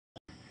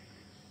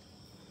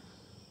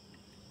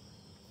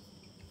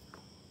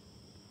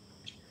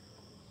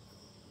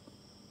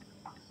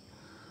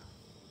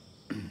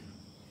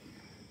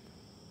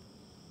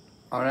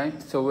All right,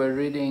 so we're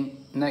reading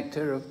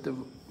Nectar of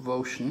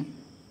Devotion.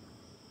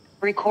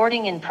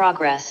 Recording in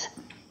progress.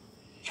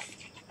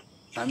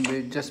 And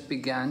we just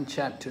began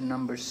chapter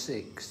number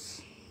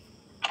 6.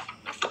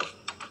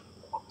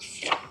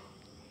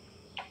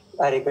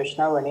 Hare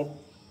Krishna วันนี้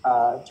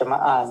จะมา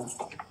อ่าน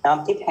น้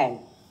ำทิพย์แห่ง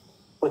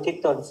อุทิศ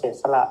ตนเสีย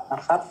สละน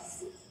ะครับ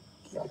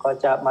เดี๋ยวก็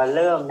จะมาเ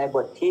ริ่มในบ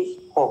ทที่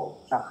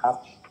6นะครับ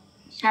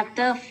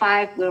Chapter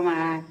 5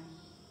 Gurma.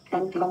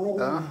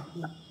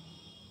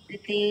 I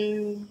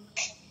think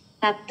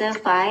chapter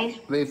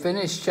 5. We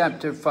finished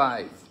chapter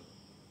 5.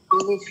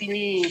 We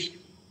finished.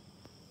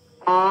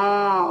 อ๋อ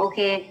โอเค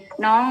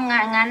น้อง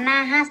งั้นหน้า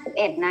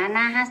51นะห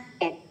น้า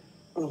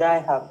51ได้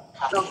ครับ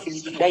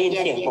ได้ยิน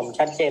เสียงผม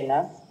ชัดเจนน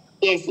ะ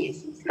Yes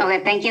Okay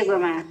thank you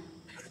Gurma.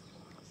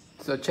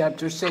 So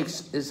chapter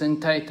 6 is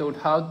entitled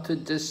How to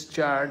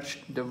Discharge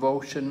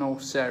Devotional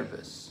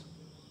Service.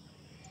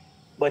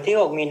 บทที่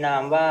6มีนา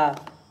มว่า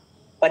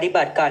ปฏิ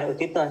บัติการอุ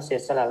ทิศตนเสีย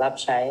สละรับ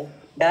ใช้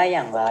ได้อ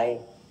ย่างไร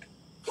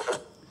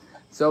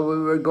So we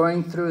were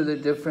going through the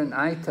different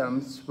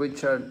items which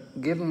are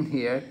given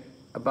here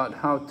about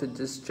how to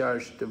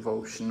discharge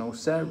devotional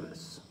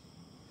service.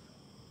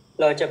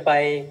 เราจะไป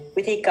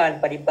วิธีการ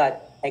ปฏิบัติ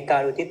ในกา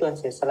รอุทิศตน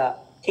เสียสละ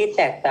ที่แ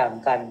ตกต่าง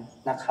กัน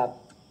นะครับ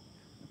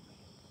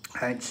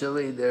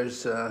Actually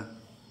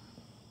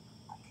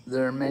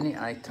there are many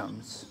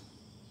items.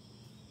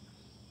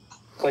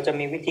 ก็จะ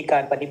มีวิธีกา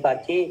รปฏิบั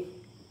ติที่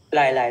ห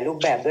ลายๆรูป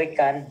แบบด้วย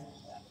กัน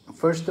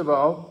First of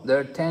all, there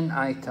are 10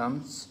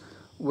 items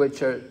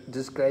which are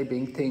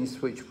describing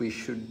things which we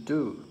should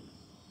do.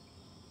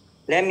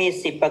 และมี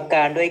10ประก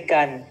ารด้วย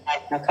กัน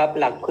นะครับ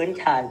หลักพื้น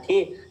ฐานที่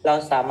เรา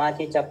สามารถ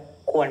ที่จะ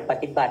ควรป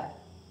ฏิบัติ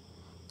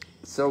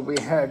So we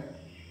heard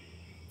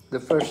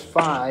the first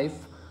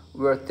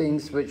 5 were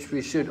things which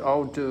we should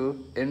all do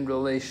in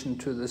relation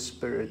to the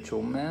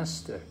spiritual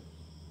master.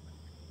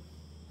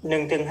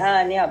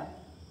 1-5 เนี่ย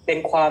เป็น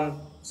ความ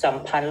สัม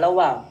พันธ์ระห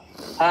ว่าง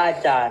พระอา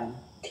จารย์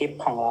ทิพ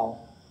ย์ของเรา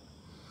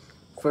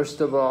First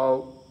of all,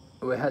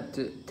 we had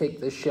to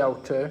take the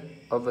shelter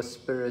of a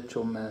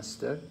spiritual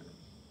master.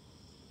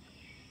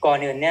 ก่อน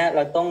อื่นเนี่ยเร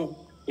าต้อง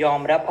ยอ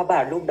มรับพระบา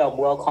ทรูปดอก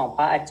บัวของพ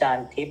ระอาจาร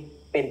ย์ทิพย์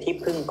เป็นที่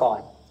พึ่งก่อ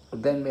น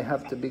Then we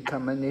have to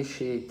become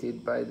initiated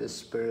by the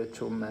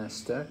spiritual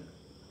master.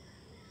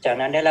 จาก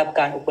นั้นได้รับ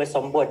การอุปส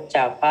มบทจ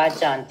ากพระอา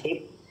จารย์ทิพ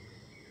ย์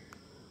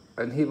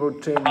And he will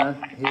train us,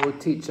 he will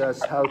teach us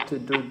how to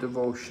do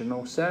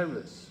devotional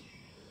service.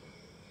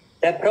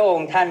 และพระอง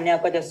ค์ท่านเนี่ย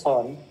ก็จะสอ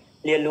น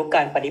เรียนรู้ก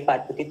ารปฏิบั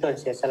ติอุทิศตน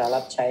เสียสละ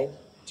รับใช้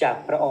จาก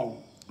พระองค์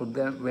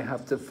Then we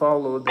have to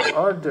follow the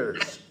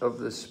orders of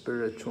the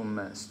spiritual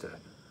master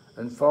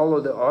and follow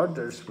the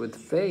orders with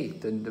faith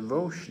and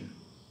devotion.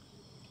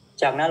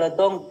 จากนั้นเรา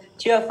ต้อง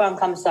เชื่อฟัง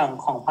คำสั่ง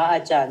ของพระอ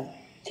าจารย์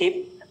ทิพ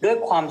ย์ด้วย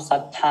ความศรั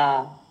ทธา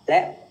และ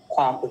ค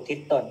วามอุทิศ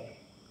ตน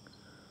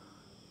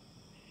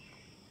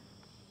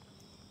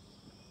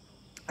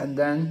And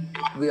then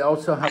we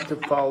also have to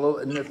follow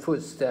in the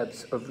footsteps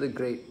of the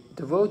great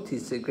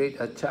devotees, the great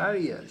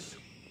acharyas.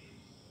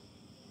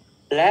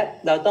 และ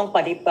เราต้องป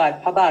ฏิบัติ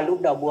พระบาทรูป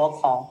ดอกบัว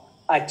ของ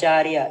อาจาร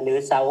ย์หรือ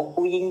สาวก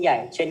ผู้ยิ่งใหญ่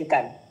เช่นกั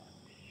น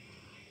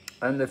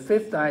And the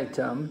 5th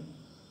item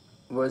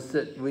was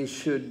that we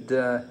should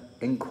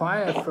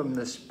inquire from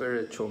the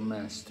spiritual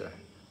master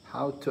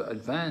how to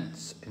advance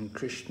in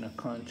Krishna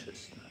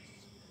consciousness.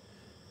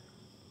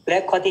 และ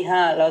ข้อที่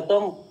5เราต้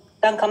อง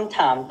ตั้งคำถ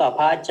ามต่อพ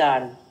ระอาจาร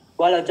ย์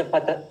ว่าเราจะ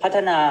พัฒ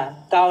นา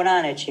ก้าวหน้า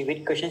ในชีวิต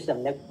Krishna ส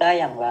ำนึกได้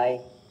อย่างไร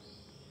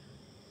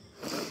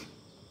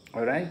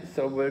All right,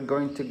 so we're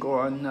going to go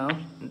on now.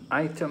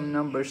 Item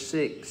number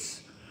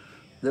 6,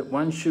 that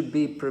one should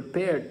be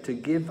prepared to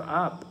give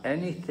up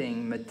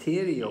anything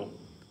material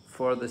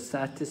for the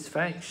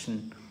satisfaction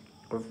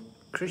of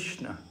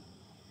Krishna.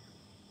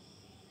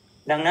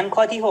 ดังนั้นข้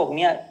อที่6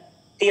เนี่ย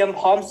เตรียม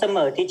พร้อมเสม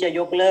อที่จะ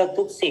ยกเลิก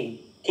ทุกสิ่ง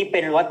ที่เ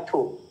ป็นวัต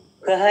ถุ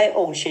เพื่อให้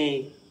องค์ชี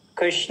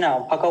คริชนา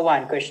พระกวา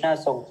นคริชนา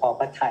ทรงพอ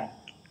พระทัย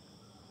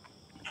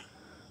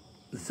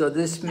So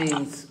this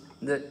means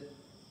that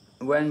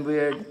when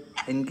we're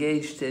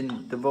engaged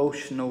in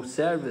devotional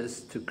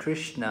service to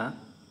Krishna,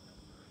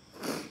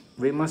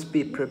 we must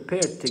be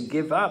prepared to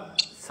give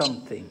up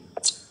something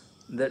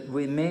that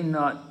we may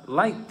not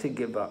like to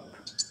give up.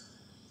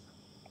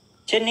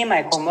 เช่นนี้หม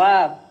ายความว่า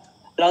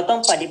เราต้อ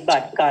งปฏิบั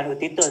ติการอุ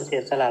ทิศตนเสี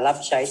ยสละรับ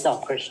ใช้ต่อ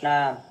คริชนา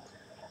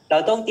เรา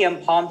ต้องเตรียม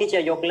พร้อมที่จะ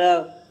ยกเลิ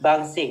กบาง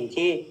สิ่ง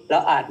ที่เรา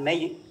อาจไม่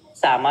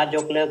สามารถย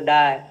กเลิกไ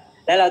ด้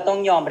และเราต้อง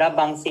ยอมรับ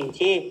บางสิ่ง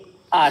ที่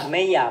อาจไ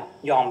ม่อยาก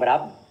ยอมรั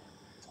บ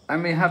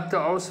And we have to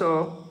also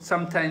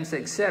sometimes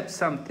accept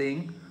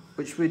something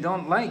which we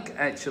don't like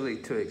actually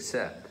to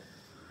accept.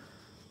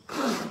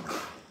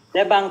 แล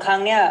ะบางครั้ง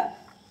เนี่ย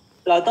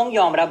เราต้องย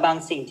อมรับบาง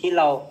สิ่งที่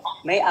เรา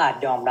ไม่อาจ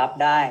ยอมรับ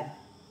ได้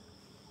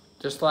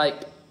Just like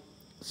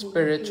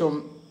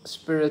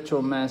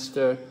spiritual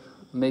master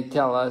may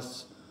tell us,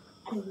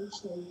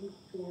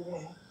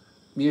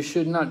 you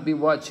should not be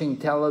watching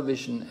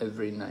television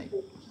every night.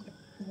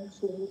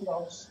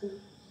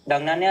 ดั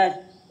งนั้นเนี่ย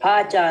พระ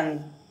อาจารย์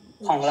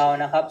ของเรา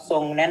นะครับทร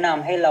งแนะน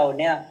ำให้เรา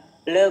เนี่ย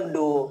เลิก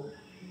ดู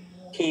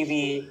ที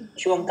วี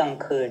ช่วงกลาง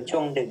คืนช่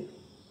วงดึก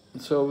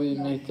So we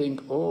may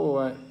think,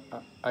 oh,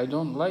 I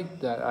don't like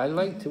that. I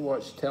like to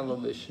watch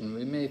television.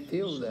 We may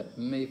feel that.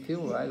 We may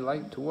feel I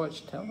like to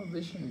watch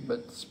television,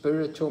 but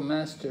spiritual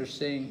master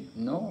saying,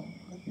 no,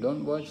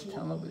 don't watch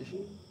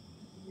television.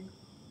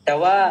 แต่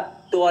ว่า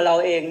ตัวเรา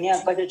เองเนี่ย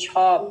ก็จะ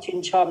ชื่น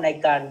ชอบใน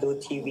การดู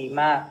ทีวี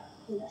มาก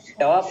แ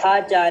ต่ว่าพระ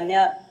อาจารย์เ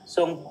นี่ยท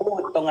รงพู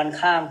ดตรงกัน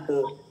ข้ามคื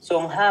อทร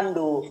งห้าม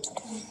ดู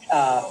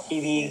ที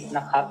วีน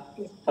ะครับ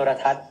โทร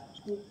ทัศน์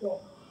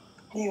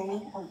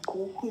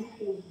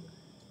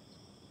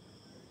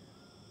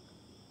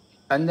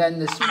And then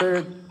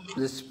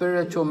the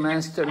spiritual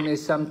master may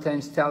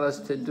sometimes tell us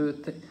to do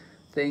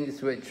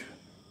things which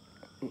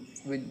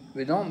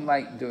we don't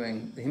like doing.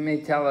 He may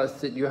tell us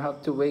that you have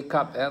to wake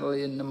up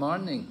early in the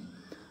morning,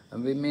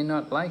 and we may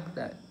not like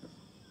that.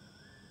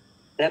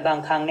 และบาง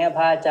ครั้งเนี่ยพ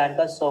ระอาจารย์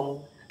ก็ทรง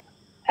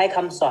ให้ค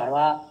ำสอน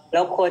ว่าเร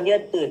าควรที่จ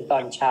ะตื่นตอ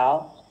นเช้า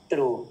ต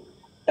รู่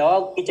แต่ว่า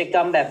กิจกร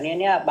รมแบบนี้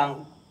เนี่ย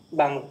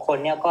บางคน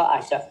เนี่ยก็อา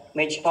จจะไ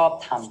ม่ชอบ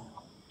ทำ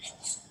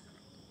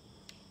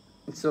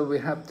So we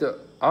have to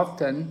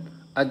often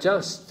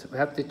adjust. We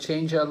have to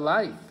change our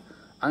life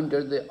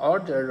under the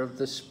order of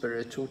the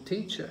spiritual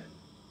teacher.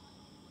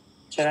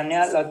 ฉะนั้นเนี่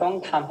ยเราต้อง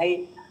ทำให้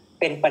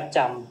เป็นประจ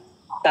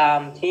ำตาม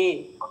ที่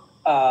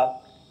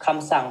ค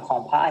ำสั่งของ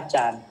พระอาจ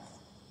ารย์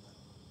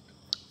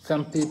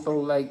Some people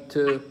like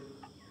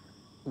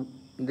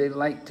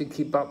to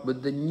keep up with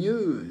the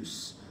news.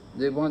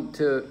 They want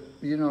to,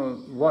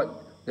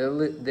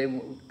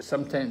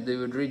 sometimes they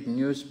would read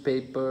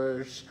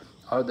newspapers,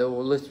 or they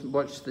will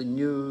watch the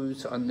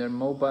news on their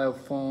mobile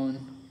phone.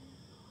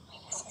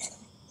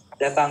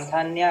 และบางท่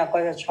านเนี่ยก็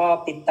จะชอบ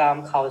ติดตาม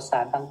ข่าวสา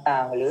รต่า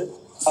งๆหรือ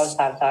ข่าวส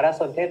ารสาร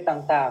สนเทศ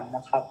ต่างๆน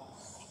ะครับ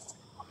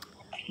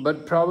But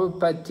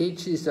Prabhupada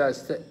teaches us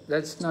that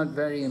that's not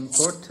very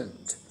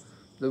important.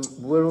 The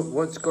world,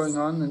 what's going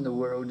on in the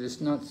world is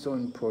not so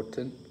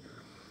important.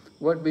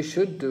 What we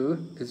should do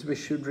is we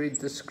should read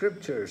the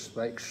scriptures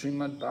like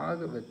Srimad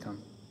Bhagavatam.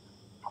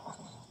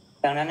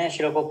 ดังนั้นเนี่ย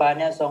ชิโรโปปา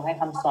เนี่ยทรงให้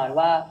คำสอน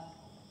ว่า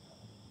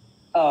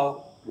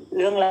เ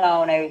รื่องราว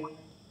ใน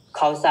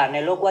ข่าวสารใน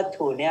โลกวัต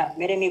ถุเนี่ยไ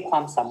ม่ได้มีควา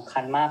มสำคั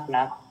ญมาก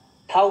นัก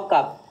เท่า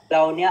กับเร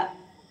าเนี่ย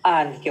อ่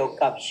านเกี่ยว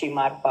กับชิ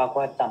มัดปาก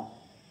วตัม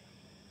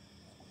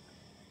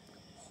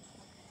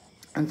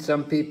And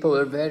some people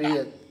are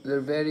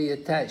very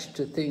attached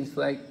to things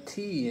like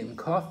tea and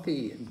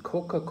coffee and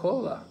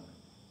Coca-Cola.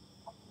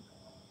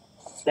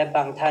 และบ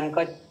างท่าน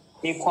ก็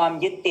มีความ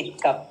ยึดติด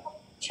กับ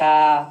ชา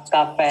ก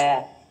าแฟ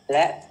แล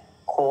ะ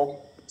โค้ก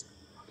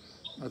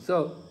So,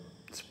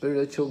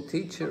 spiritual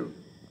teacher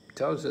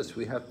tells us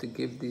we have to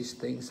give these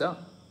things up.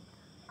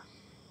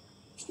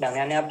 ดัง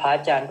นั้นเนี่ยพระอ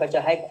าจารย์ก็จะ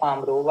ให้ความ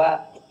รู้ว่า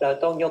เรา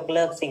ต้องยกเ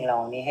ลิกสิ่งเหล่า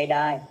นี้ให้ไ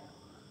ด้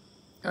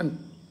And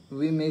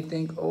we may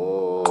think,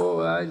 oh,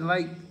 I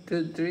like to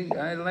drink,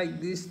 I like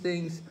these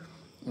things,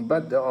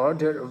 but the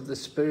order of the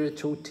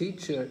spiritual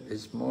teacher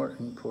is more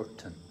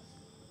important.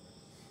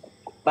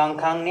 บาง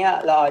ครั้งเนี่ย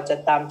เราอาจจะ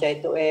ตามใจ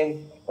ตัวเอง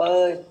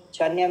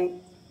ฉันเนี่ย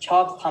ชอ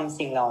บทำ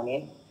สิ่งเหล่านี้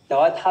แต่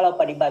ว่าถ้าเรา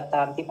ปฏิบัติต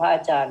ามที่พระอ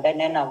าจารย์ได้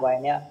แนะนำไว้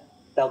เนี่ย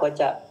เราก็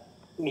จะ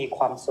มีค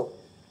วามสุข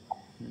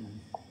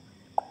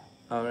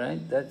All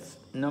right, that's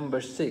number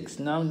 6.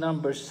 Now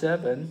number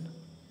 7.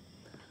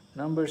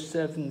 Number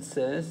 7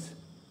 says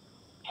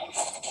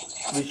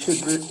we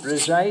should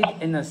reside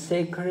in a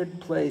sacred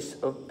place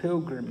of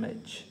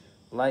pilgrimage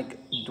like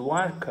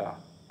Dwarka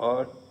or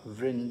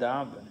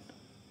Vrindavan.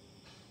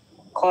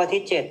 ข้อ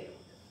ที่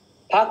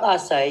7พักอา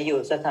ศัยอยู่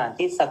สถาน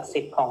ที่ศักดิ์สิ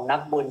ทธิ์ของนั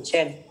กบุญเ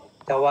ช่น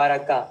ดวาร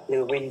กะหรื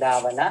อวรินดา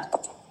วนะ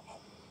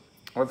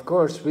Of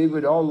course, we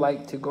would all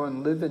like to go and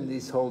live in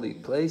these holy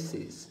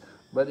places,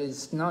 but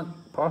it's not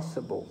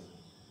possible.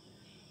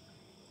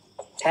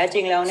 แท้จ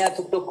ริงแล้วเนี่ย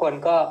ทุกๆคน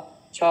ก็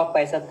ชอบไป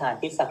สถาน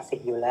ที่ศักดิ์สิท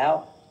ธิ์อยู่แล้ว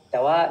แต่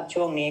ว่า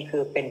ช่วงนี้คื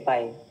อเป็นไป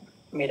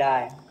ไม่ได้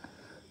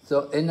So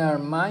in our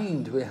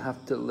mind we have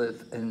to live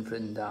in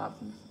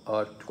Vrindavan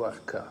or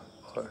Dwarka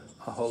or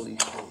a holy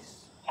place.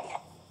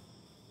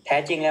 แท้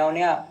จริงแล้วเ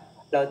นี่ย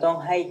เราต้อง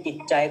ให้จิต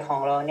ใจของ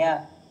เราเนี่ย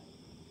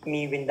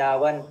มีวินดา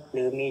วันห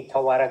รือมีท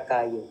วารก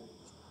ายอยู่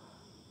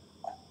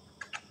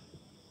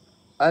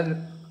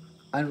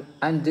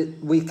And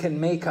we can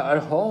make our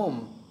home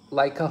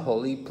like a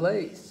holy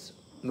place.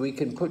 We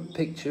can put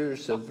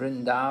pictures of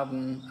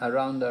Vrindavan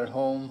around our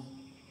home.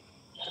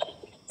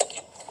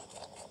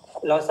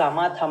 เราสาม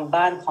ารถทำ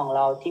บ้านของเ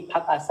ราที่พั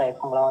กอาศัย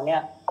ของเราเนี่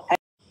ย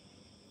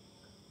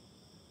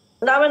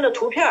文达温的图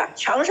片，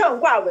墙上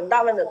挂文达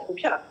温的图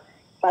片，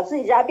把自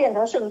己家变成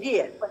圣地。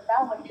文达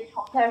温这图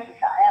片是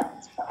啥呀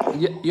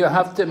？You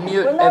have to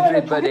mute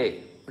everybody.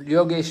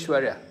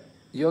 Yogeshwara.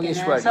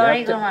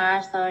 Sorry, Guru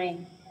Maharaj, sorry.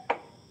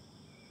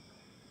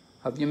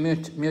 Have you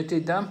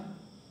muted them?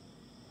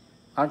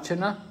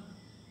 Archana?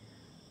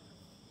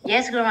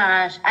 Yes, Guru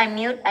Maharaj. I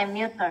mute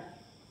her.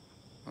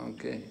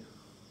 Okay.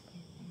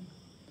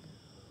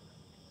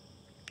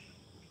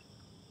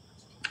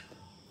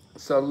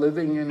 So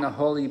living in a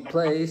holy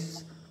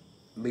place,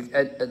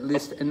 at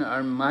least in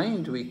our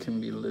mind, we can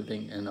be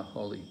living in a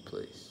holy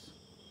place.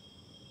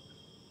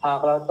 หา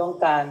กเราต้อง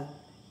การ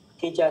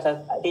ที่จ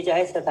ะใ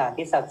ห้สถาน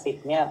ที่ศักดิ์สิท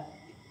ธิ์เนี่ย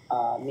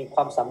มีคว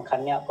ามสำคัญ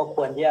เนี่ยก็ค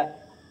วรที่จะ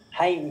ใ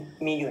ห้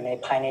มีอยู่ใน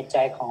ภายในใจ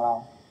ของเรา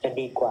จะ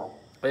ดีกว่า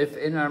If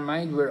in our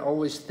mind we're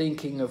always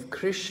thinking of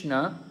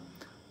Krishna,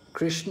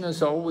 Krishna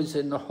is always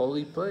in the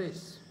holy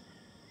place.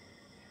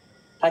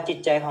 ถ้าจิต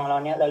ใจของเรา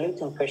เนี่ยเราลึก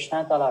ถึงคริชนา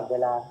ตลอดเว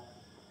ลา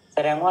แส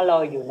ดงว่าเรา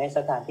อยู่ในส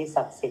ถานที่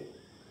ศักดิ์สิทธิ์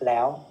แล้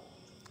ว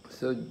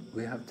So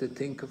we have to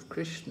think of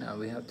Krishna.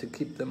 We have to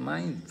keep the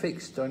mind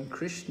fixed on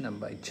Krishna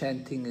by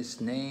chanting his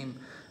name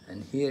and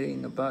hearing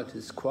about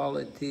his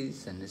qualities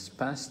and his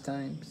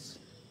pastimes.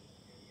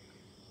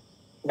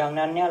 ดัง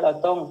นั้นเนี่ยเรา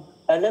ต้อง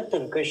ระลึกถึ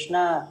งคริชน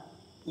า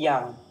อย่า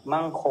ง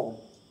มั่งคง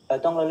เรา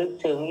ต้องระลึก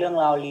ถึงเรื่อง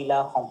ราวลีลา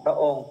ของพระ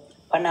องค์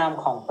พระนาม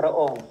ของพระ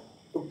องค์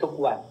ทุก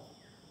ๆวัน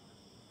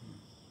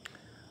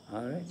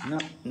All right.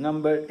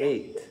 Number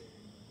 8.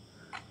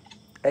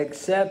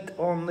 Accept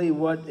only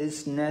what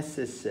is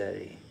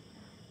necessary,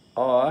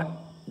 or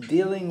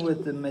dealing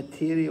with the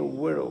material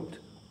world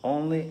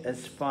only as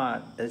far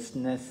as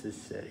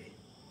necessary.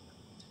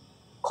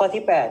 ข้อ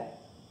ที่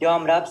 8 ยอ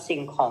มรับสิ่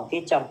งของ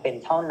ที่จำเป็น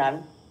เท่านั้น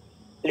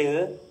หรือ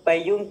ไป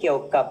ยุ่งเกี่ย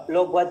วกับโล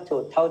กวัตถุ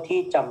เท่าที่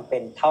จำเป็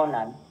นเท่า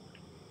นั้น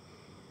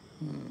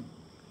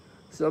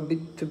So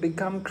to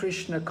become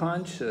Krishna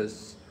conscious,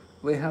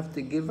 we have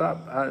to give up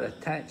our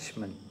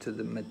attachment to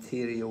the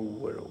material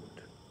world.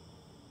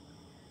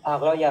 หาก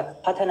เราอยาก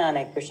พัฒนาใน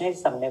คริชนา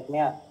สำนึกเ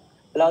นี่ย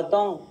เรา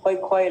ต้อง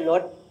ค่อยๆล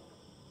ด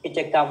กิจ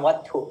กรรมวัต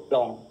ถุล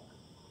ง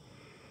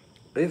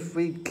If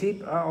we keep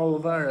all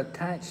of our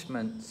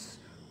attachments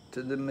to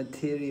the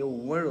material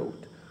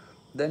world,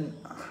 then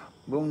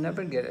we'll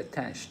never get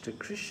attached to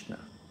Krishna.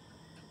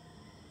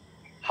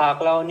 หาก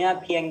เราเนี่ย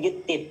เพียงยึด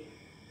ติด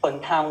ผล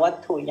ทางวัต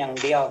ถุอย่าง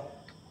เดียว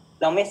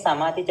เราไม่สา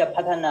มารถที่จะ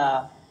พัฒนา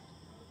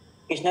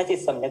คริชนาจิต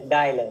สำนึกไ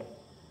ด้เลย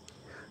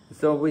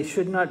So we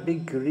should not be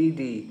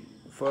greedy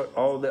for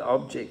all the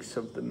objects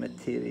of the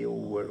material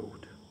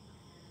world.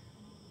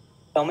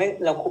 เรา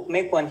ไ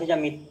ม่ควรที่จะ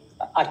มี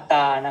อัตต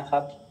านะครั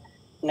บ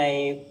ใน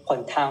ผ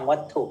ลทางวั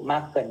ตถุมา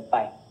กเกินไป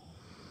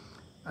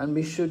And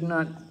we should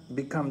not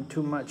become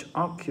too much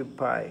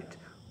occupied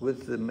with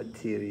the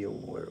material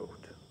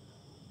world.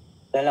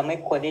 และเราไม่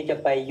ควรที่จะ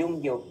ไปยุ่ง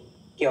เ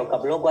กี่ยวกั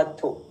บโลกวัต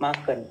ถุมาก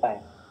เกินไป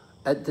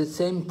At the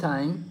same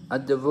time, a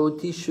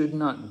devotee should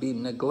not be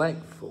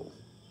neglectful.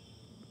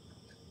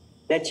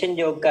 และเช่นเ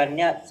ดียวกันเ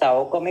นี่ยเสา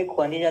ก็ไม่ค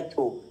วรที่จะ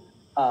ถูก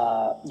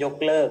ยก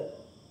เลิก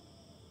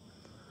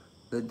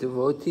The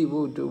devotee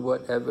will do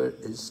whatever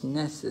is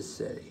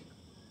necessary.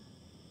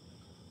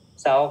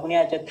 เสาเนี่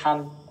ยจะท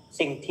ำ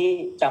สิ่งที่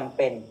จำเ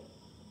ป็น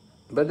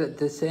But at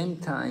the same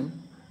time,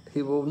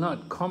 he will not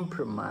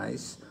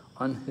compromise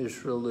on his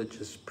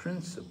religious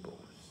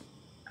principles.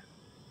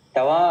 แ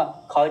ต่ว่า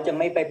เขาจะ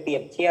ไม่ไปเปรีย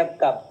บเทียบ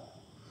กับ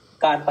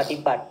การปฏิ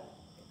บัติ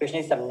โดยใ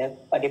ช้สำนึก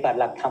ปฏิบัติ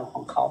หลักธรรมข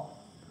องเขา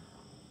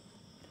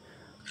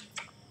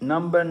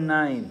Number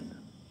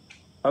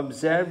 9.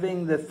 Observing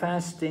the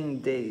fasting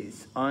days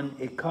on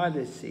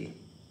Ekadasi.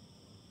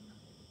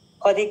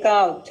 ข้อที่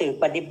 9 ถือ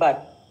ปฏิบั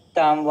ติ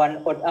ตามวัน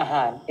อดอาห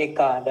ารเอ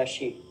กาดา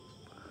ชิ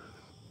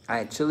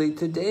Actually,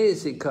 today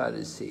is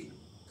Ekadasi.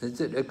 Is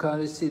it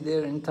Ekadasi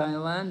there in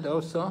Thailand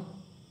also?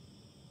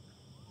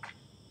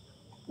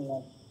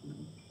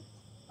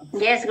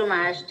 Yes,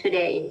 Gumash,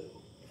 today.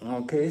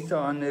 Okay, so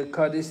on the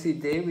Ekadasi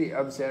day we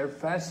observe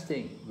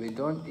fasting. We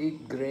don't eat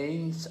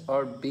grains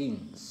or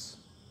beans.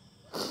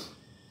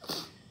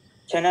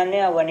 ฉะนั้นเ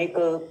นี่ยวันนี้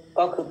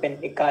ก็คือเป็น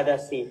เอกาดา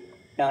ชิ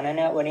ดังนั้นเ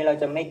นี่ยวันนี้เรา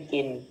จะไม่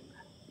กิน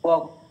พว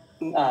ก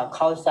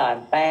ข้าวสาร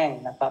แป้ง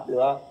นะครับหรือ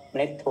ว่าเม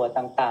ล็ดถั่ว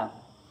ต่าง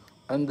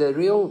ๆ And the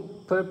real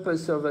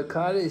purpose of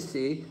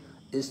Ekadasi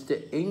is to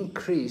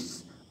increase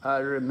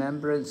our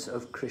remembrance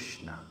of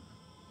Krishna.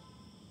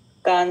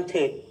 การ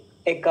ถือ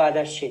เอกาด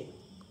าชิ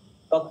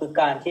ก็คือ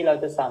การที่เรา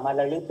จะสามารถ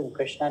ระลึกถึงค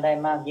ริชนาได้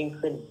มากยิ่ง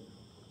ขึ้น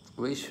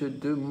We should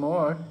do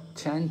more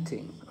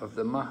chanting of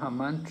the Maha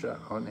Mantra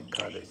on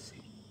Ekadasi.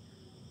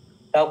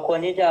 เราควร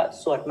ที่จะ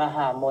สวดมห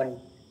ามนต์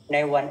ใน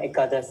วันเอก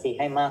าดาชิ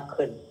ให้มาก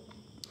ขึ้น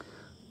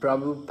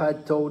Prabhupada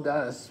told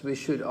us we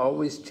should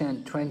always chant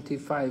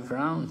 25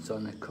 rounds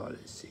on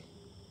Ekadasi.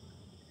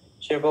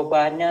 ศิลปบ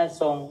าลเนี่ย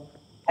ทรง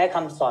ให้ค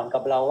ำสอนกั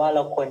บเราว่าเร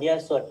าควรที่จะ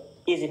สวด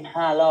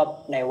25 รอบ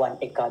ในวัน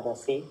เอกาดา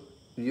ชิ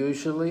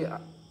Usually,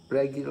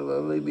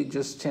 regularly, we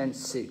just chant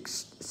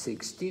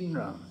 16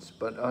 rounds,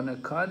 but on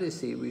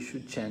Ekadasi we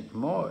should chant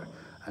more,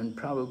 and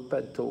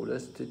Prabhupada told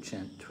us to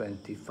chant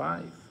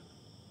 25.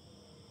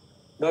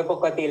 โดยป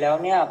กติแล้ว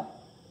เนี่ย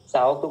ส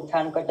าวกทุกท่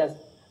านก็จะ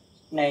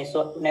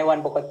ในวัน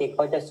ปกติเข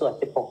าจะสวด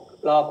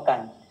16 รอบกัน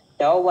แ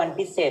ต่ว่าวัน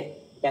พิเศษ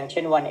อย่างเ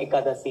ช่นวันเอกา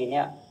ดาชิเ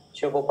นี่ย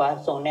ศิลปบาล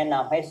ทรงแนะน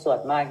ำให้สวด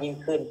มากยิ่ง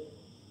ขึ้น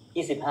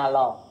25 ร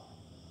อบ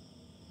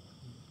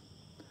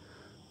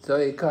So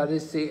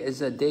Ekadasi is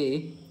a day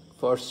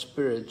for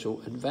spiritual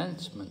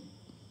advancement.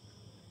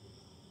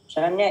 ฉ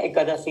ะนั้นเนี่ยเอก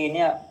าดาชิเ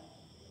นี่ย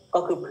ก็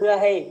คือเพื่อ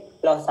ให้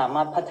เราสาม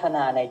ารถพัฒน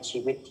าในชี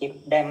วิตทิพ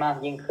ย์ได้มาก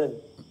ยิ่งขึ้น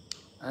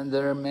And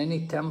there are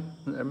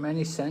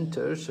many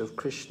centers of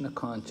Krishna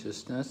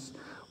consciousness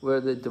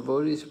where the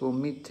devotees will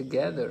meet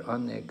together on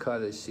the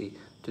Ekadasi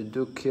to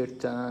do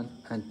kirtan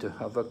and to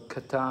have a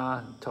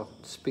katha,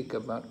 speak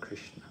about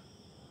Krishna.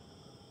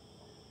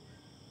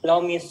 เรา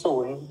มีศู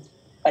นย์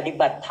ปฏิ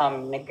บัติธรรม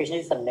ในคริสต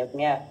สำนึก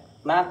เนี่ย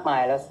มากมา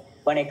ยแล้ว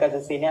วันเอกาด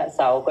ศีเนี่ยเ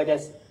สาร์ก็จะ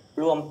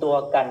รวมตัว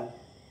กัน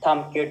ท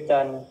ำกิจกร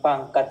รมฟัง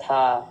กถ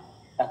า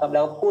นะครับแ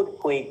ล้วพูด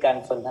คุยกัน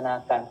สนทนา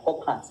กันพบ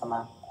หาสม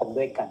าคม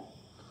ด้วยกัน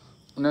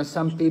Now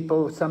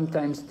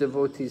sometimes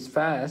devotees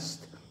fast,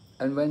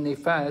 and when they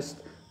fast,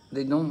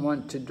 they don't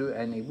want to do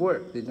any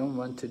work, they don't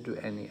want to do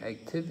any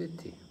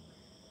activity.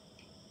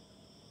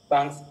 บ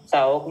างเส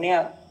าร์เนี่ย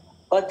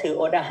ก็ถือ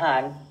อดอาหา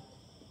ร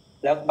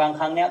แล้วบางค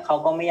รั้งเนี่ยเขา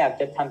ก็ไม่อยาก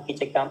จะทำกิ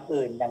จกรรม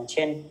อื่นอย่างเ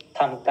ช่น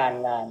ทำการ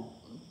งาน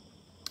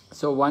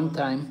So one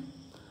time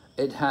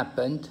it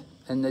happened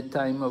in the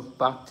time of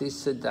Bhakti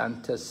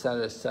Siddhanta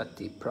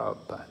Saraswati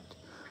Prabhupada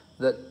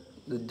that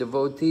the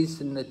devotees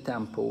in the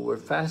temple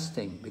were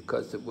fasting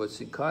because it was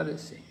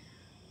Ekadasi.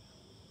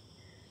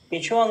 มี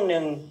ช่วงห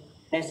นึ่ง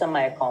ในส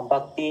มัยของ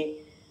Bhakti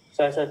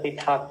Saraswati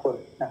Thakur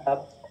นะครับ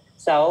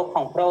เสาร์ข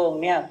องพระอง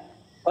ค์เนี่ย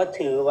ก็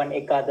ถือวันเอ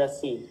กาด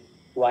ศี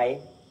ไว้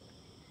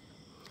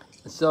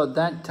So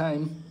that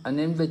time an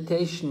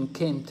invitation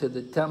came to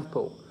the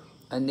temple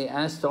and they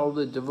asked all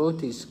the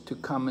devotees to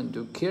come and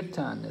do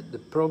kirtan at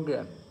the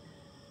program.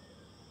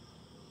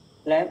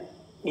 และ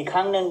อีกค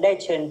รั้งหนึ่งได้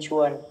เชิญช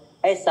วน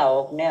ให้เสาร์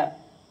เนี่ย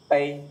ไป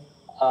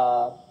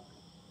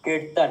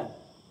kirtan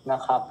นะ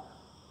ครับ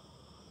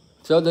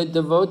So the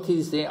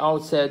devotees, they all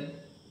said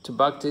to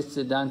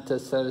Bhaktisiddhanta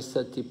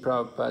Saraswati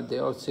Prabhupada, they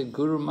all said,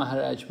 Guru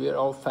Maharaj, we are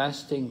all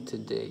fasting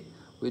today.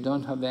 We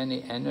don't have any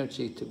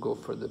energy to go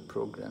for the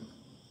program.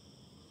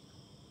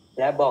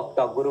 และบอก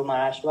ต่อกุรุมา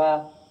ราชว่า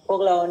พว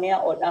กเราเนี่ย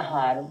อดอาห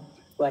าร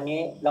วัน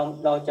นี้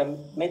เราจะ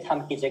ไม่ท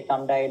ำกิจกรร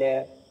มใดเลย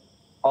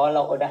เพราะเร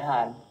าอดอาห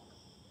าร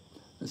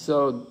So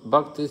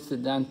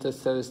Bhaktisiddhanta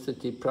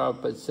Saraswati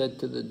Prabhupada said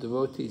to the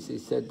devotees, he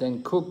said,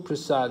 then cook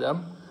prasadam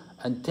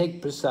and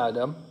take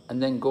prasadam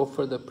and then go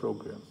for the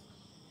program.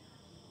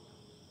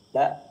 แล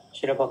ะ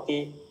ศิลปกิ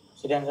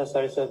สิดันส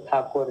ริสุทธา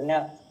กุรเนี่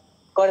ย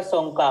ก็ทร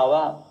งกล่าว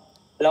ว่า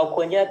เราค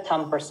วรจะท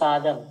ำประสา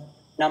ดัม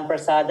นำปร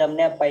ะสาดัมเ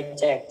นี่ยไป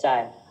แจกจ่า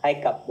ยให้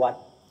กับวัด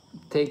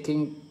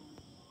Taking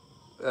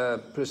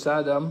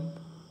prasadam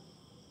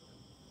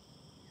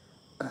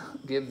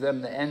give them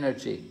the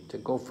energy to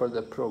go for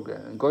the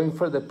program. And going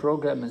for the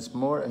program is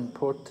more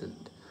important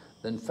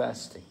than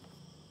fasting.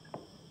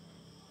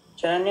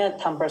 ฉะนั้นเนี่ย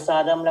ทำประสา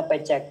ดัมแล้วไป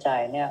แจกจ่า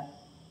ยเนี่ย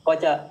ก็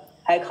จะ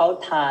ให้เขา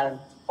ทาน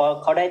พอ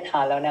เขาได้ท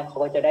านแล้วเนี่ยเขา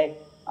ก็จะได้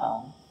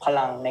พ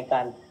ลังในก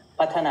าร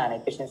พัฒนาใน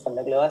จิตสำ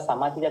นึกหรือว่าสา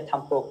มารถที่จะท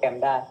ำโปรแกรม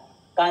ได้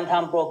การท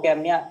ำโปรแกรม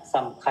เนี่ยส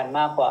ำคัญม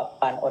ากกว่า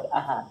การอดอ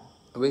าหาร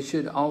We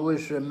should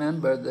always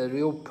remember the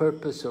real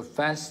purpose of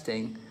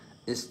fasting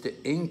is to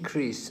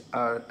increase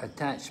our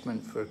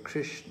attachment for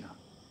Krishna.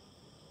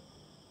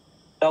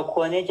 เราค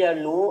วรที่จะ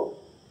รู้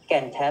แก่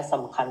นแท้ส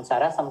ำคัญสา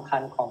ระสำคั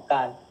ญของก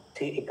าร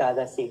ถือเอกาด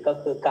ศีก็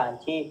คือการ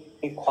ที่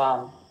มีความ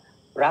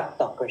รัก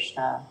ต่อคริชน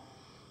า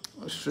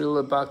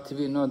Srila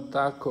Bhaktivinoda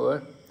Thakur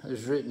has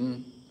written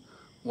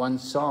one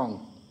song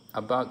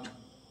about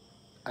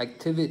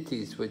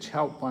activities which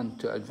help one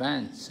to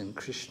advance in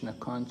Krishna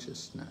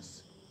consciousness.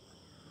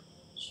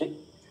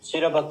 ศิ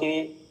ลปกิ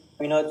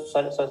วิโนด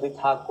สริ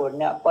ธากุล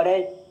เนี่ยก็ได้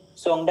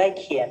ทรงได้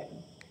เขียน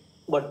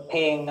บทเพ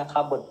ลงนะค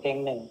รับบทเพลง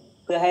หนึ่ง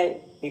เพื่อให้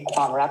มีคว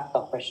ามรักต่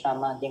อพระชนา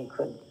มากยิ่ง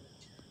ขึ้น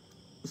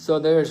So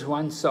there's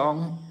one song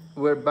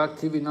where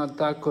Bhaktivinoda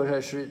Thakur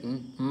has written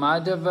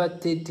Madhava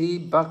Titi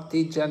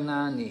Bhakti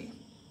Janani.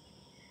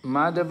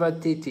 Madhava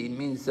Titi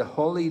means the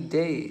holy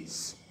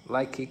days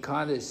like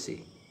Ekadasi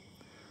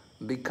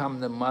become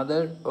the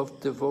mother of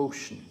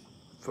devotion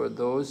for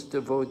those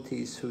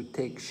devotees who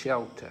take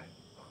shelter.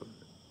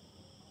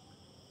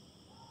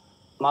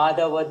 มาด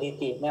าวดิ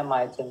ติเนี่ยหม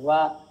ายถึงว่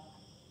า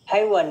ให้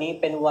วันนี้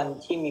เป็นวัน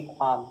ที่มีค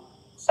วาม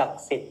ศัก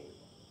ดิ์สิทธิ์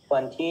วั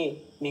นที่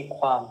มีค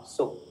วาม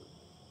สุข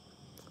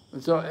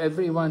So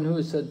everyone who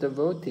is a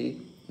devotee,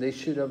 they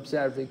should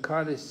observe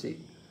Ekadasi.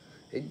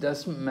 It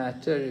doesn't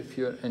matter if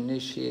you're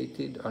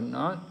initiated or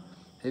not.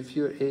 If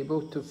you're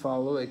able to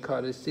follow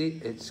Ekadasi,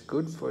 it's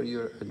good for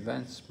your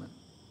advancement.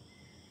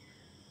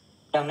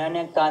 ดังนั้นเ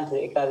นี่ยการถือ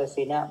เอกาด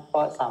ศีเนี่ย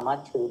ก็สามารถ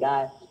ถือได้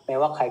ไม่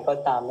ว่าใครก็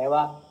ตามไม่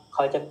ว่าเข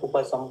าจะอุป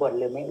สมบท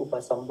หรือไม่อุป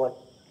สมบท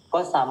ก็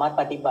สามารถ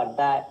ปฏิบัติ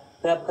ได้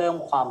เพื่อเพิ่ม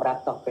ความรัก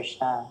ต่อพระเ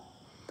จ้า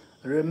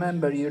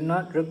Remember, you're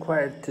not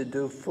required to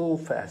do full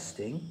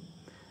fasting,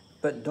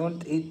 but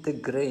don't eat the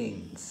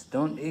grains.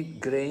 Don't eat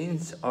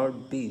grains or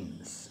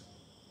beans.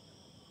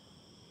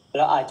 เ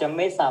ราอาจจะไ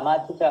ม่สามารถ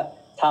ที่จะ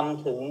ท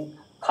ำถึง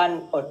ขั้น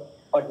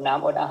อดน้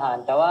ำอดอาหาร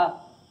แต่ว่า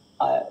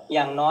อ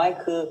ย่างน้อย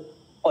คือ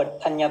อด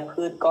ธัญ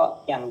พืชก็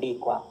ยังดี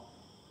กว่า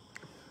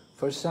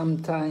For some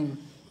time,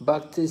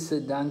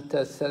 Bhaktisiddhanta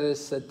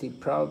Saraswati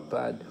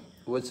Prabhupada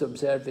was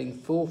observing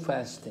full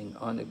fasting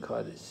on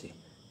Ekadasi.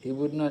 He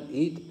would not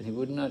eat, he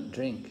would not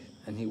drink,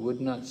 and he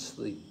would not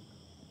sleep.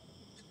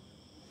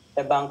 แ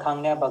ต่บางครั้ง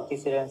เนี่ยบักติ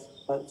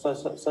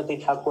สติ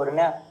ทากุร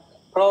เนี่ย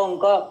พระองค์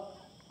ก็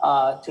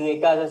ถือเอ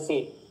กาดศี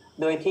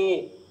โดยที่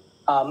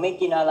ไม่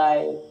กินอะไร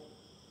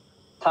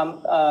ท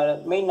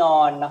ำไม่นอ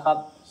นนะครับ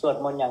สวด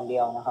มนต์อย่างเดี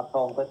ยวนะครับพร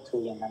ะองค์ก็ถื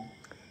ออย่างนั้น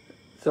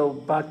So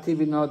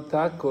Bhaktivinoda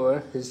Thakur,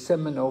 his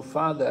seminal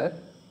father,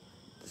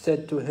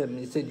 said to him,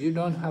 he said, you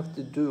don't have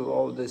to do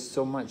all this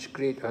so much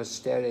great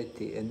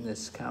austerity in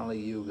this Kali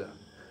Yuga.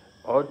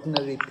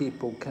 Ordinary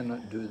people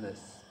cannot do this.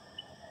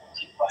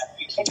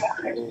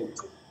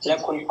 และ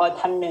คุณพ่อ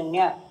ท่านหนึ่งเ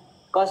นี่ย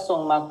ก็ทรง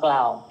มากล่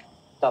าว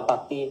ต่อบั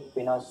กติ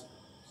วินัส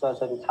สวั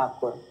สดิธา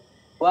คุณ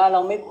ว่าเรา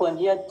ไม่ควร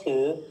ที่จะถื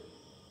อ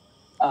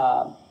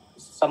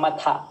สม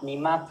ถะนี้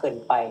มากเกิน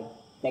ไป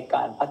ในก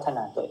ารพัฒน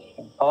าตัวเอ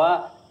งเพราะว่า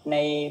ใน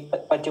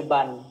ปัจจุบั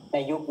นใน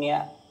ยุคนี้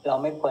เรา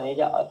ไม่ควรที่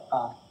จะ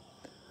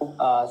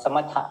สม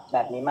ถะแบ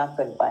บนี้มากเ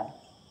กินไป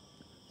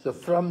So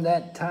from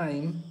that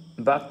time,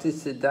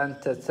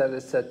 Bhaktisiddhanta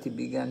Saraswati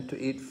began to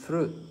eat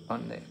fruit on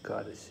the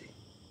Ekadasi.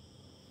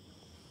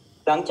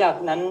 หลังจาก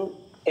นั้น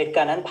เหตุก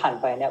ารณ์นั้นผ่าน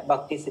ไปเนี่ยบั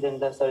กติสิดดัน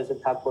ตสรสุท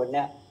ธาคุณเ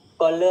นี่ย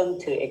ก็เริ่ม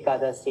ถือเอกา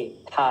ดาสี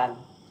ทาน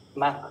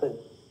มากขึ้น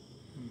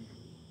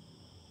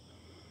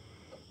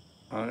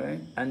All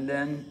right, and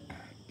then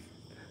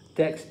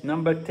text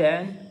number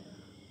 10,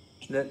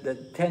 the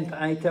 10th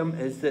item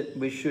is that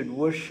we should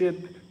worship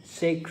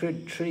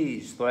sacred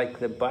trees like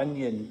the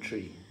banyan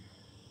tree.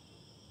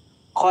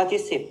 ข้อ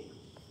ที่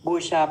10บู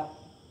ชา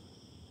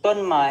ต้น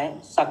ไม้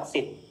ศักดิ์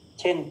สิทธิ์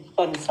เช่น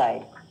ต้นไทร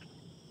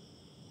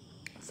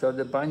So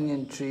the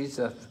banyan tree is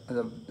a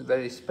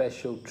very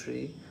special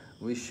tree.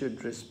 We should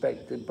respect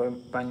the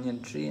banyan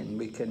tree and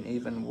we can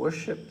even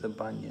worship the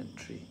banyan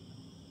tree.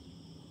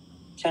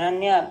 ฉะนั้น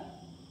เนี่ย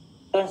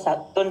ต้น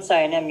ไทร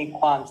เนี่ยมี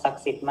ความศัก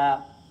ดิ์สิทธิ์มาก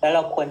และเร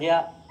าควรจะ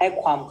ให้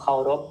ความเคา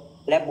รพ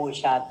และบู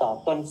ชาต่อ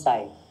ต้นไทร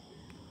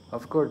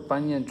Of course,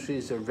 banyan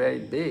trees are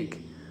very big,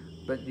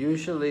 but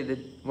usually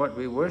what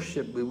we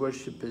worship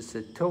is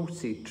the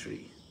tulsi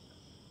tree.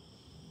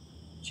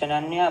 ฉะ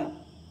นั้นเนี่ย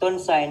ต้น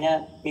ไทรเนี่ย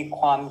มีค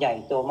วามใหญ่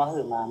โตม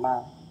หึมามา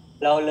ก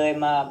เราเลย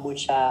มาบู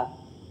ชา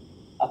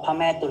พระแ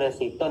ม่ตุล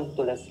สีต้น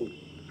ตุลสี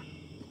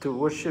To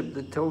worship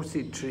the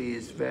tulsi tree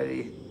is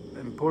very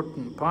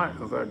important part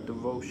of our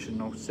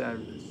devotional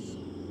service.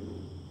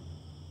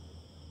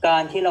 กา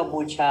รที่เรา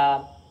บูชา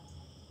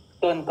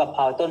ต้นกะเพ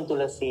ราต้นตุ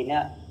ลสีเนี่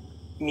ย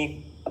มี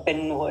เป็น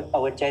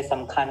หัวใจส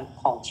ำคัญ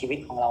ของชีวิต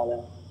ของเราเล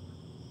ย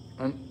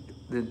And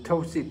the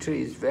tulsi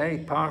tree is very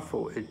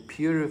powerful. It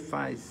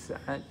purifies the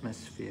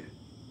atmosphere.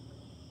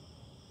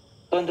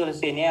 ต้นตุล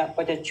สีเนี่ย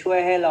ก็จะช่วย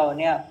ให้เรา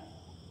เนี่ย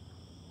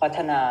พัฒ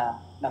นา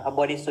นะครับ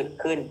บริสุทธิ์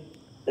ขึ้น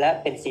และ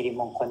เป็นสิริ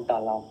มงคลต่อ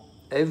เรา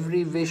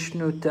Every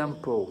Vishnu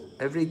temple,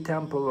 every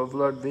temple of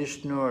Lord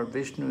Vishnu or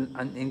Vishnu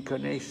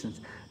incarnations,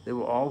 they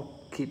will all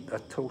keep a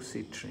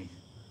tulsi tree.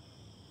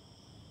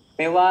 ไ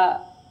ม่ว่า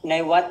ใน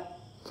วัด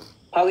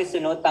พระวิษ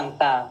ณุ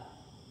ต่าง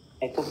ๆ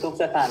ในทุก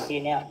ๆสถานที่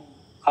เนี่ย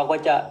เขาก็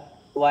จะ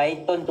ไว้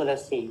ต้นตุล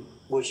สี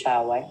บูชา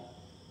ไว้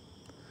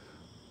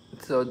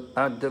So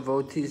our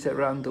devotees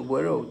around the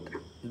world,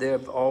 they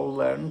have all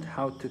learned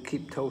how to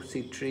keep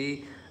tulsi tree,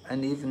 and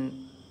even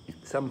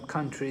some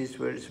countries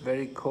where it's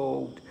very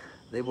cold,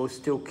 they will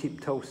still keep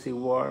tulsi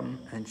warm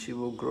and she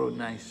will grow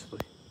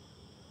nicely.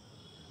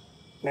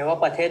 ไม่ว่า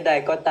ประเทศใด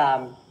ก็ตาม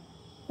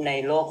ใน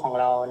โลกของ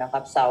เรานะค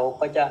รับเสา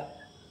ก็จะ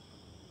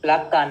รั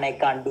กการใน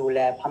การดูแล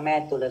พระแม่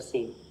ตุล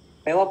สี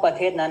ไม่ว่าประเ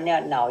ทศนั้นเนี่ย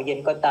หนาวเย็น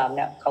ก็ตามเ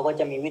นี่ยเขาก็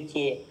จะมีวิ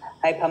ธี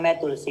ให้พระแม่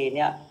ตุลสีเ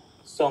นี่ย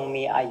ทรง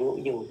มีอายุ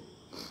อยู่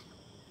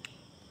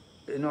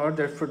In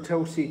order for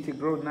tulsi to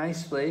grow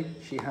nicely,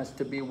 she has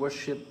to be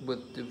worshipped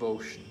with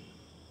devotion.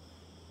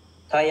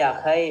 ถ้าอยาก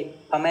ให้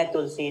พระแม่ตุ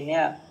ลสีเ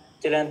นี่ย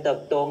เจริญเติบ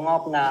โตงอ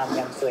กงามอ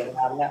ย่างสวยง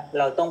ามเนี่ยเ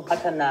ราต้องพั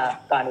ฒนา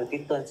การอุทิ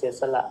ศตนเสีย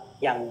สละ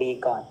อย่างดี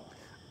ก่อน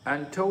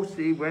And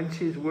tulsi, when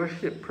she's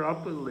worshipped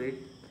properly,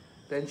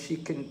 then she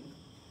can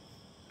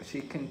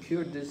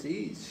cure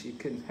disease. She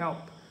can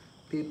help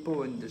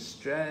people in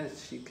distress.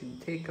 She can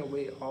take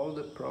away all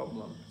the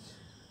problems.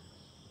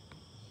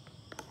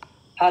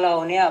 ถ้าเรา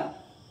เนี่ย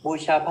บู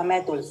ชาพระแม่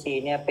ตุลสี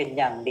เนี่ยเป็น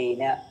อย่างดี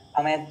เนี่ยพร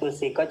ะแม่ตุล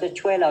สีก็จะ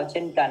ช่วยเราเ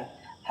ช่นกัน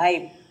ให้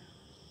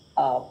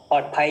ปลอ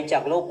ดภัยจา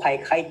กโรคภัย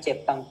ไข้เจ็บ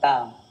ต่า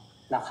ง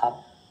ๆนะครับ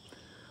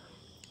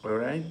All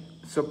right.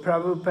 So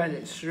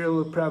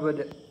Srila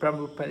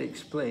Prabhupada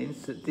explains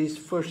that these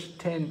first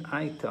 10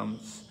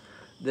 items,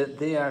 that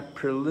they are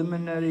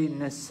preliminary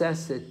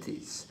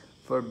necessities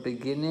for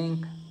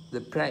beginning the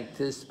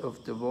practice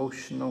of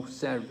devotional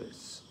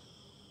service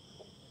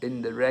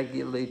in the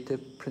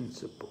regulative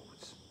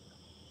principles.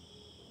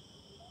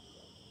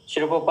 ช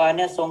รปปาเ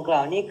นี่ยทรงกล่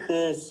าวนี่คื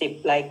อ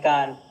10รายกา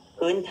ร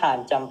พื้นฐาน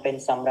จำเป็น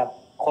สำหรับ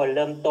คนเ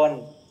ริ่มต้น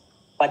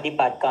ปฏิ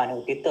บัติการอุ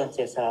ทิศตนเ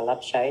สียสละรั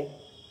บใช้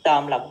ตา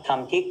มหลักธรร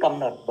มที่กำ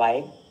หนดไว้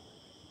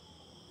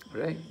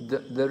Right,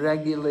 the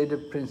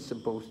regulative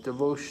principles,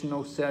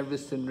 devotional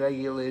service and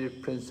regulative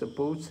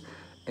principles.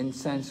 In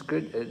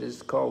Sanskrit, it is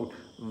called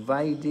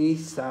Vaidhi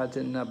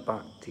Sadhana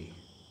Bhakti.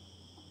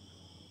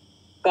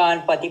 การ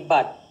ปฏิ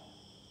บัติ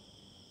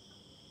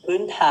พื้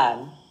นฐาน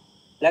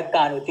และก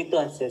ารอุทิศต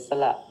นเสียส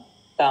ละ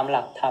ตามห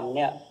ลักธรรมเ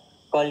นี่ย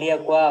ก็เรียก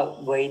ว่า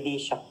เวดิ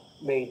ชัก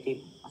เวดิ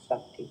สั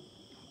กติ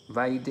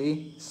Vaidhi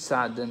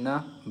Sadhana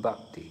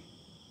Bhakti.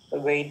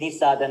 เวดิ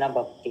สาธนา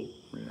บัพติ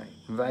Right.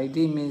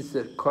 Vaidhi means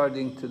that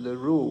according to the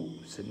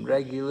rules and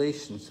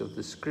regulations of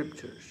the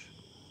scriptures.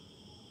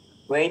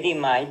 เวดิ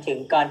หมายถึง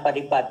การป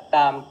ฏิบัติต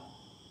าม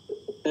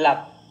หลัก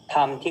ธร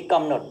รมที่ก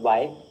ำหนดไว้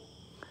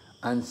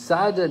And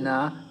sadhana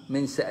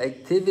means the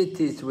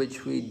activities which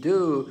we do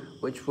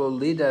which will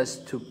lead us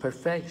to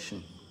perfection.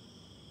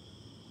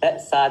 และ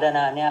ศาสน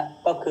าเนี่ย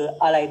ก็คือ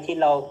อะไรที่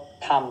เรา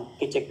ท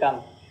ำกิจกรรม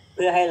เ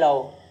พื่อให้เรา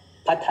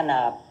พัฒนา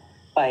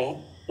ไป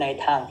ใน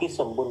ทางที่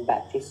สมบูรณ์แบ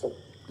บที่สุด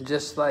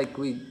Just like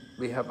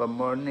we have a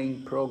morning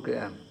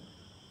program,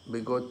 we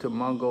go to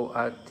Mongol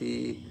Arti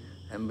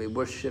and we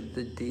worship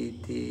the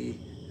deity,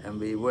 and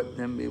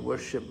then we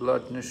worship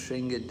Lord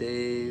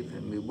Nrsingadev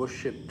and we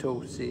worship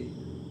Tulsi.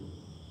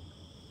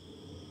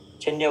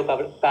 เช่นเดียวกับ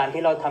การ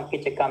ที่เราทำกิ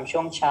จกรรมช่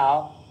วงเช้า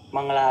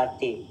มังคลาอาร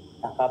ติ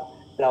นะครับ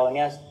เราเ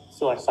นี่ยส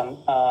วด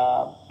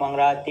มังค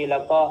ลาอารติแล้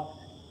วก็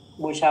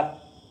บูชา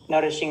น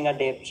รสิงห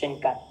เดชเช่น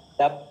กันแ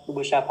ละ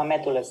บูชาพระแม่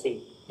ตุลสี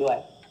ด้วย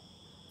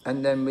And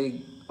then we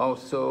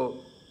also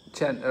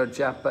chant our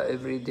japa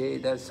every day.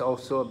 That's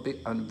also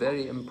a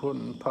very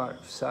important part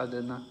of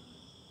sadhana.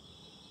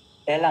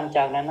 และหลังจ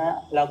ากนั้นนะ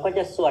เราก็จ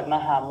ะสวดม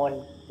หามน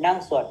ต์นั่ง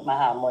สวดม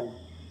หามนต์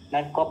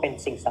นั่นก็เป็น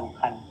สิ่งสำ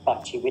คัญต่อ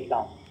ชีวิตเร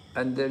า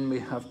And then we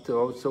have to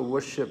also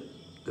worship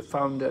the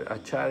founder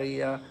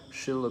Acharya,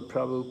 Srila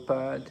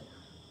Prabhupada.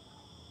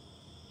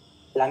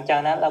 หลังจาก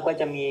นั้นเราก็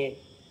จะมี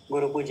กุ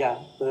รุบูชา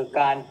คือ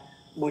การ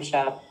บูช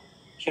า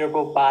ชิร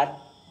ปุปาต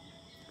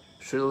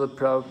Srila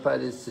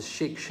Prabhupada is the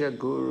Shiksha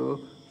Guru.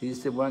 He's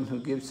the one who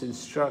gives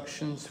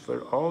instructions for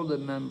all the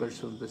members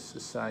of the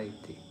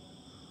society.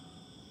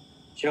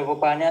 ชิรปุ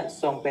ปาตเนี่ย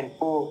ทรงเป็น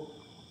ผู้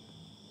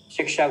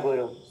ศิกษากุ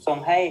รุท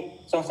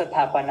รงสถ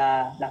าปนา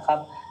นะครับ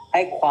ใ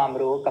ห้ความ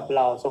รู้กับเ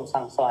ราทรง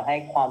สั่งสอนให้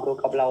ความรู้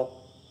กับเรา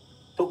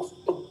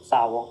ทุกส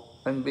าวก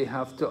And we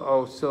have to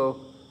also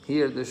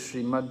hear the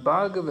Srimad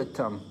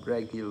Bhagavatam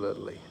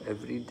regularly,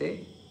 every day.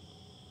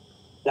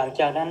 หลัง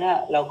จากนั้นเนี่ย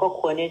เราก็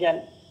ควรที่จะ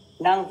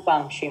นั่งฟั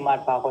งชีมัด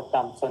ภาคว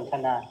ตัมสนท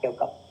นาเกี่ยว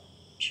กับ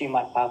ชี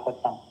มัดภาคว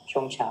ตัมช่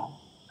วงเช้า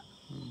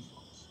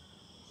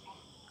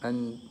And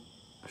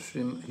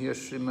hear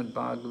Srimad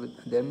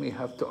Bhagavatam. Then we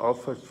have to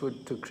offer food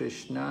to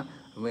Krishna,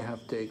 and we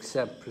have to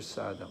accept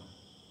prasadam.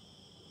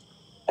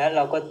 และเ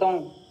ราก็ต้อง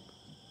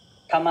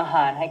ทำอาห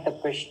ารให้กับ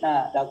คริชนา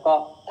แล้วก็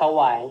ถว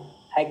าย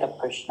ให้กับ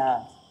คริชนา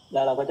แ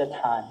ล้วเราก็จะ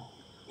ทาน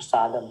ประส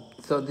าดม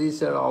So these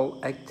are all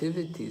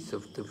activities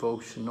of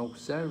devotional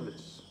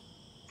service.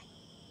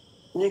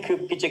 นี่คือ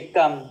กิจก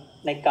รรม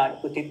ในการ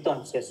อุทิศตน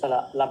เสียสล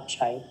ะรับใ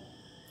ช้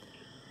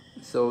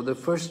So the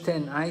first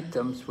 10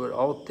 items were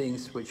all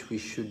things which we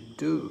should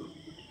do.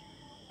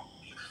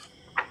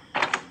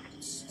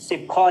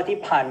 10 ข้อที่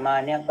ผ่านมา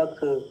เนี่ยก็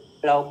คือ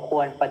เราค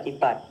วรปฏิ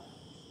บัติ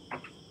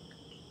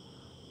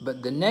But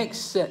the next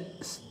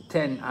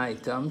 10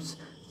 items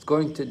is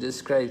going to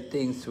describe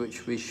things which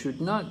we should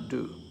not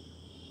do.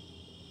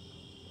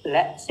 แล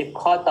ะ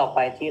10 ข้อต่อไป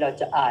ที่เรา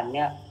จะอ่านเ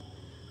นี่ย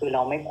คือเร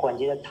าไม่ควร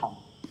ที่จะท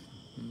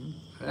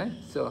ำ Right?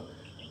 So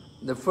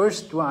the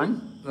first one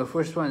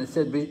it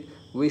said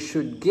we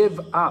should give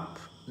up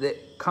the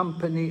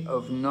company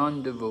of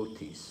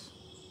non-devotees.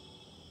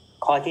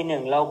 ข้อที่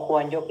 1เราคว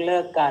รยกเลิ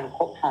กการค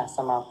บหาส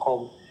มาคม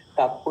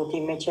กับผู้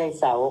ที่ไม่ใช่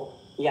สาวก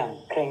อย่าง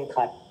เคร่งค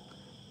รัด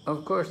Of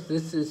course,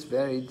 this is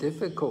very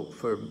difficult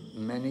for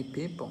many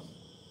people.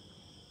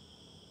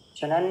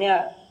 ฉะนั้นเนี่ย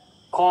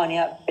ข้อ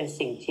นี้เป็น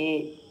สิ่งที่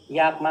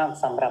ยากมาก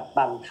สำหรับบ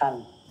างท่าน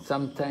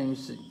Sometimes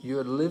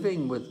you're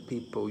living with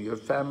people, your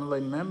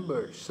family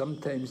members,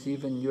 sometimes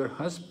even your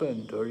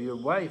husband or your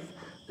wife,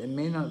 they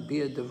may not be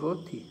a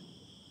devotee.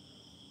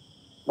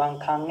 บาง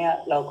ครั้งเนี่ย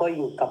เราก็อ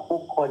ยู่กับ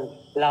ผู้คน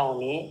เหล่า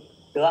นี้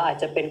หรืออาจ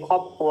จะเป็นครอ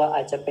บครัวอ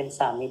าจจะเป็นส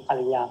ามีภร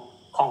รยา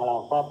ของเรา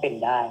ก็เป็น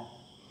ได้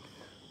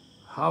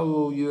How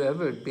will you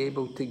ever be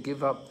able to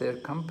give up their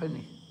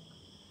company?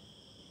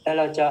 แล้ว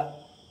เราจะ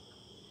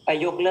ไป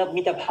ยกเลิก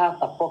มิตรภาพ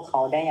กับพวกเขา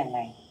ได้ยังไง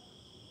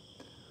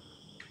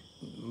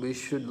We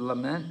should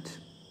lament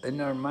in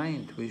our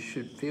mind, we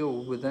should feel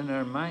within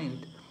our mind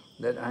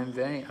that I'm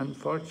very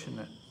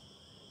unfortunate.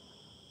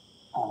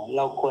 เ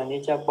ราควร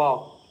ที่จะบอก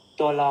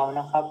ตัวเรา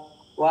นะครับ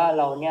ว่า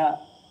เราเนี่ย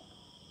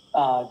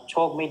โช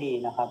คไม่ดี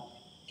นะครับ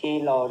ที่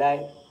เราได้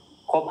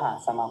คบหา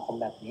สมาคม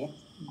แบบนี้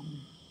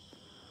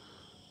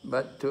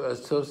But to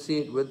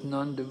associate with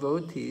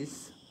non-devotees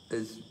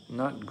is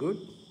not good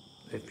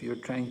if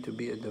you're trying to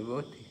be a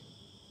devotee.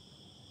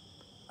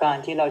 การ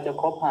ที่เราจะ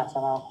คบหาส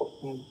มาคม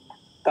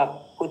กับ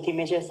ผู้ที่ไ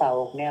ม่ใช่สาว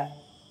กเนี่ย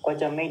ก็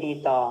จะไม่ดี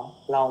ต่อ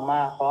เราม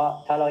ากเพราะ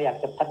ถ้าเราอยาก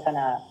จะพัฒน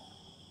า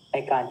ใน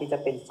การที่จะ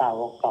เป็นสา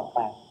วกต่อไป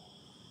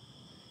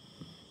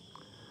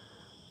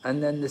And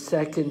then the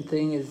second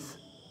thing is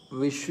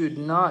we should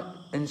not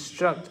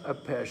instruct a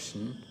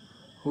person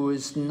who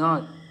is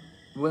not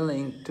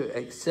willing to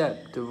accept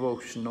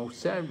devotional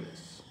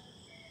service.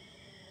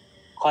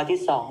 ข้อที่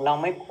 2เรา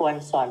ไม่ควร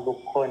สอนบุค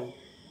คล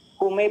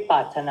ผู้ไม่ปร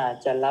ารถนา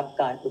จะรับ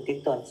การอุทิศ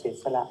ตนเสีย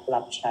สละ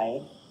รับใช้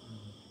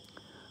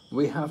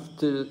We have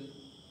to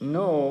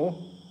know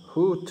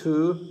who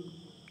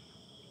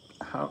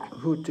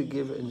to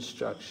give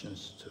instructions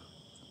to.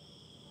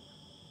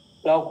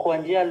 เราควร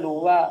ที่จะรู้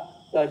ว่า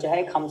เราจะใ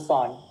ห้คำส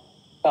อน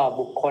ต่อ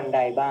บุคคลใ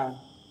ดบ้าง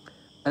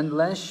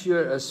Unless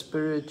you're a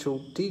spiritual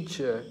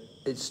teacher,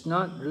 it's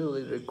not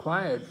really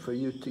required for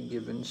you to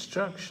give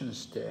instructions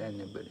to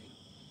anybody.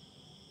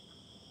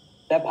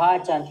 และพระอ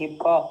าจารย์ทิพย์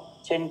ก็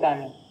เช่นกัน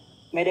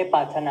ไม่ได้ป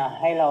รารถนา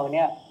ให้เราเ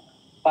นี่ย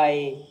ไป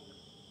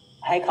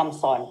ให้ค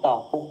ำสอนต่อ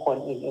ผู้คน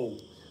อื่น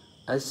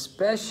ๆ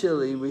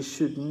Especially, we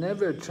should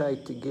never try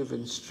to give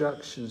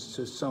instructions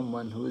to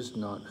someone who is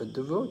not a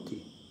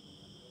devotee.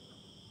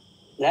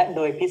 และโ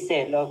ดยพิเศ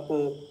ษเราคื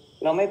อ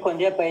เราไม่ควร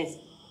จะไป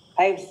ใ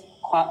ห้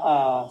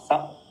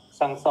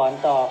สั่งสอน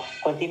ต่อ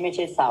คนที่ไม่ใ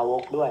ช่สาว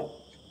กด้วย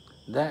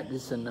That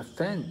is an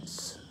offense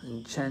in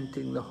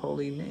chanting the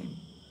holy name,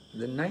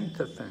 the 9th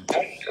offense.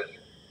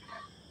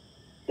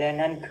 และ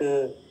นั่นคือ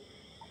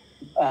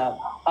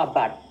อา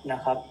บัตินะ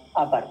ครับอ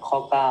าบัติข้อ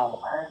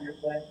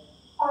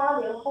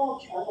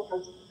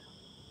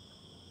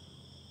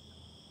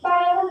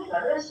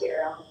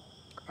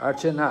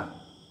9Archana.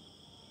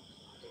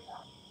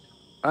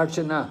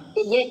 Archana.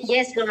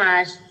 Yes,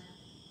 Gumash.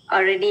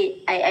 Already,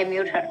 I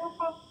mute her.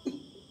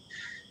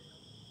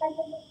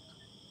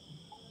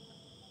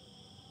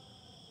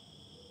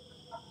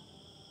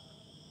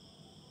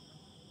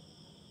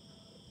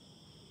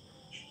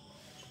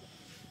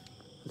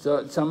 So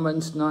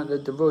someone's not a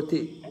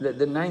devotee.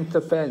 The 9th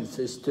offense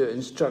is to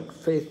instruct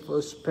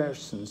faithless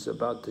persons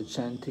about the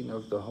chanting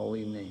of the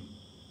holy name.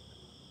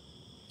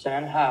 ฉะ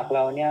นั้นหากเร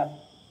าเนี่ย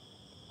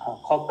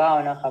ข้อ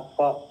9นะครับ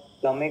ก็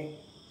เ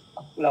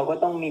ราก็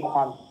ต้องมีคว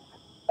าม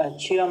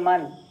เชื่อมั่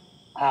น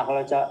หากเร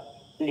าจะ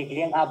หลีกเ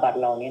ลี่ยงอาบัติ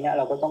เหล่านี้เนี่ยเ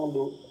ราก็ต้อง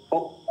ดู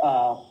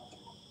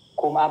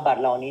คุมอาบั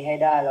ติเหล่านี้ให้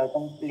ได้เราต้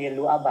องเรียน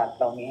รู้อาบัติเ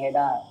หล่านี้ให้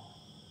ได้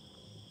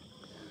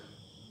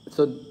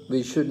So we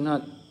should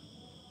not,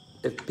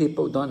 if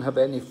people don't have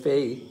any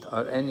faith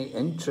or any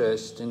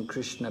interest in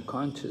Krishna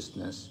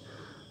consciousness,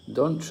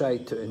 don't try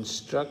to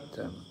instruct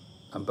them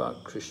about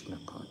Krishna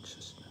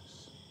consciousness.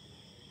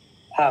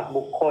 หาก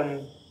บุคคล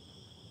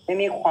ไม่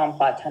มีความ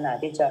ปรารถนา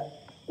ที่จะ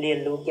เรียน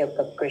รู้เกี่ยว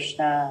กับคริช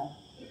นา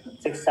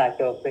ศึกษาเ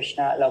กี่ยวกับคริชน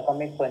าเราก็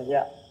ไม่ควรจ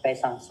ะไป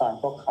สั่งสอน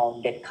พวกเขา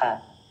เด็ดขาด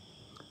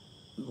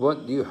What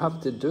you have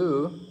to do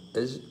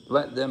is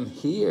let them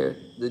hear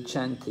the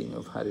chanting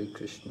of Hare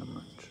Krishna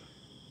mantra.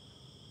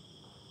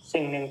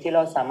 สิ่งหนึ่งที่เร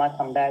าสามารถ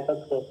ทำได้ก็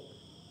คือ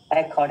ใ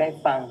ห้เขาได้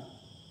ฟัง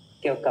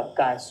เกี่ยวกับ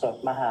การสวด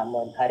มหาม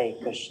นต์ Hare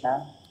Krishna.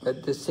 At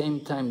the same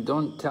time,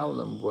 don't tell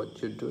them what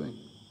you're doing.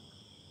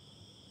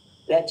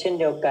 และเช่น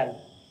เดียวกัน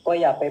ก็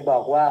อย่าไปบอ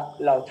กว่า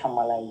เราทำ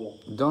อะไรอยู่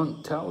Don't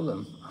tell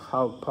them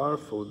how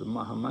powerful the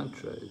Maha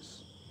Mantra is.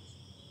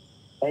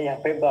 และอย่า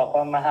ไปบอก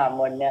ว่ามหา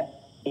มนต์เนี่ย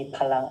มีพ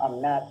ลังอ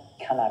ำนาจ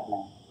ขนาดไหน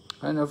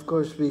And of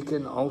course, we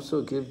can also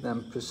give them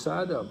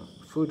prasadam,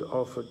 food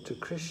offered to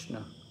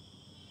Krishna.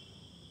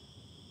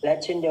 และ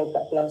เช่นเดียวกั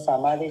นเราสา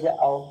มารถที่จะ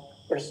เอา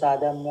ประสา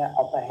ดเนี่ยเอ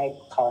าไปให้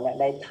เขาเนี่ย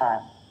ได้ทาน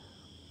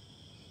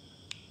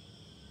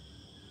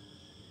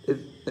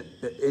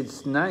It's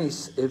nice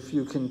if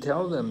you can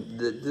tell them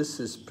that this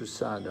is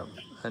prasadam,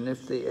 and if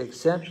they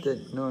accept it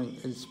knowing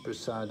it's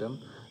prasadam,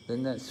 then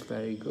that's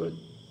very good.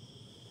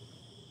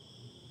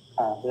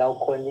 เรา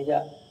ควรที่จะ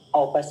เอ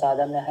าประสา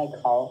ดเนี่ยให้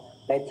เขา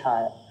ได้ทา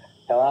น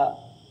แต่ว่า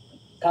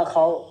ถ้าเข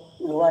า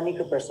รู้ว่านี่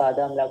คือประสาด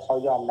แล้วเขา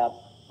ยอมรับ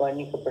ว่า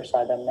นี่คือประสา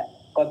ดเนี่ย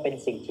ก็เป็น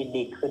สิ่งที่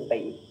ดีขึ้นไป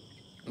อีก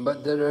But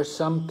there are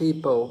some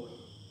people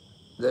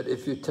that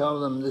if you tell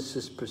them this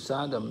is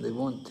prasadam, they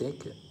won't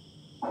take it.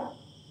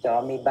 แต่ว่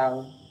ามีบาง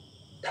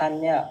ท่าน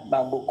เนี่ยบา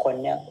งบุคคล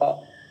เนี่ยก็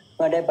เ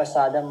มื่อได้ประส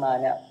าดมา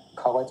เนี่ย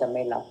เขาก็จะไ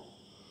ม่รับ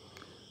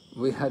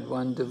We had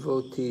one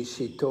devotee,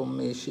 she told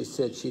me, she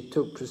said she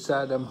took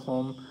prasadam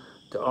home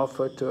to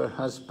offer to her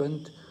husband,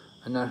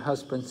 and her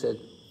husband said,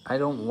 I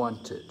don't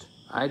want it.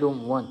 I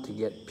don't want to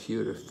get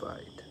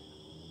purified.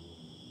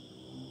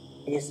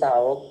 มีสา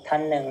วกท่า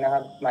นหนึ่งนะค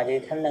รับมาดี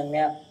ท่านหนึ่งเ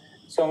นี่ย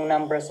ทรงน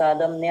ำประสา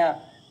ดเนี่ย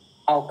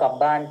เอากลับ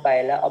บ้านไป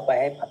แล้วเอาไป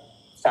ให้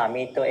สา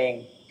มีตัวเอง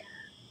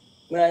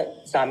เมื่อ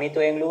สามีตั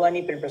วเองรู้ว่า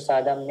นี่เป็นประสา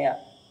ดเนี่ย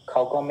เข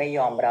าก็ไม่ย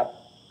อมรับ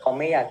เขาไ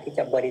ม่อยากที่จ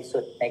ะบริสุ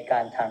ทธิ์ในกา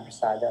รทานประ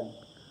สาด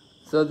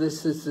So this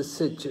is the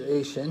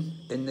situation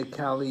in the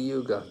Kali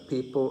Yuga.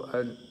 People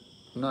are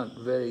not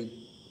very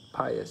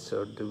pious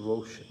or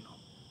devotional.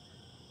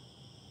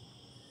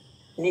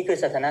 นี่คือ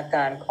สถานก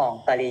ารณ์ของ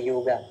กาลียุ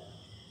กะ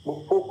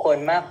ผู้คน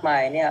มากมา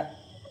ยเนี่ย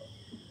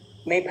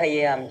ไม่พย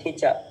ายามที่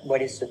จะบ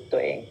ริสุทธิ์ตั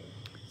วเอง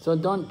So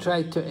don't try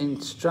to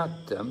instruct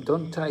them,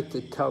 don't try to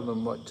tell them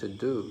what to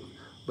do,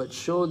 but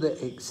show the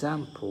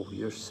example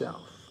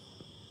yourself.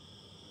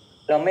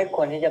 เราไม่ค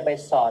วรที่จะไป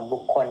สอนบุ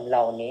คคลเห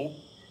ล่านี้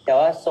แต่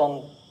ว่าทรง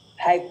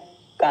ให้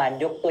การ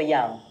ยกตัวอ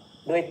ย่าง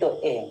ด้วยตัว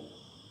เอง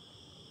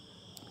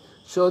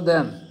Show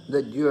them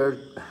that you're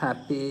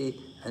happy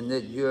and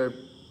that you're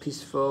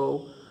peaceful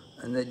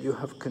and that you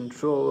have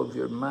control of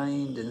your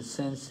mind and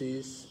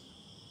senses.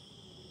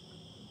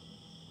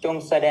 จง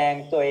แสดง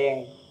ตัวเอง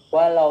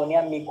ว่าเราเนี่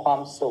ยมีควา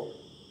มสุข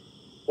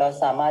เรา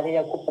สามารถที่จ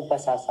ะควบคุมปร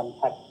ะสาทสัม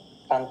ผัส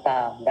ต่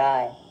างๆได้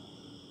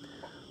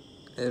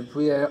If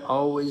we are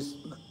always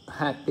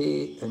happy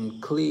and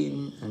clean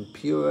and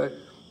pure,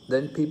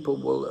 then people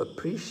will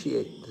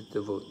appreciate the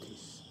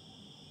devotees.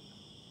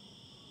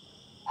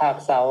 หาก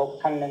สาวก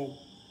ท่านหนึ่ง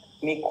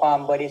มีความ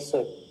บริสุ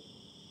ทธิ์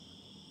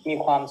มี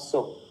ความ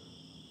สุข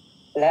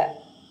และ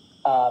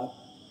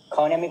เข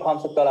าเนี่ยมีความ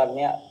สุขตลอดเ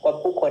นี่ยว่า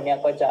ผู้คนเนี่ย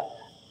ก็จะ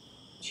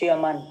เชื่อ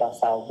มั่นต่อ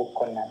สาวบุค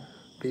คลนั้น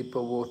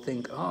people will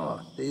think, oh,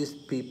 these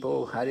people,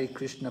 Hare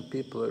Krishna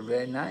people, are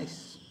very nice.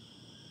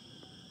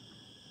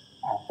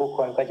 ผู้ค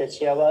นก็จะเ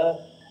ชื่อว่า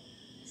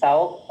สาว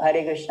ก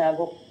Hare Krishna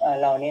พวก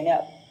เหล่านี้เนี่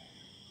ย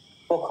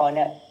พวกเขาเ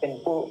นี่ยเป็น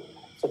ผู้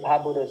สุภาพ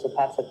บุรุษสุภ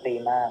าพสตรี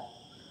มาก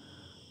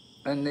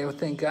And they will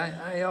think,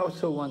 I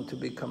also want to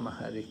become a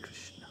Hare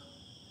Krishna.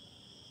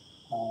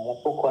 และ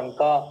ผู้คน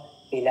ก็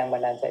มีแรงบั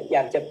นดาลใจอย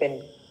ากจะเป็น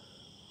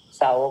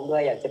สาวกด้ว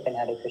ยอยากจะเป็น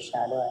Hare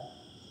Krishna ด้วย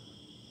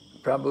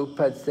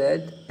Prabhupada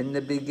said, in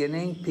the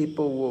beginning,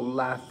 people will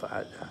laugh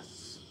at us.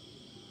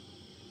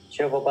 เ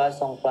ชื่อพระบาท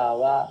ทรงกล่าว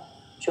ว่า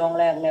ช่วง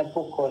แรกเนี่ย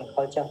ผู้คนเข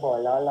าจะหัว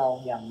เราะเรา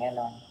อย่างแน่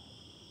นอน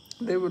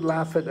They would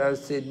laugh at us.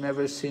 They'd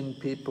never seen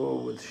people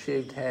with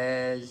shaved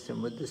heads and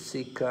with the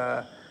sikha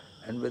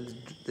and with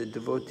the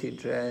devotee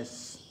dress.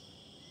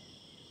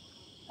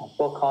 พ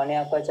วกเขาเนี่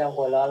ยก็จะ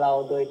หัวเราะเรา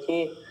โดย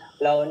ที่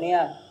เราเนี่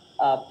ย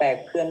แปลก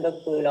เพื่อนก็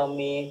คือเ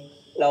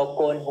ราโ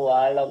กนหัว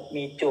เรา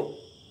มีจุก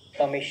เ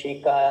รามีชิ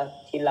กา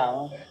ที่หลัง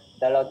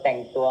แล้วเราแต่ง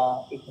ตัว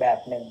อีกแบบ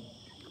หนึ่ง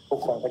ผู้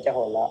คนก็จะ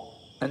หัวเราะ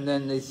And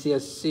then they see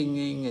us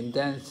singing and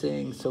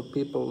dancing, so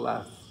people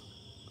laugh.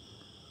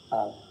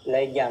 และ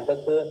อีกอย่างก็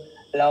คือ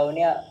เราเ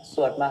นี่ยส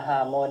วดมหา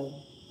มนต์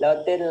แล้ว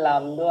เต้นร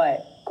ำด้วย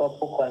ก็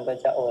ผู้คนก็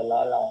จะหัวเรา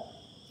ะเรา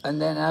And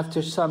then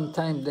after some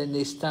time, then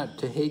they start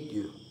to hate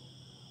you.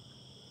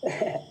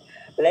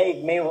 และอีก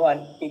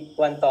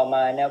วันต่อม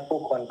าเนี่ยผู้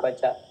คนก็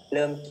จะเ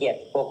ริ่มเกลียด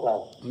พวกเรา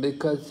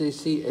Because they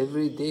see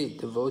every day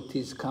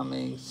devotees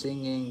coming,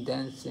 singing,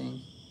 dancing.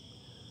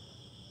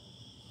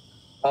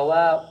 เพราะว่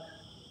า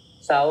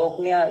สาวก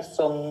เนี่ย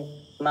ทรง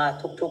มา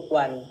ทุกๆ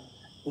วัน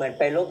เหมือนไ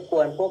ปรบก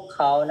วนพวกเ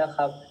ขานะค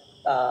รับ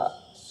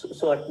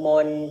สวดม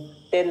นต์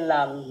เต้นร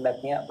ำแบบ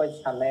นี้ก็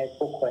ทำให้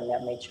ผู้คนเนี่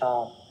ยไม่ชอ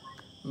บ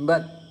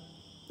But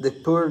the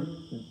poor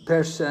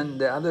person,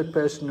 the other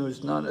person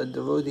who's not a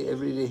devotee,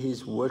 every day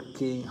he's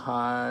working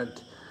hard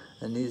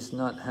and he's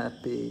not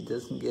happy, he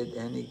doesn't get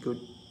any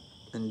good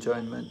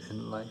enjoyment in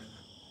life.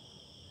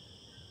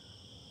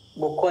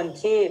 บุคคล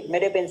ที่ไม่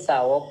ได้เป็นสา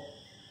วก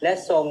และ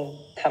ทรง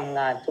ทำง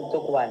านทุ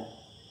กๆวัน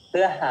เ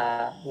พื่อหา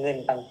เ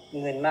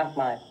งินมาก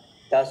มาย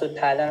แต่สุด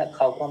ท้ายแล้วเ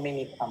ขาก็ไม่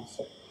มีความ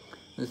สุข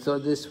And so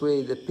this way,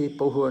 the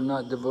people who are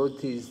not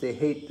devotees, they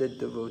hate the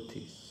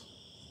devotees.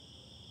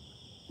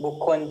 บุค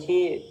คล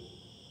ที่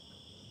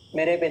ไ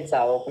ม่ได้เป็นส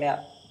าวกเนี่ย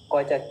ก็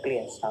จะเกลี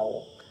ยดสาว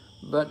ก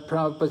But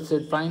Prabhupada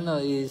said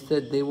finally is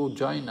that they will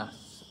join us.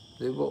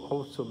 They will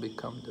also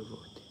become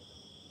devotees.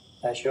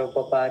 แต่ชโลป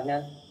ปาเนี่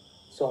ย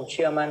ทรงเ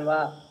ชื่อมั่นว่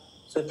า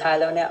สุดท้าย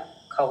แล้วเนี่ย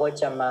เขาก็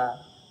จะมา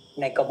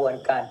ในกระบวน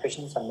การพระ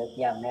ชินสำนึก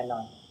อย่างแน่นอ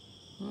น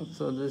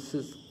So this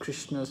is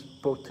Krishna's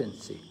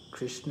potency.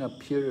 Krishna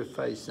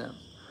purifies them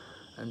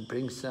and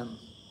brings them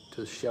to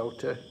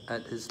shelter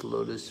at his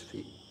lotus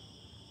feet.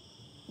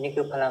 นี่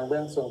คือพลังเบื้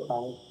องสูงขอ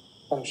ง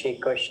องค์श्री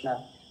Krishna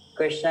ค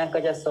ริชนาก็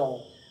จะทรง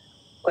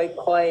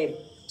ค่อย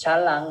ๆช้า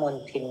ล้างมล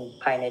ทิน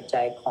ภายในใจ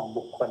ของ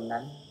บุคคล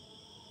นั้น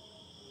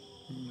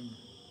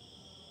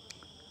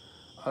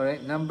All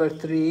right, number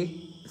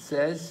 3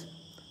 says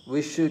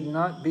we should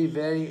not be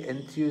very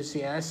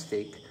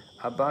enthusiastic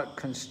about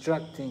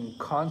constructing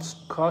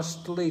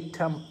costly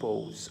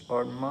temples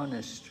or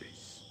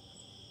monasteries.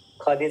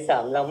 ข้อที่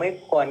3เราไม่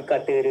ควรกระ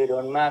ตือรือ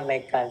ร้นมากใน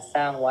การส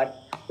ร้างวัด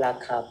รา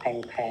คาแ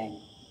พง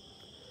ๆ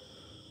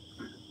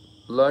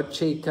Lord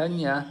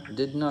Chaitanya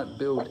did not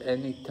build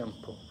any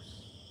temples.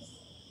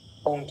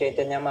 องค์เจต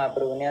ญามาป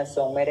ระเนี่ยท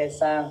รงไม่ได้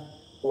สร้าง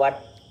วัด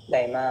ใด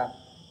มาก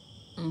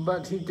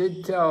But he did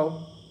tell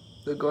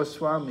the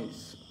Goswamis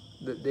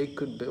that they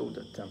could build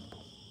a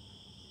temple.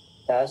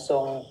 แต่ทร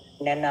ง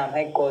แนะนำใ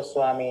ห้โกส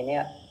วามีเนี่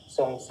ยท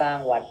รงสร้าง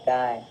วัดไ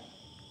ด้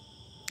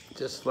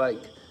Just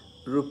like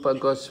Rupa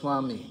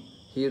Goswami,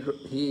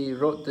 he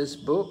wrote this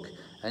book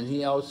and he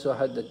also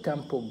had the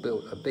temple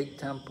built, a big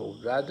temple,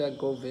 Radha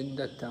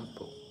Govinda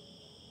temple.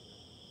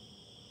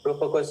 รู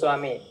ปโกสวา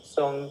มีท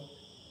รง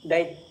ได้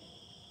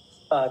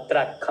ต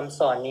รัสคำส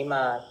อนนี้ม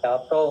าแต่ว่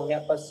าพระองค์เนี่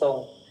ยก็ทรง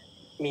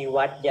มี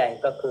วัดใหญ่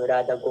ก็คือ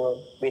Radha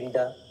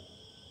Govinda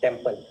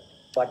temple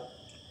วัด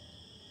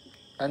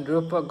And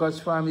Rupa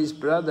Goswami's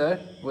brother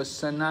was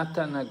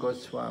Sanatana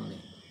Goswami.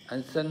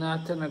 And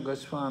Sanatana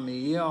Goswami,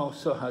 he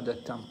also had a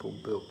temple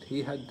built. He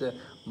had the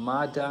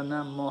Madana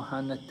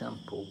Mohana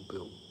temple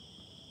built.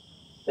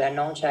 และ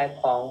น้องชาย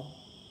ของ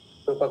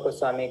รูปโก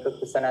สวามีก็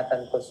คือสนาตั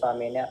นโกสวา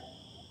มีเนี่ย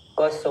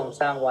ก็ทรง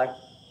สร้างวัด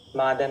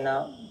มาดนา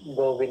โก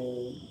วิน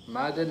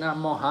Madana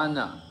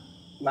Mohana.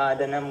 มา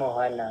ดนาโมห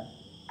านา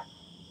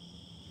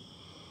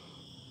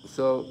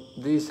So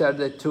these are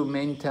the two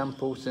main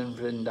temples in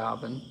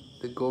Vrindavan,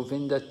 the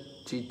Govinda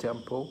Ji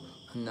temple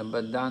and the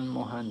Madan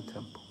Mohan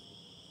temple.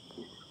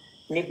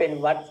 นี่เป็น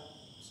วั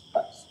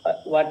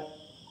ด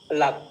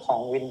หลักของ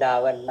วินดา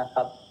วันนะค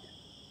รับ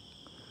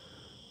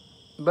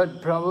But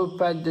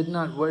Prabhupada did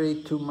not worry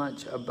too much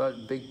about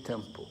big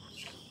temples.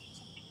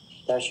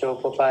 แต่โช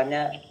โปปาเ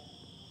นี่ย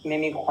ไม่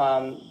มีควา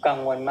มกัง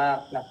วลมาก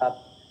นะครับ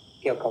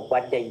เกี่ยวกับวั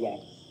ดใหญ่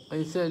ๆ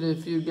He said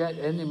if you get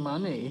any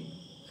money,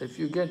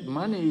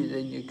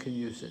 then you can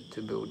use it to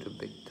build a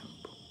big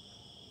temple.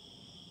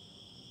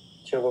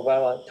 โชโปปา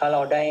ว่าถ้าเร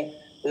าได้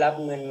รับ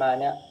เงินมา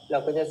เนี่ยเรา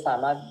ก็จะสา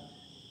มารถ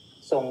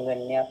ส่งเงิน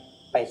เนี่ย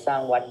ไปสร้า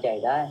งวัดใหญ่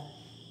ได้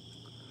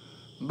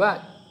But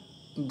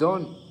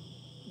don't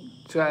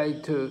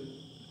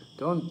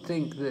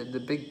think that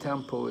the big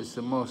temple is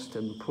the most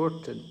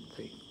important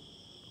thing.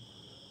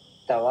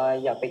 แต่ว่า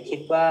อย่าไปคิ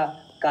ดว่า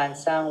การ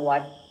สร้างวั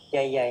ดใ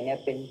หญ่ๆเนี่ย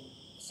เป็น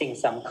สิ่ง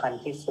สำคัญ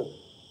ที่สุด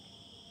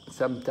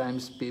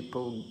Sometimes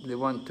people, they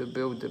want to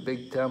build a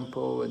big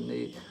temple and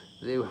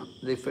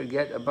they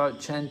forget about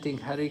chanting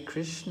Hare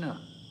Krishna.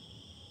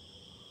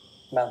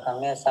 บางครั้ง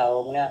เนี่ยสาว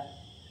กเนี่ย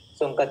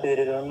ทรงกระตือ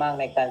รือร้นมาก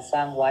ในการสร้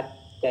างวัด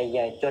ให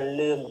ญ่ๆจน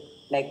ลืม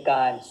ในก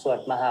ารสวด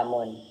มหาม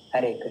นต์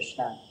Hare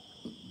Krishna.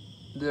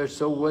 They're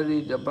so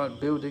worried about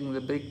building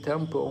the big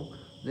temple,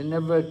 they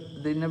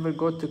never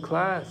go to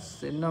class,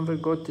 they never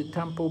go to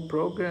temple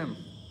program.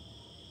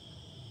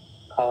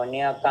 เขาเ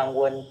นี่ยกังว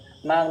ล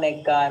มากใน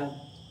การ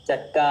จั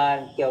ดการ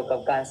เกี่ยวกับ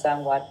การสร้าง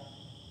วัด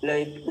เล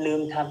ยลื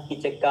มทำกิ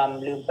จกรรม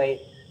ลืมไป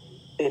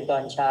ตื่นตอ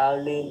นเช้า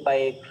ลืมไป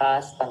คลา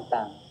ส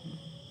ต่าง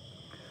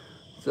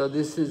ๆ So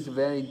this is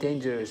very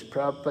dangerous.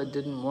 Prabhupada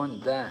didn't want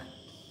that.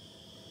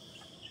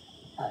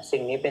 สิ่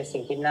งนี้เป็นสิ่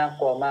งที่น่า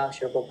กลัวมาก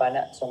ชิรปุปปาน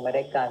ะทรงไม่ไ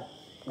ด้การ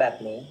แบบ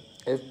นี้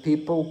If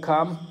people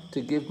come to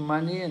give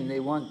money and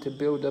they want to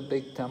build a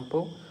big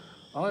temple,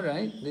 all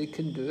right, they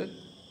can do it.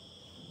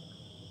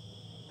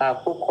 หาก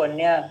ผู้คน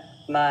เนี่ย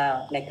มา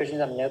ในคริสต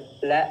สำนึก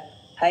และ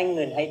ให้เ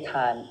งินให้ท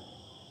าน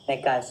ใน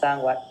การสร้าง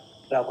วัด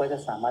เราก็จะ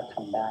สามารถท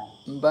ำได้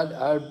But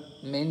our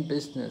main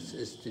business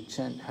is to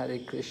chant Hare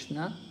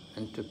Krishna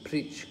and to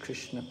preach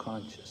Krishna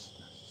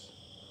consciousness.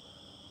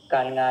 ก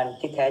ารงาน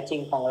ที่แท้จริ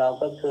งของเรา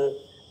ก็คือ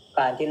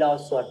การที่เรา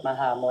สวดม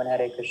หามนต์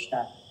Hare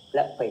Krishna แล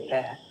ะเผยแพ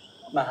ร่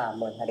มหา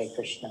มนต์ Hare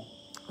Krishna.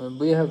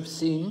 We have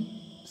seen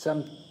some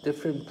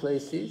different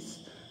places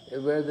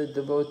where the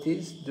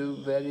devotees do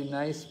very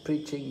nice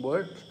preaching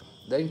work.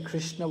 Then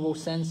Krishna will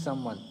send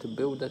someone to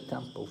build a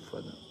temple for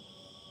them.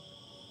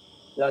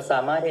 เราส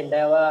ามารถเห็นไ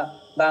ด้ว่า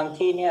บาง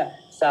ที่เนี่ย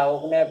สาว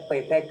กเนี่ยเผ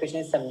ยแพร่คริสต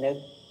สำนึก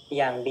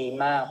อย่างดี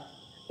มาก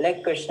และ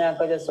คริสต์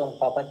ก็จะทรงพ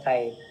อพระทั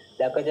ย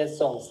แล้วก็จะ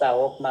ส่งสา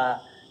วกมา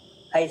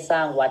ให้สร้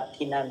างวัด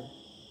ที่นั่น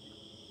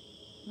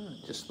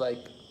Just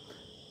like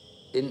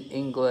in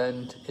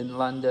England, in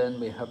London,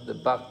 we have the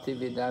Bhakti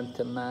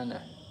Vedanta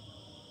Manor.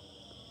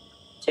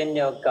 เช่นเ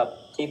ดียวกับ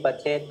ที่ประ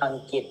เทศอัง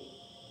กฤษ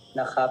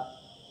นะครับ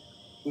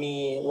มี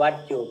วัด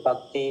อยู่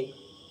Bhakti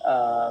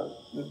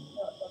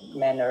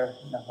Manor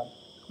นะครับ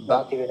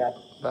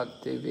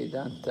Bhakti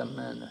Vedanta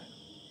Manor.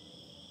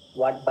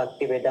 วัด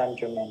Bhakti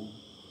Vedanta Manor.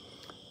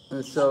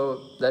 And so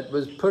that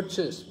was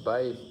purchased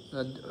by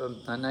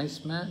a nice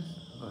man,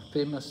 a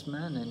famous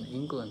man in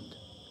England.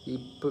 He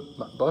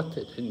bought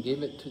it and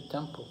gave it to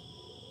temple.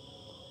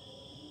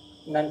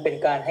 นั่นเป็น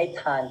การให้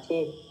ทานที่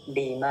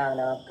ดีมาก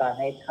นะครับการ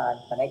ให้ทาน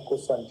การให้กุ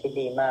ศลที่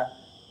ดีมาก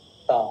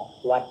ต่อ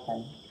วัดนั้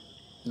น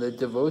The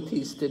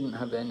devotees didn't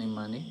have any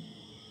money.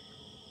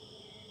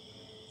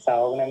 สา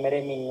วกนั้นไม่ไ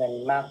ด้มีเงิน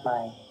มากมา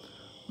ย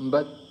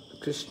But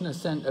Krishna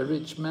sent a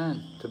rich man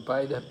to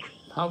buy the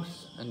house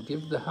and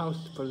give the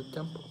house for the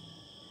temple.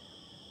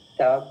 แ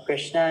ต่ว่าคริ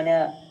ชนาเนี่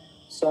ย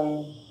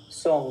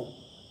ส่ง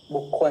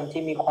บุคคล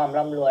ที่มีความ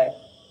ร่ำรวย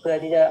เพื่อ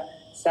ที่จะ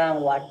สร้าง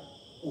วัด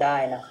ได้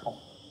นะครับ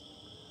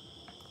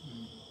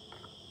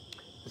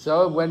So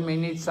when we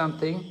need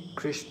something,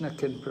 Krishna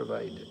can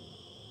provide it.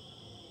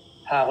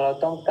 หากเรา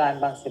ต้องการ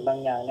บางสิ่งบาง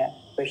อย่างเนี่ย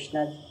คริชน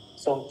า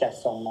ทรงจัด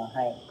ส่งมาใ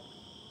ห้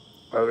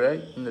All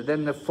right. And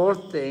then the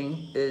fourth thing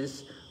is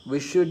we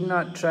should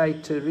not try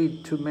to read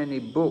too many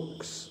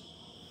books.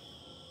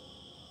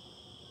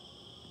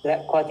 และ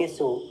ข้อ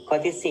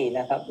ที่สี่น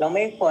ะครับเราไ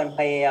ม่ควรพ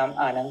ยายาม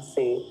อ่านหนัง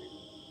สือ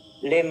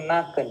เล่มม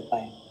ากเกินไป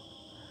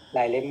หล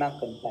ายเล่มมาก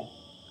เกินไป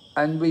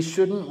And we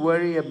shouldn't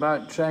worry about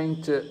trying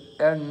to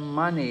earn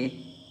money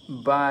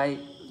by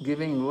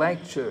giving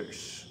lectures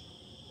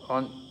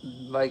on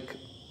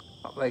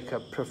like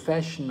a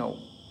professional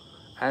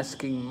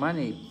asking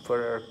money for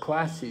our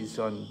classes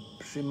on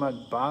Srimad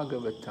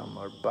Bhagavatam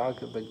or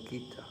Bhagavad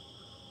Gita.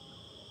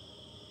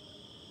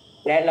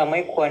 และเราไ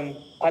ม่ควร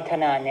พัฒ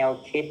นาแนว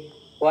คิด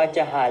ว่าจ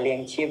ะหาเลี้ยง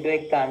ชีพด้วย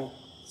การ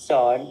ส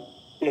อน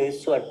หรือ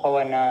สวดภาว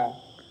นา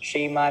ช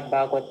รีมาดบ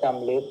ากวตัม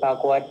หรือภา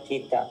กวัตกี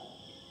ตา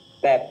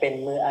แบบเป็น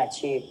มืออา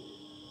ชีพ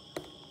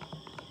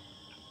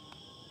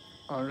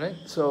All right,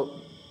 so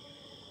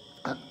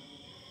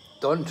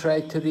don't try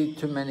to read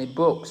too many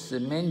books. The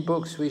main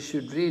books we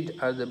should read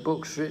are the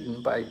books written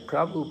by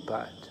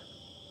Prabhupada.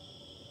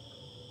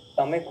 เร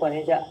าไม่ควร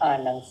ที่จะอ่าน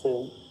หนังสือ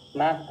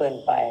มากเกิน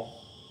ไป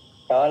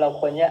แต่ว่าเรา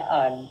ควรจะ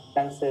อ่านห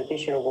นังสือที่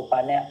ชิโรกุปา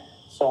เนี่ย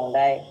ทรงไ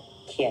ด้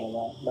เขียนไ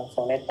ว้ท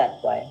รงได้ตัด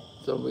ไว้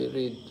So we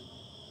read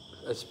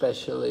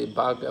especially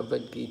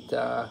Bhagavad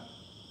Gita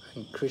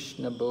and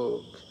Krishna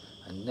book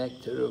and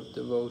Nectar of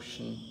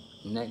Devotion,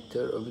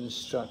 Nectar of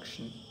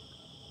Instruction.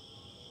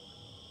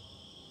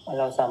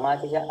 เราสามารถ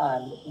ที่จะอ่า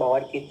นบว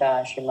รกีตา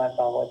ชริมาดบ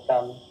ากวตั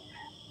ม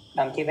น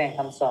ำที่แบ่งค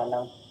ำสอน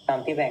น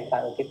ำที่แบ่งกา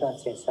รอุทิศตน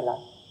เสียสละ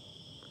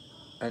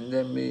And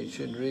then we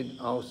should read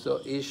also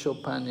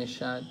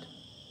Ishopanishad.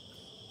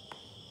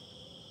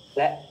 แ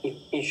ละ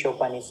อิโช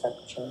ปานิสัต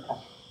เช่นกัน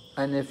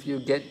And if you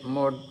get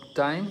more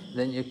time,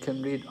 then you can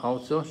read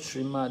also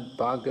Srimad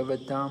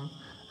Bhagavatam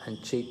and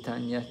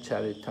Chaitanya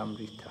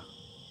Charitamrita.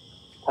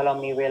 พอเรา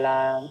มีเวลา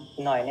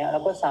หน่อยเนี่ยเรา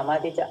ก็สามาร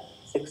ถที่จะ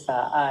ศึกษา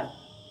อ่าน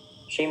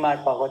ชีมาด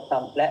ภากตั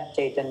มและเจ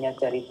ตัญญ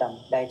จริตัม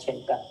ได้เช่น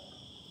กัน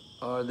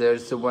Or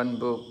there's the one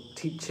book,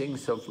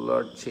 Teachings of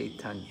Lord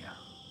Chaitanya.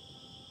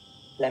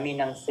 และมี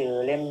หนังสือ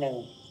เล่มหนึ่ง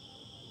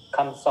ค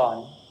ำสอน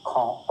ข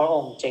องพระอ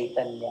งค์เจ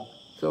ตัญญา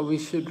So we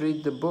should read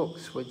the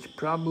books which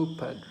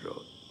Prabhupada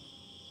wrote.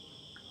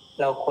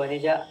 เราควร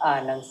ที่จะอ่า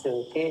นหนังสือ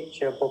ที่ช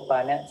รปุปา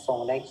เนี่ยทรง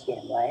ได้เขีย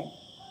นไว้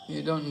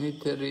You don't need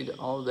to read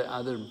all the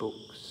other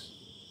books.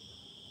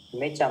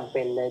 ไม่จำเ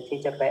ป็นเลยที่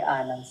จะไปอ่า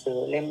นหนังสือ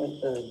เล่ม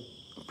อื่น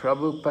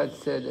Prabhupada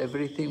said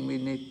everything we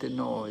need to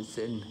know is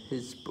in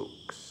his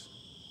books.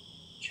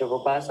 ๆชรปุ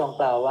ปาทรง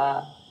กล่าวว่า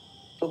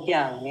ทุกอ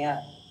ย่างเนี่ย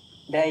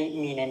ได้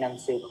มีในหนัง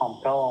สือของ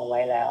พระองค์ไ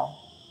ว้แล้ว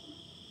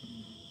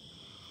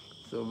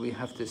So we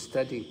have to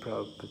study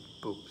Prabhupada's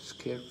books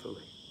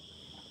carefully.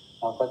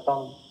 เราก็ต้อ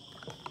ง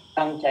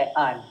ตั้งใจ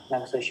อ่านหนั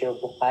งสือชร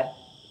ปุปา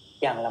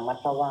อย่างระมัด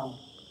ระวัง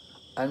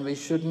And we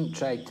shouldn't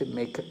try to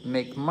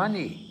make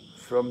money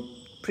from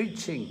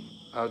preaching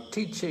or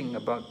teaching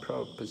about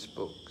Prabhupada's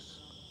books.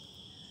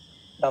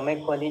 เราไม่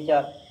ควรที่จะ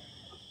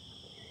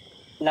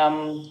นำ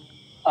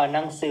ห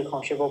นังสือขอ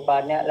งชรปุปา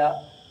เนี่ยแล้ว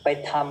ไป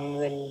ทำ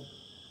เงิน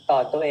ต่อ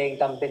ตัวเอง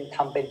ทำเ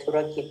ป็นธุร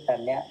กิจแบ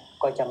บเนี้ย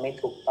ก็จะไม่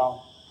ถูกต้อง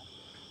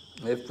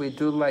If we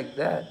do like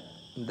that,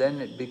 then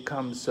it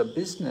becomes a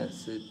business,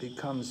 it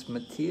becomes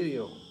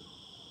material.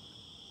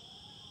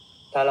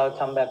 ถ้าเรา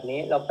ทำแบบนี้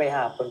เราไปห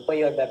าผลประ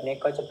โยชน์แบบนี้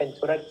ก็จะเป็น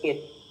ธุรกิจ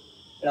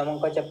แล้วมัน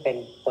ก็จะเป็น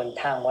ผล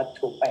ทางวัต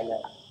ถุไปเล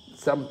ย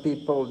Some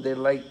people, they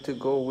like to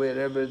go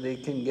wherever they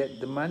can get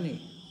the money.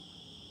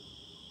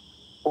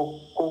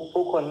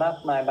 ผู้คนมาก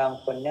มายบาง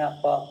คนเนี่ย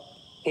ก็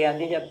พยายาม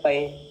ที่จะไป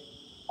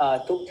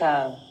ทุก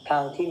ทา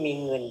งที่มี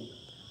เงิน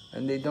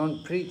And they don't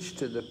preach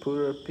to the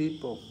poorer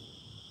people.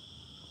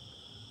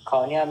 เขา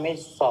เนี่ยไม่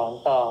สอน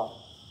ต่อ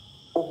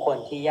ผู้คน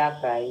ที่ยาก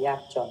ไร้ยา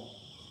กจน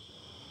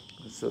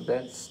So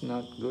that's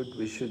not good.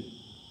 We should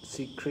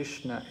see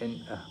Krishna in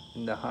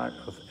the heart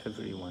of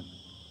everyone.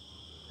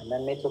 อันนั้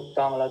นไม่ถูก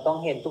ต้องเราต้อง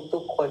เห็นทุ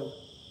กๆคน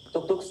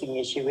ทุกๆสิ่งใ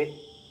นชีวิต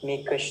มี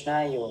คริชนา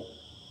อยู่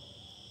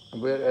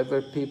Wherever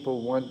people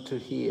want to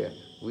hear,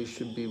 we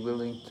should be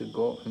willing to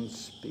go and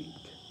speak.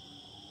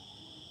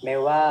 ไม่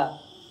ว่า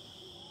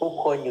ผู้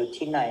คนอยู่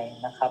ที่ไหน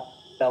นะครับ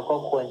เราก็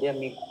ควรจะ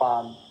มีควา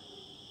ม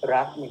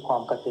รักมีควา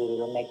มกระตือรือ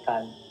ร้นในกา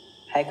ร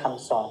ให้ค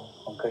ำสอน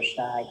ของคริช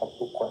นาให้กับ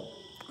ผู้คน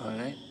All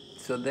right.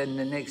 So then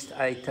the next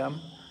item,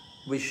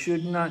 we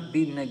should not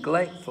be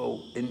neglectful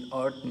in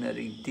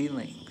ordinary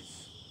dealings.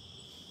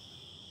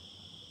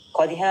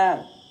 ข้อที่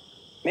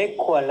5ไม่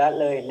ควรละ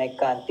เลยใน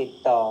การติด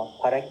ต่อ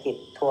ภารกิจ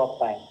ทั่ว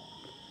ไป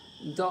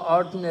The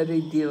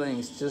ordinary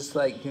dealings, just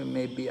like you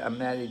may be a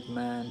married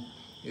man,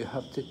 you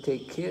have to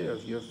take care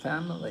of your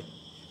family.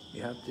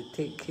 You have to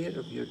take care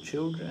of your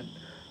children.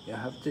 You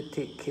have to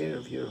take care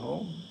of your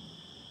home.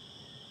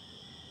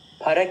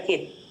 ภารกิ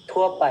จ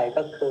ทั่วไป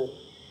ก็คือ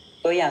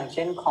ตัวอย่างเ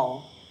ช่นของ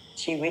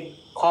ชีวิต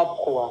ครอบ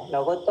ครัวเรา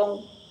ก็ต้อง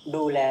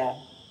ดูแล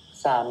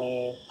สามี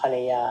ภรร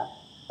ยา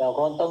เรา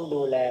ก็ต้อง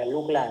ดูแลลู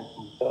กหลานข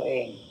องตัวเอ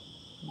ง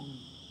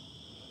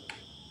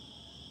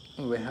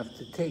We have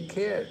to take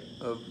care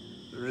of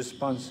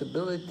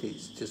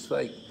responsibilities, just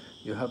like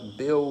you have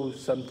bills,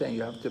 sometimes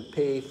you have to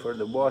pay for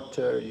the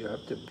water, you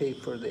have to pay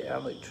for the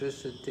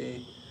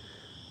electricity,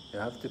 you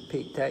have to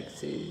pay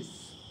taxes.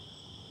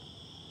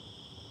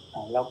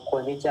 เราคว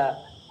รที่จะ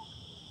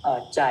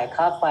จ่าย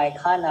ค่าไฟ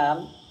ค่าน้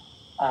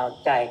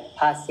ำจ่ายภ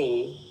าษี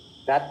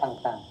รัฐ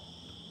ต่างๆ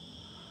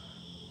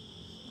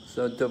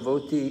So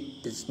devotee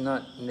is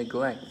not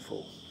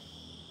neglectful.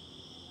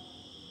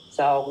 ส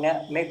าวกเนี่ย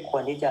ไม่คว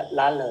รที่จะ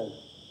ละเลย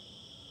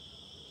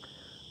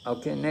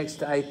Okay,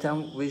 next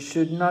item. We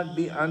should not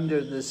be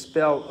under the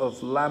spell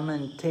of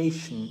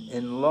lamentation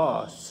in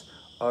loss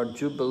or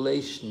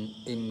jubilation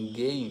in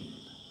gain.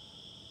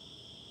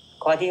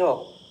 ข้อที่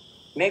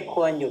6ไม่ค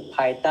วรอยู่ภ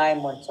ายใต้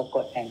มนต์สะก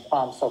ดแห่งคว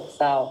ามโศกเ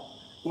ศร้า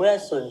เมื่อ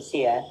สูญเ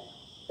สีย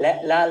และ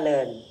ละเลิ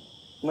น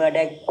เมื่อไ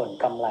ด้ผล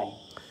กำไร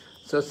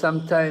So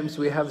sometimes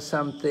we have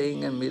something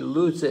and we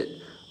lose it.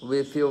 We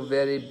feel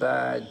very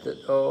bad that,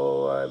 oh,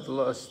 I've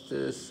lost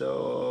this,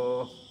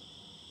 oh.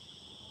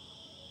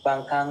 บา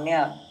งครั้งเนี่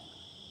ย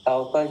เรา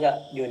ก็จะ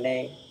อยู่ใน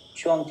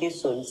ช่วงที่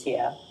สูญเสีย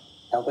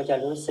เราก็จะ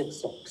รู้สึก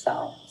โศกเศร้า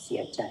เสี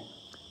ยใจ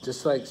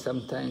Just like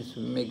sometimes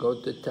we may go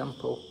to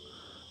temple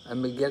and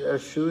we get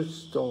our shoes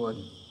stolen.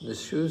 The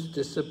shoes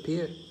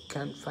disappear,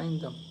 can't find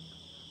them.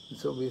 And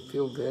so we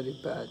feel very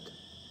bad.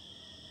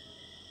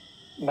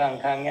 บาง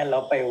ครั้งเนี่ยเรา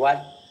ไปวัด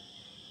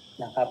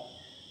นะครับ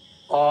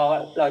พอ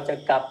เราจะ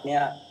กลับเนี่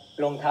ย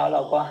รองเท้าเร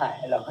าก็หาย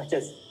เราก็จะ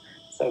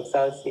โศกเศร้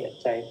าเสีย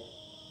ใจ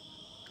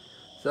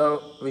So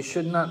we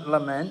should not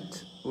lament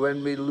when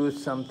we lose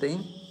something,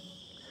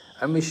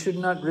 and we should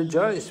not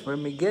rejoice when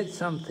we get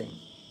something.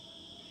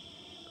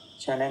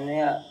 ฉะนั้นเ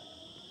นี่ย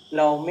เ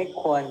ราไม่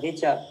ควรที่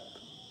จะ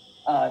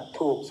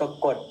ถูกสะ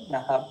กดน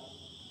ะครับ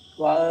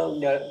ว่า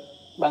เดี๋ยว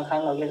บางครั้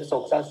งเราจะโศ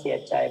กเศร้าเสีย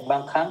ใจบา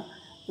งครั้ง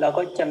เรา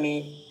ก็จะมี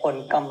ผล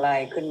กำไร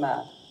ขึ้นมา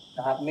น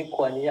ะครับไม่ค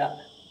วรที่จะ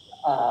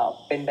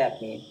เป็นแบบ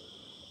นี้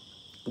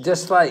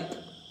Just like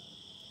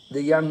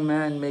the young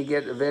man may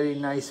get a very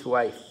nice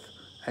wife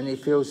and he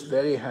feels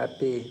very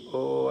happy.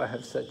 Oh, I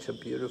have such a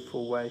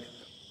beautiful wife.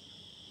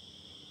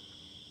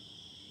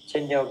 เ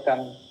ช่นเดียวกัน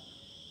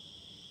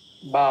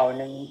บ่าว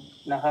หนึ่ง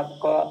นะครับ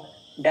ก็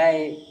ไ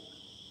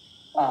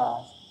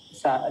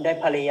ด้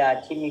ภรรยา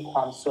ที่มีคว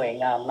ามสวย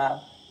งามมาก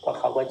ก็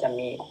เขาก็จะ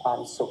มีความ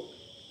สุข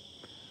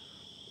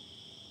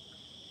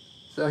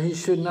So he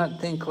should not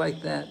think like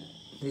that.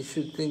 He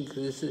should think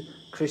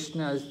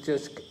Krishna is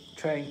just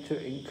trying to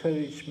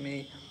encourage me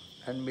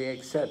and we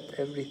accept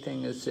everything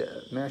as the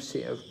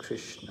mercy of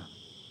Krishna.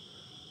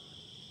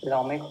 เรา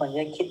ไม่ควรจ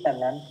ะคิดแบบ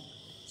นั้น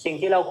สิ่ง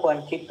ที่เราควร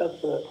คิดก็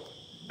คือ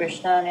คริช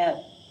นาเนี่ย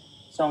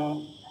ทรง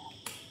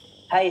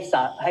ใ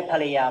ห้ภร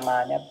รยามา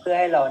เนี่ยเพื่อ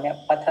ให้เราเนี่ย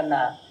พัฒน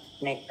า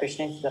ในคริส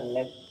ต์สำ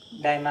นึก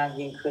ได้มาก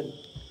ยิ่งขึ้น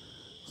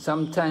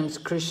Sometimes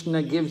Krishna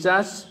gives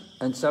us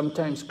and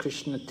sometimes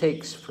Krishna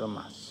takes from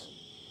us.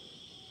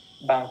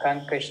 บางครั้ง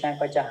คริชนา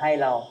ก็จะให้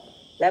เรา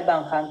และบา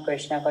งครั้งคริ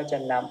ชนาก็จะ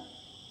น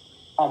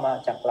ำเอามา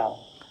จากเรา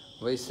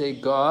We say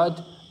God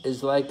is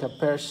like a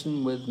person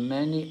with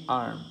many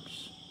arms.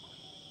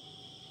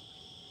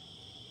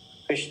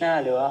 คริชนา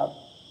หรือว่า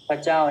พระ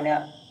เจ้าเนี่ย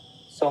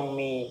ทรง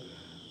มี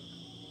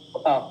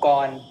ก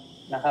ร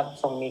นะครับ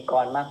ทรงมีก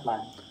รมากมา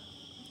ย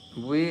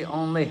We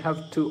only have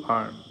 2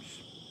 arms.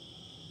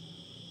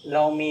 เร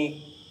ามี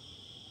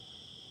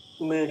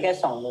มือแค่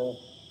2 มือ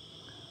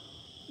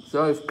So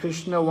if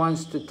Krishna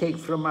wants to take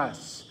from us,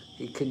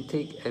 he can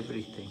take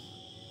everything.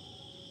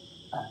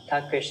 ถ้า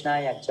คริชนา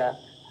อยากจะ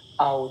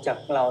เอาจาก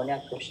เราเนี่ย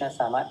คริชนา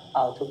สามารถเอ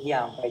าทุกอย่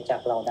างไปจา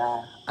กเราได้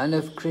And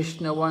if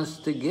Krishna wants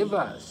to give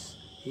us,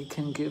 he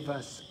can give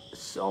us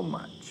so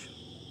much.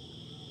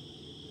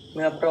 เ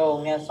มื่อพระอง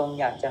ค์เนี่ยทรง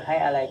อยากจะให้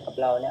อะไรกับ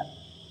เราเนี่ย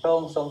พระอ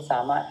งค์ทรงส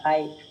ามารถให้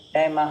ไ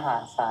ด้มหา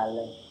ศาลเ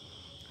ลย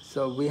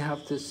So we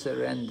have to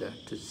surrender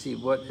to see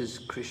what is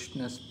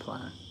Krishna's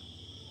plan.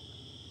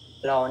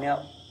 เราเนี่ย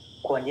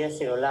ควรที่จะเ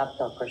สียราบ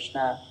ต่อคริชน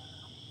า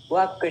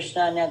ว่าคริชน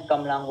าเนี่ยก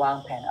ำลังวาง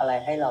แผนอะไร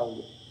ให้เราอ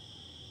ยู่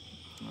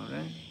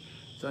Alright.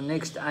 So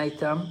next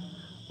item,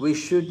 we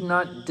should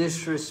not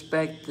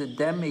disrespect the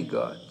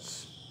demigods.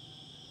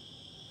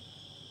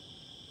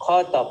 ข้อ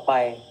ต่อไป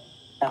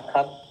นะค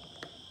รับ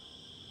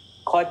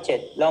ข้อ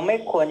 7 เราไม่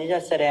ควรที่จะ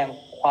แสดง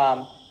ความ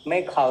ไม่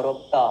เคารพ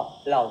ต่อ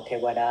เหล่าเท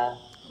วดา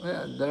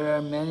Well, there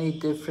are many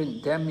different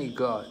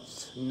demigods.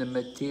 In the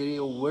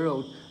material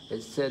world,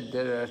 it said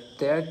there are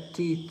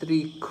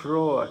 33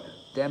 crore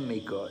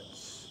demigods.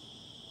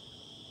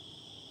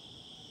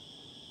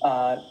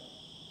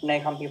 ใน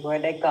คัมภีร์พระคัมภี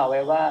ร์ได้กล่าวไ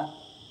ว้ว่า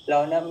เรา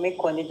เนี่ยไม่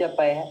ควรที่จะไ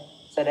ป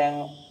แสดง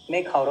ไม่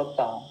เคารพ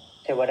ต่อ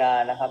เทวดา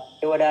นะครับเ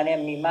ทวดาเนี่ย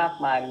มีมาก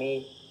มายมี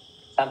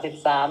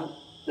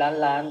33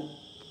 ล้าน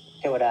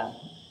เทวดา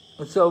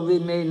So we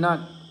may not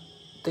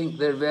think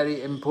they're very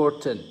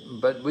important,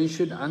 but we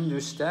should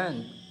understand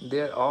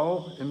they're all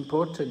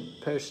important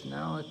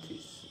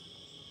personalities.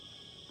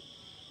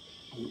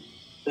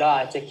 เราอ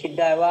าจจะคิด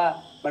ได้ว่า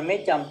มันไม่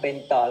จำเป็น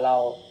ต่อเรา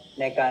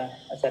ในการ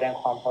แสดง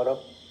ความเคารพ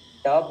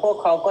แต่ว่าพวก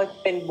เขาก็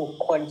เป็นบุค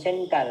คลเช่น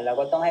กันเรา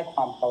ก็ต้องให้คว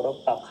ามเคารพ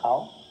ต่อเขา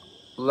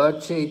Lord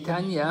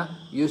Chaitanya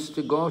used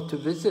to go to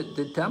visit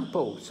the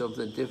temples of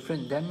the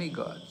different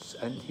demigods,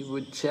 and he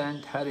would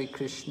chant Hare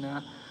Krishna,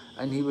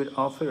 and he would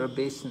offer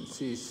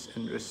obeisances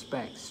and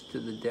respects to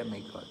the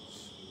demigods.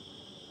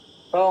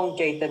 พระองค์เ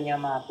จตญา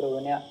มหาประภู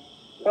เนี่ย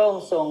พระอง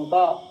ค์ทรง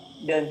ก็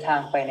เดินทาง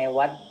ไปใน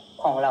วัด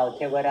ของเหล่าเ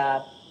ทวดา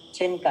เ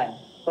ช่นกัน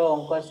พระอง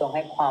ค์ก็ทรงใ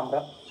ห้ความ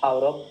เคา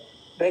รพ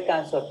ด้วยกา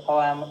รสวดภ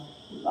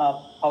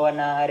าว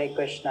นา Hare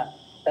Krishna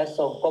และท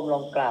รงก้มล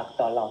งกราบ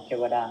ต่อเหล่าเท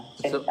วดา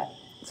เช่นกัน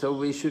So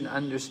we should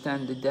understand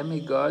the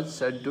demigods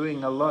are doing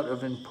a lot of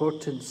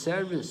important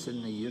service in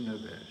the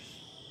universe.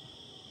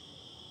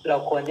 เรา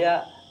ควรจะ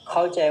เ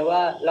ข้าใจว่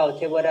าเหล่าเ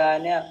ทวดา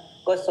เนี่ย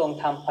ก็ทรง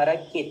ทำภาร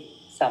กิจ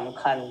ส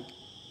ำคัญ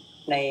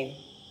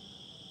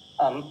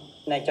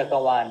ในจัก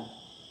รวาล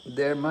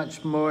They're much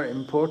more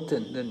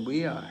important than we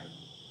are.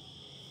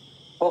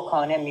 พวกเขา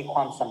เนี่ยมีคว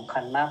ามสำคั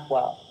ญมากก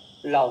ว่า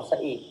เราซะ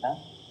อีกนะ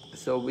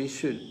So we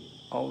should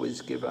always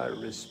give our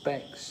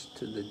respects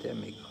to the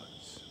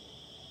demigods.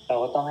 เรา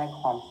ก็ต้องให้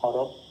ความเคาร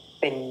พ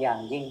เป็นอย่าง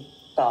ยิ่ง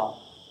ต่อ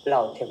เหล่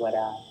าเทวด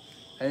า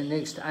And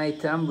next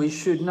item, we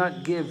should not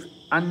give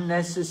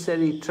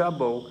unnecessary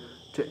trouble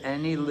to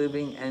any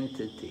living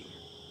entity.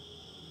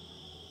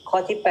 ข้อ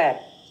ที่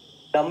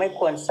 8 เราไม่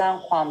ควรสร้าง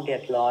ความเดือ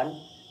ดร้อน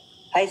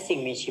ให้สิ่ง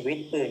มีชีวิต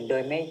อื่นโด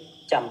ยไม่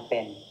จำเป็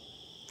น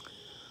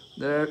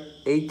There are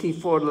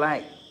 84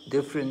 lakh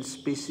different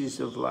species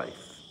of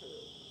life.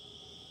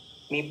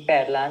 มี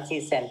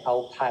 8,400,000 เผ่า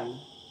พันธุ์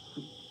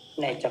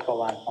ในจักร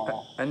วาลของเรา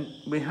And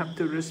we have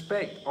to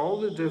respect all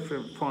the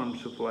different forms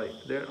of life.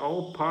 They're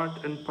all part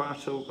and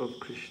parcel of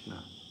Krishna.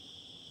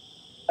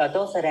 เรา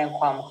ต้องแสดง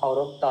ความเคา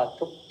รพต่อ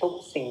ทุก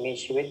สิ่งมี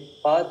ชีวิต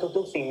เพราะ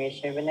ทุกสิ่งมี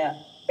ชีวิตเนี่ย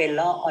เป็น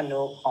ละอ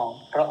นุของ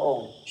พระอง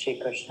ค์ศรี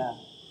กฤษณะ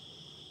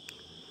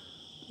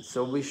So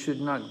we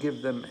should not give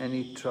them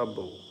any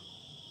trouble.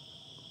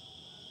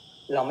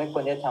 เราไม่ค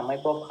วรจะทำให้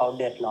พวกเขา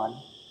เดือดร้อน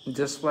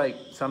Just like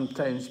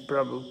sometimes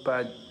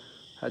Prabhupada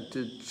had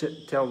to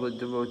tell the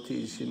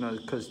devotees,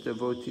 because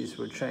devotees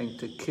were trying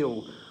to kill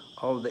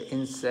all the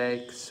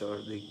insects, or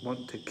they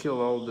want to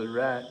kill all the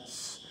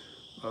rats,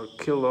 or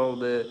kill all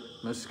the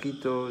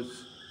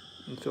mosquitoes.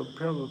 And so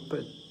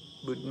Prabhupada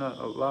would not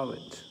allow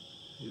it.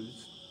 He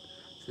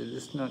said,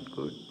 it's not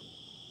good.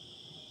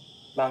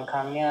 บางค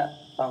รั้งเนี่ย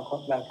บา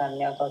งท่าน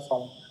เนี่ยก็ทร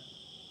ง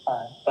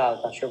กล่าว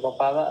ต่อชิว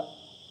ปาว่า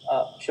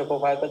ชิว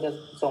ปาก็จะ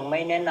ทรงไม่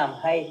แนะน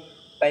ำให้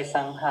ไป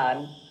สังหาร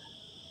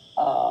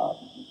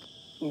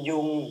ยุ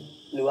ง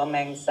หรือว่าแม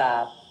งสา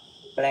บ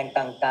แมลง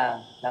ต่าง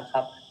ๆนะค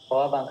รับเพราะ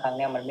ว่าบางครั้งเ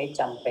นี่ยมันไม่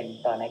จำเป็น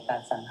ต่อในการ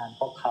สังหาร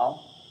พวกเขา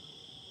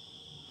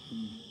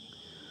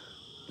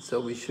So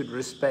we should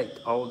respect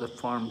all the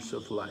forms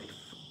of life.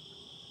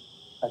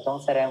 เราต้อง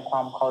แสดงคว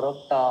ามเคารพ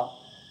ต่อ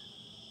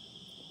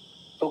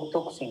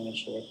ทุกสิ่งใน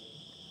ชีวิต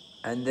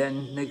And then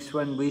next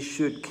one, we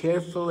should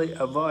carefully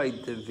avoid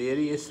the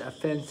various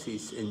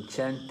offenses in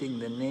chanting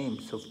the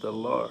names of the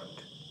Lord.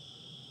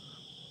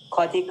 ข้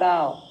อที่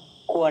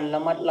 9 ควรร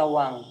ะมัดระ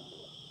วัง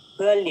เ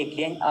พื่อหลีกเ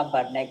ลี่ยงอา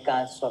บัติในกา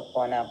รสวดภา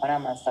วนาพระนา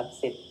มศักดิ์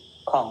สิทธิ์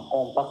ของอ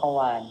งค์พระคว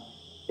าน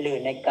หรือ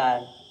ในการ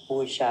บู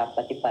ชาป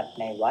ฏิบัติ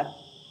ในวัด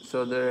So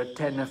there are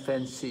 10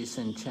 offenses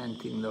in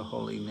chanting the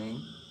holy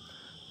name,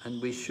 and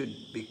we should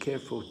be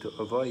careful to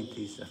avoid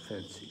these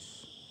offenses.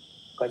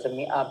 ก็จะ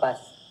มีอาบั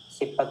ติ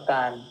10 ประก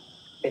าร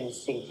เป็น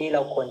สิ่งที่เร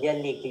าควรที่จะ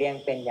หลีกเลี่ยง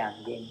เป็นอย่าง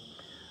ยิ่ง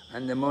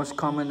And the most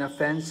common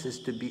offense is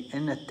to be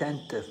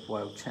inattentive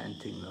while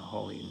chanting the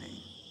holy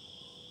name.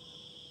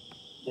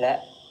 และ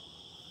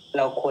เ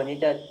ราควรที่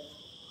จะ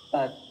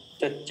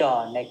จดจ่อ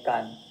ในกา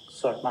ร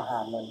สวดมหา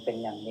มนต์เป็น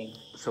อย่างยิ่ง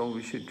So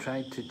we should try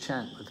to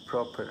chant with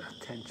proper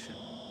attention.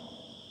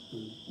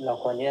 เรา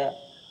ควรที่จะ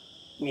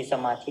มีส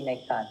มาธิใน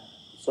การ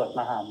สวด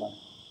มหามนต์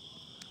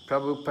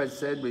Prabhupada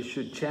said we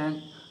should chant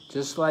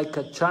just like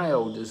a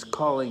child is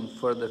calling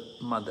for the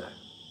mother.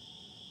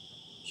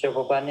 ชิว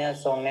ปาเนี่ย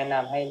ทรงแนะน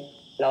ำให้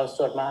เราส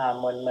วดมหา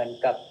มนต์เหมือน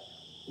กับ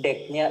เด็ก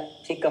เนี่ย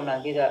ที่กำลัง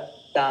ที่จะ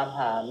ตาม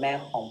หาแม่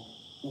ของ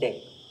เด็ก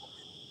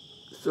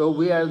So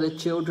we are the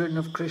children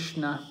of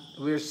Krishna.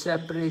 We are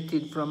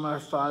separated from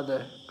our father,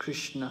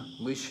 Krishna.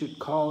 We should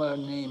call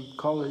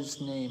his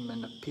name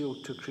and appeal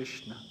to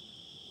Krishna.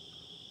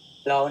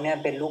 เราเนี่ย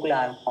เป็นลูกหล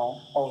านของ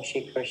องค์श्री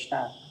Krishna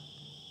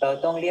เรา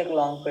ต้องเรียก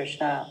ร้อง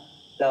Krishna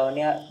เราเ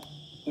นี่ย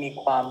มี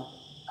ความ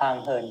ห่าง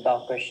เหินต่อ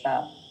Krishna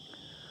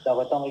เรา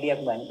ก็ต้องเรียก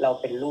เหมือนเรา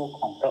เป็นลูก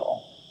ของพระอง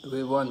ค์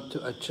We want to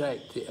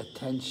attract the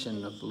attention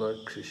of Lord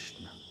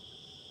Krishna.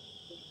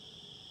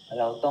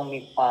 เราต้องมี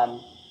ความ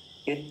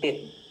ยึดติด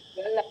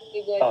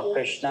ต่อ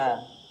Krishna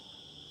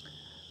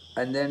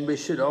And then we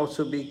should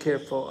also be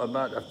careful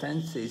about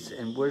offenses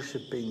in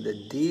worshipping the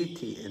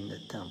deity in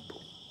the temple.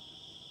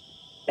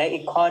 และอี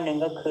กข้อหนึ่ง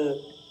ก็คือ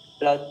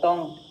เราต้อง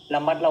ร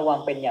ะมัดระวัง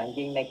เป็นอย่าง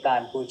ยิ่งในกา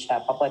รบูชา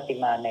พระปฏิ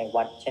มาใน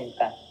วัดเช่น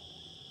กัน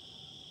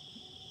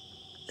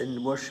In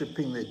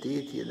worshipping the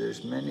deity,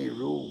 there's many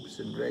rules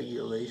and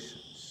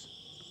regulations.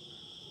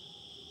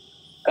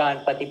 การ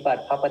ปฏิบั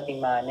ติพระปฏิ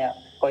มาเนี่ย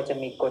ก็จะ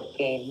มีกฎเ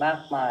กณฑ์มาก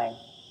มาย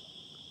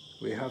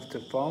We have to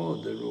follow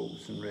the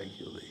rules and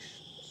regulations.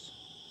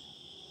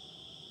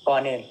 ก่อ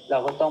นอื่นเรา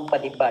ก็ต้องป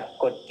ฏิบัติ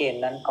กฎเกณ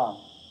ฑ์นั้นก่อน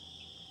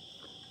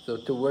So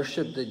to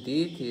worship the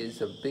deity is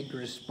a big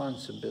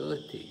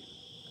responsibility.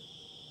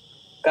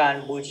 การ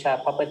บูชา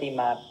พระปฏิ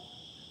มา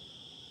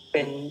เ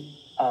ป็น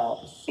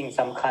สิ่ง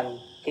สำคัญ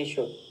ที่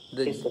สุด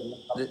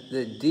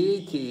The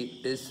deity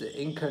is the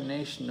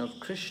incarnation of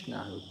Krishna.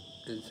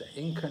 It's the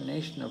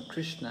incarnation of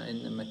Krishna in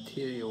the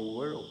material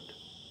world.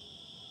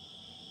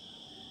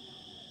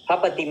 พระ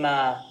ปฏิมา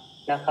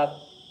นะครับ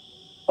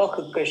ก็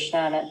คือกฤษณ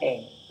ะนั่นเอง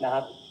นะค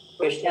รับ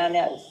กฤษณะเ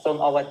นี่ยทรง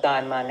อวตา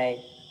รมาใน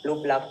รู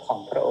ปลักษณ์ของ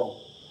พระองค์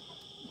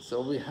So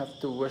we have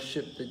to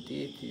worship the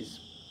deities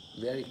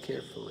very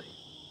carefully.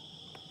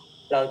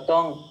 เราต้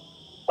อง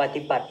ป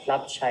ฏิบัติรั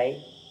บใช้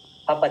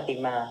พระปฏิ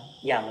มา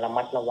อย่างระ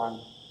มัดระวัง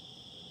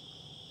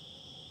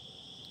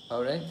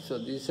All right, so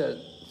these are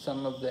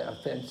some of the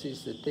offenses,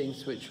 the things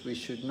which we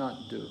should not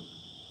do.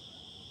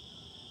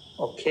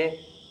 โอเค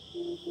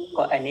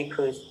ก็อันนี้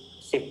คือ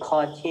10 ข้อ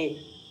ที่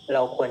เร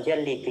าควรจะ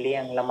หลีกเลี่ย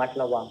งระมัด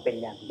ระวังเป็น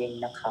อย่างยิ่ง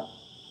นะครับ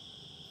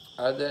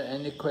Are there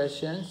any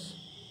questions?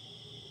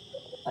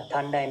 ท่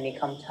านใดมี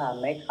คำถาม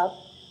ไหมครับ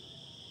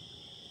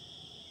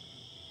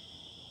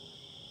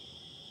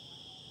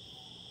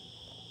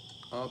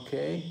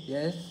Okay,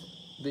 yes.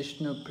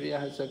 Vishnu Priya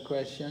has a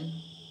question.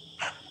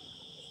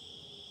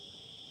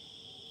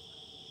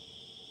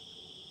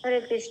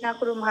 Hare Krishna,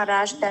 Guru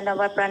Maharaj,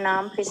 Dandavat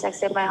Pranam. Please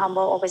accept my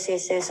humble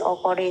obeisances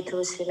according to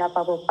Srila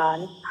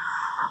Prabhupada.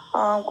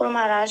 Guru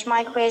Maharaj,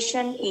 my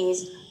question is,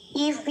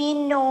 if we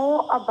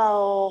know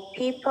about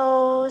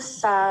people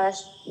such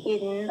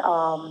in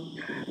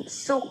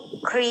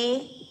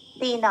Sukriti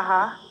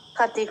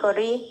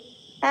category,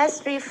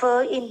 as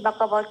referred in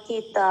Bhagavad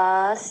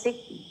Gita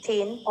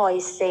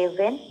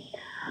 16.7,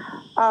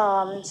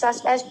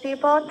 such as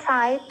people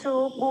try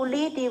to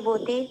bully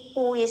devotee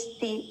who is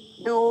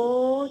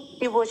do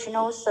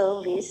devotional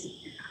service.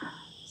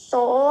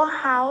 So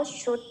how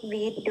should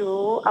we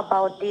do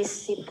about this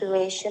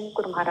situation,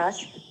 Guru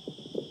Maharaj?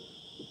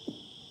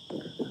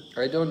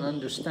 I don't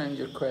understand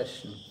your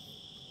question.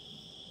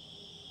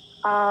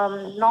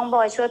 น้องบ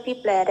อยช่วยพี่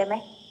แปลได้ไหม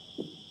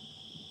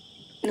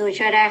หนู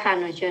ช่วยได้ค่ะ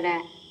หนูช่วยได้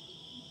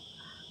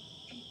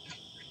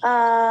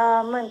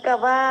เหมือนกับ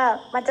ว่า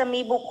มันจะมี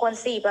บุคคล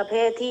4ประเภ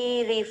ทที่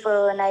รีเฟอ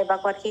ร์ในบั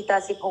กวัตกีตา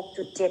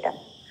 16.7 อ่ะ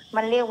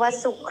มันเรียกว่า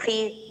สุครี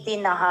ติน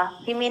นะคะ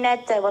พี่ไม่แน่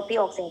ใจว่าพี่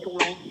ออกเสียงถูกไ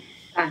หม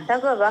ถ้า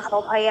เกิดว่าเขา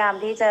พยายาม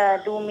ที่จะ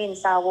ดูหมิ่น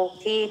สาวก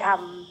ที่ท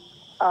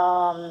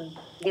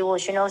ำ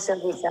devotional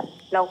service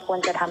เราควร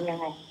จะทำยัง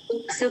ไง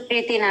สุครี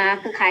ตินะ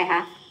คือใครค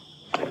ะ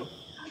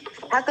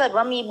ถ้าเกิด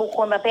ว่ามีบุคค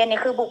ลประเภทนี้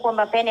คือบุคคล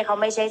ประเภทนี้เขา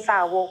ไม่ใช่สา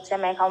วกใช่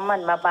ไหมเขาเหมือ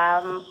นมา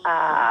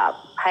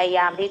พยาย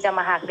ามที่จะม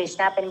าหาคริช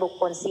นาเป็นบุค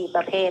คล4ป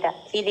ระเภทอะ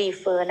ที่รี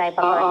เฟอร์ใน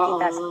บักวัตกี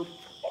ตา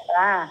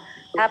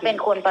ถ้าเป็น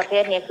คนประเภ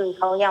ทนี้คือเ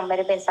ขายังไม่ไ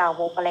ด้เป็นสา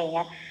วกอะไรเ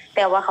งี้ยแ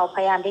ต่ว่าเขาพ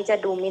ยายามที่จะ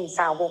ดูหมิ่นส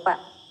าวกอะ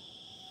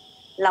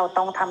เรา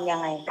ต้องทำยัง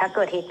ไงถ้าเ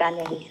กิดเหตุการณ์อ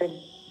ย่างนี้ขึ้น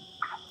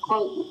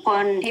ค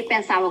นที่เป็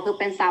นสาวกคือ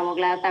เป็นสาวก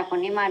แล้วแต่คน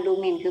ที่มาดู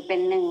หมิ่นคือเป็น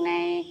1ใน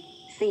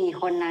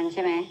4คนนั้นใ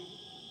ช่ไหม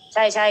ใ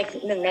ช่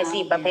1ใน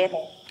4ประเภท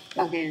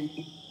Okay.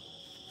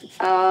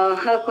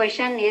 Her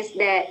question is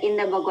that in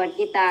the Bhagavad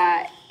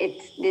Gita,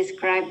 it's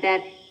described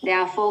that there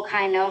are 4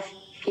 kind of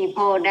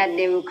people that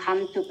they will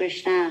come to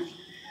Krishna.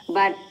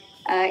 But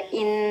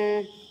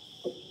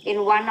in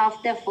one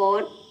of the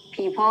 4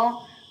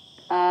 people,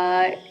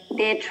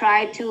 they try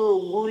to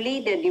bully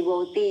the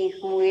devotee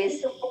who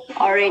is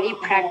already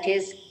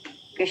practiced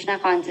Krishna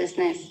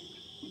consciousness.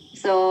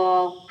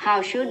 So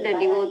how should the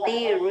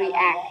devotee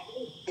react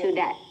to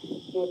that?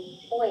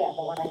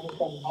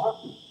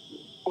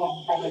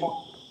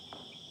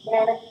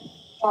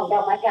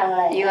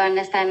 You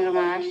understand,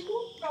 Ramash?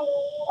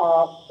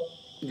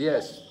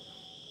 Yes.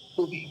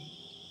 Okay.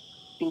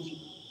 Thank you.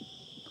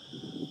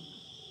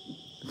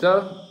 So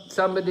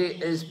somebody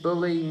is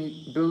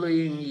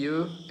bullying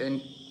you,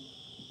 and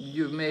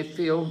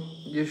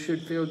you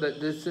should feel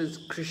that this is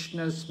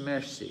Krishna's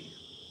mercy.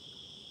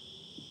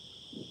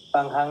 บ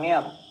างครั้งเนี่ย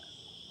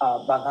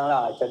บางครั้งเรา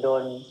อาจจะโด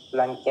น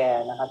รังแก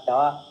นะครับแต่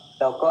ว่า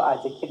เราก็อาจ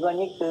จะคิดว่า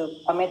นี่คือ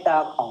พระเมตตา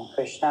ของค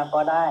ริชนา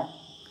ก็ได้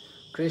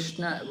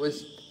Krishna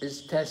is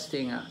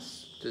testing us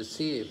to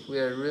see if we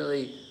are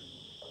really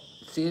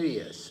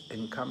serious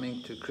in coming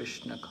to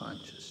Krishna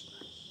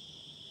consciousness.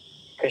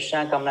 คริชน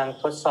ากำลัง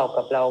ทดสอบ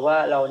กับเราว่า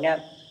เราเนี่ย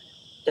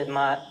จะม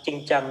าจริง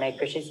จังในค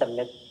ริชนสำ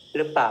นึกห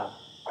รือเปล่า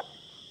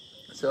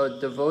So a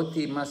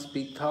devotee must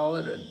be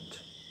tolerant.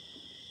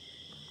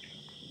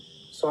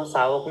 ส่วนส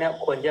าวกเนี่ย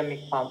ควรจะมี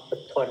ความอ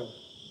ดทน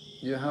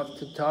You have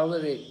to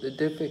tolerate the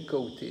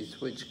difficulties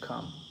which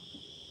come.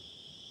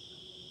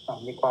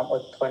 มีความอ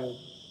ดทน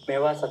ไม่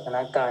ว่าสถาน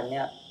การณ์เ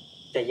นี่ย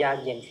จะยาก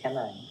เย็นแค่ไ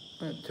หน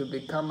To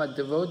become a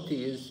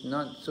devotee is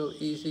not so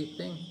easy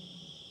thing.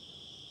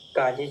 ก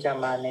ารที่จะ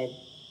มาใน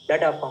ระ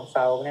ดับของส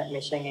าวกเนี่ยไ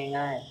ม่ใช่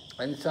ง่าย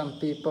ๆ And some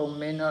people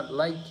may not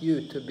like you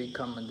to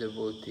become a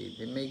devotee.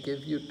 They may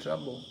give you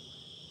trouble.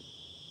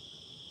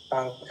 บ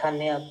างท่าน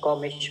เนี่ยก็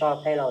ไม่ชอบ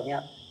ให้เราเนี่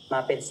ยมา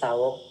เป็นสา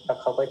วกแล้ว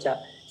เขาก็จะ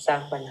สร้า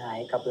งปัญหา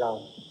กับเรา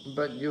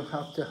But you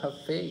have to have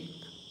faith.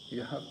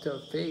 You have to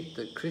have faith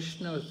that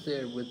Krishna is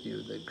there with you,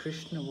 that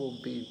Krishna will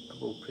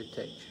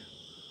protect you.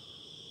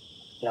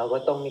 เราก็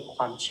ต้องมีค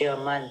วามเชื่อ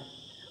มั่น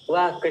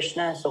ว่าคริช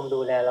นาทรงดู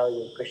แลเราอ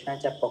ยู่คริชนา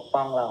จะปก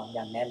ป้องเราอ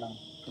ย่างแน่นอน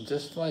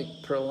Just like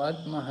Prahlad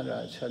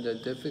Maharaj had a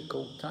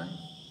difficult time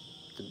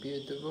to be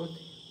a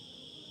devotee.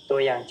 ตัว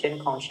อย่างเช่น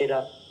ของศิล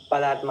ป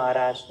ราชมา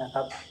ราชนะค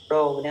รับพระ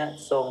องค์เนี่ย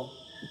ทรง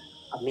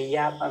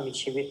มี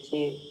ชีวิต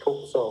ที่ทุก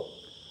ข์โศก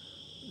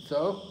So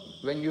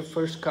when you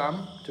first come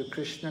to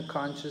Krishna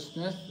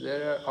consciousness,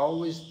 there are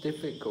always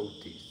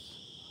difficulties.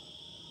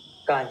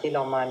 การที่เร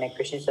ามาในค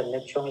ริชนสำนึ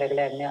กช่วงแ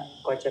รกๆเนี่ย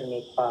ก็จะมี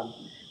ความ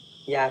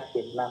ยากเ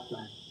ย็นมากม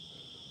าย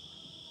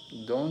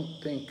Don't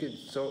think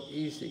it's so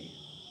easy.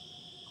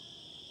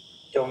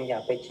 จงอย่า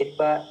ไปคิด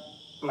ว่า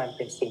มันเ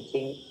ป็นสิ่ง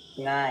ที่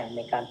ง่ายใน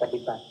การป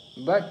ฏิบัติ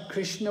But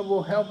Krishna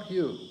will help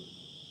you.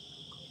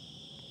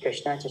 คริช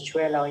นาจะช่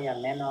วยเราอย่าง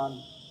แน่นอน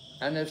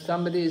And if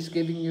somebody is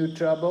giving you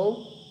trouble,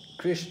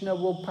 Krishna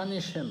will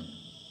punish him.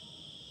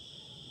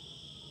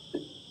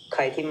 ใค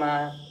รที่มา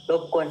ร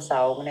บกวนสา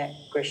วกเนี่ย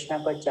คริชนา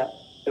ก็จะ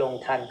ลง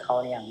ทันเขา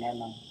อย่างแน่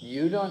นอน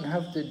You don't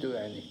have to do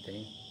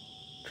anything.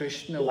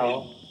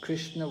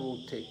 Krishna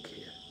will take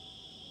care.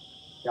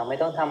 เราไม่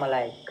ต้องทำอะไร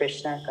คริช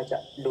นาเขาจะ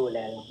ดูแล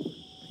เรา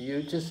You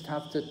just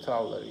have to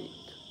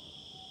tolerate.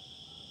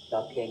 เรา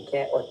เพียงแ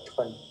ค่อดท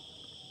น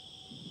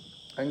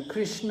And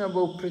Krishna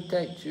will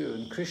protect you,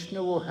 and Krishna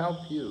will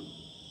help you.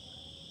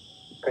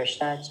 คริช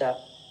นาจะ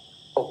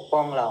ปกป้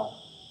องเรา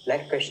และ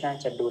คริชนา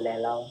จะดูแล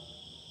เรา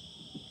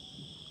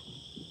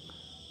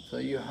So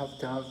you have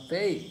to have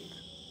faith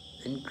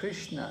in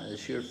Krishna as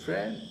your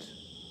friend.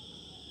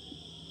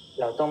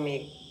 เราต้องมี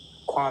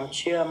ความเ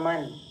ชื่อมั่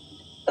น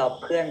ต่อ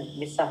เพื่อน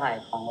มิตรสหาย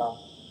ของเรา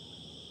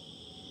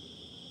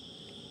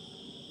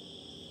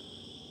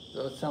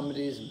So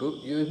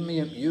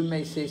you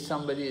may say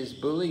somebody is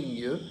bullying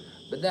you,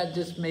 but that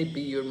just may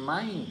be your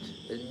mind.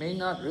 It may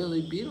not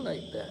really be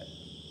like that.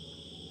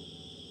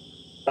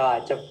 เราอา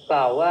จจะก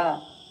ล่าวว่า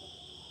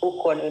ผู้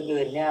คน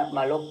อื่นๆเนี่ยม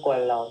ารบกวน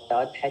เราแต่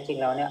ว่าแท้จริง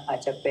แล้วเนี่ยอาจ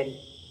จะเป็น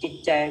จิต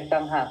ใจต่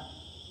างหาก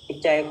จิต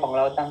ใจของเ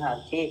ราต่างหาก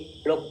ที่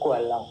รบกว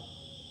นเรา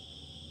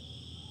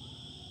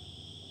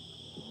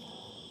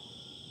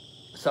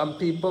Some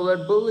people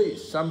are bullies.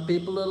 Some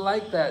people are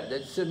like that.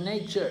 That's their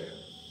nature.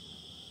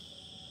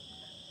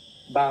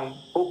 บาง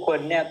ผู้คน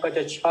เนี่ยก็จ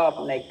ะชอบ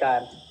ในกา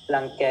ร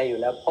รังแกอยู่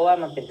แล้วเพราะว่า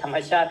มันเป็นธรรม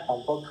ชาติของ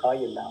พวกเขา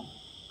อยู่แล้ว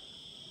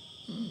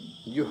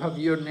You have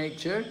your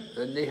nature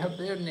and they have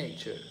their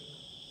nature.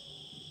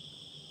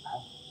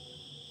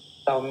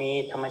 เรามี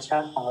ธรรมชา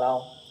ติของเรา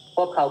พ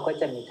วกเขาก็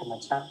จะมีธรรม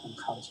ชาติของ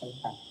เขาเช่น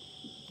กัน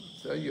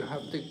So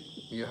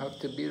you have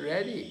to be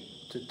ready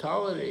to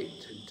tolerate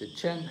and to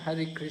chant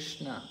Hare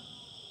Krishna.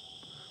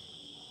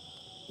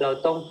 เรา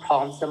ต้องพร้อ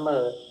มเสม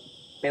อ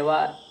ไม่ว่า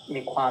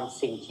มีความ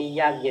สิ่งที่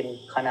ยากเย็น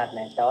ขนาดไหน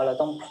แต่ว่าเรา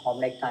ต้องพร้อม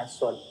ในการส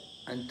วด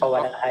ภาว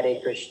นา Hare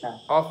Krishna.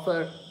 Offer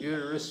your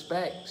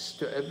respects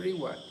to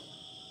everyone.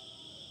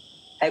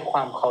 ให้คว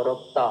ามเคารพ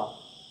ต่อ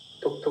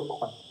ทุกๆค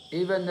น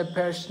Even the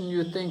person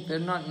you think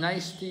they're not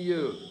nice to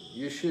you,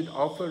 you should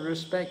offer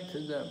respect to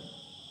them.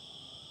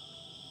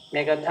 แ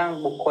ม้กระทั่ง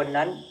บุคคล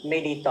นั้นไม่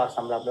ดีต่อส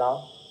ำหรับเรา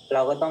เร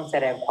าก็ต้องแส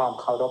ดงความ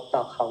เคารพต่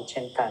อเขาเ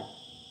ช่นกัน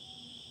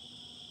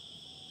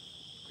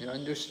You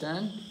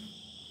understand?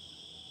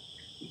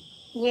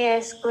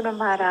 Yes, Guru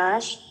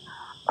Maharaj.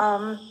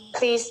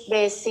 Please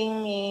blessing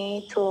me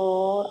to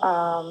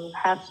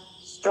have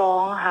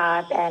strong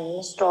heart and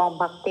strong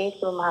bhakti,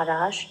 Guru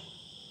Maharaj.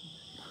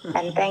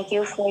 And thank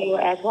you for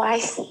your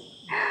advice.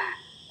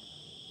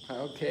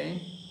 Okay.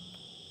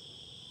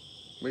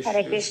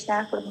 Hare Krishna,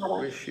 Guru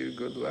Maharaj. Wish you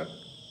good luck.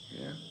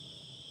 Yeah.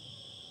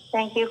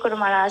 Thank you, Guru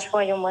Maharaj,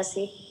 for your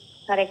mercy.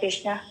 Hare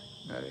Krishna.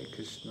 Hare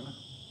Krishna.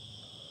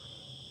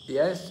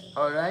 Yes,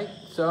 all right.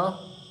 So,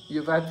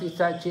 Yuvati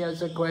Sachi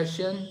has a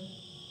question.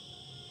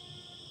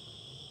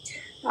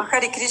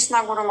 Hare Krishna,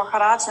 Guru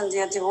Maharaj, and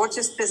dear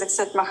devotees, please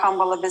accept my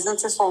humble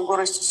obeisances on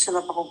Guru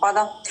Srila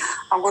Prabhupada.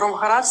 Guru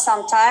Maharaj,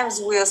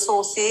 sometimes we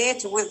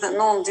associate with the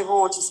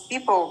non-devotees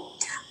people,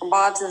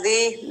 but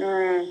they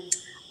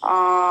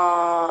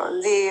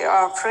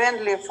are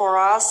friendly for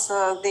us,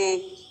 they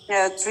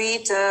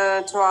treat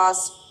to us,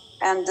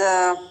 and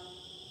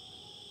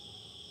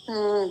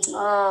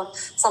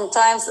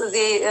sometimes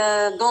they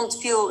don't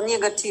feel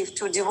negative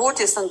to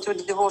devotees and to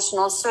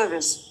devotional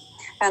service.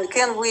 And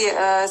can we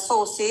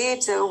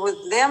associate with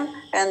them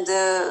and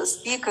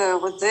speak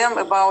with them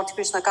about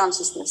Krishna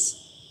consciousness?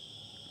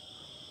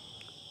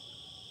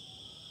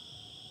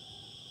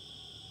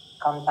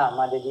 คำถาม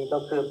มาดีๆก็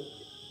คือ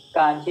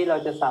การที่เรา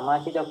จะสามารถ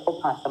ที่จะคบ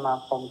หาสมา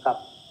คมกับ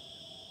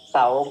ส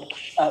าวก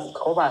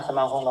คบหาสม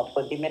าคมกับค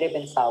นที่ไม่ได้เ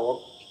ป็นสาวก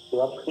หรือ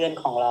ว่าเพื่อน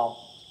ของเรา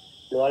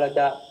หรือว่าเรา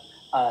จะ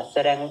แส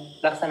ดง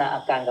ลักษณะอ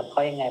าการกับเข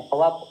ายังไงเพราะ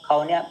ว่าเขา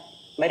เนี่ย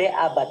ไม่ได้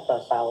อาบัติต่อ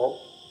สาวก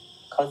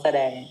เขาแส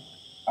ดง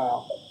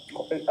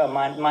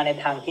มาใน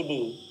ทางที่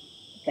ดี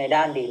ในด้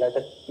านดีเร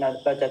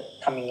าจะ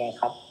ทำยังไง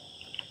ครับ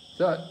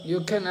So you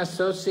can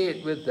associate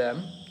with them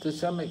to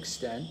some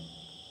extent.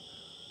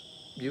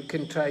 You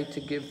can try to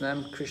give them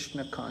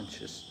Krishna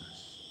consciousness.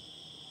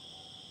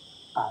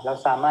 เรา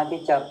สามารถ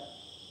ที่จะ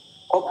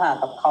คบหา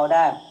กับเขาไ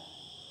ด้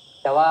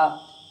แต่ว่า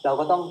เรา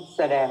ก็ต้องแ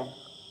สดง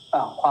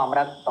ความ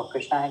รักต่อค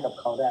ริสต์ให้กับ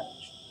เขาด้วย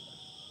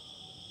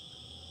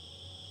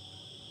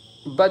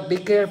But be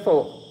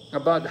careful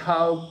about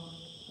how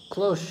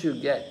close you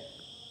get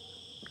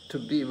to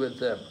be with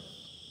them.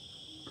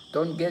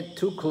 Don't get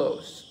too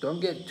close.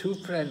 Don't get too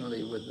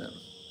friendly with them.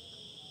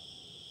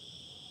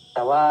 แ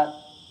ต่ว่า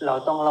เรา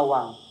ต้องระ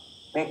วัง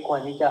ไม่ควร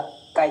ที่จะ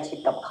ใกล้ชิด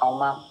กับเขา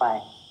มากไป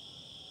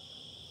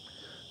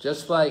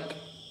Just like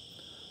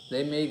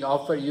they may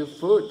offer you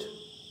food,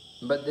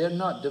 but they're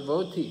not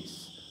devotees,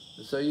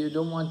 so you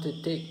don't want to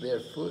take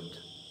their food.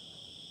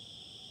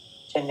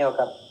 เช่นเดียว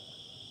กับ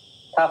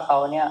ถ้าเขา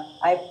เนี่ย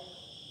ให้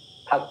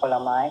ผักผล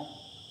ไม้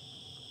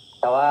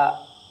แต่ว่า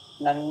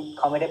นั้นเ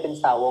ขาไม่ได้เป็น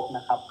สาวกน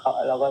ะครับ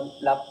เราก็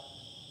รับ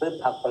พืช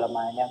ผักผลไ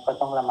ม้เนี่ยก็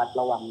ต้องระมัด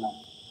ระวังหน่อย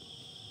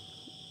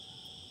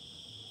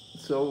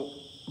So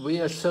we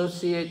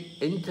associate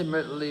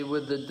intimately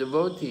with the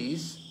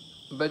devotees,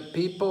 but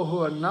people who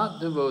are not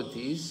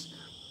devotees,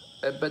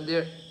 but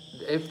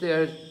if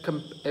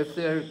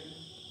they're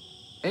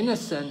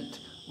innocent,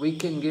 we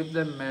can give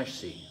them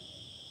mercy.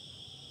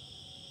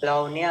 เรา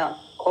เนี่ย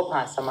คบห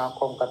าสมาค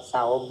มกับส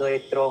าวกโดย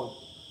ตรง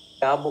แ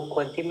ต่บุคค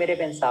ลที่ไม่ได้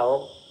เป็นสาว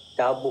กแ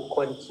ต่บุคค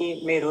ลที่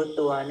ไม่รู้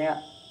ตัวเนี่ย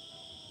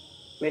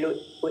ไม่รู้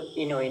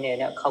อินโนอิน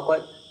เนี่ย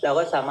เรา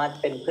ก็สามารถ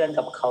เป็นเพื่อน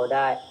กับเขาไ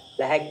ด้แ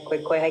ละให้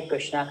ค่อยๆให้กฤ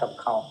ษณะกับ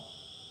เขา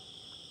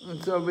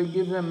So we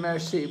give them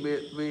mercy,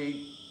 we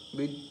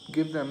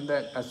give them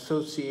that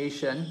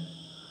association,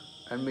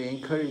 and we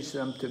encourage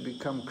them to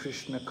become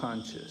Krishna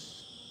conscious.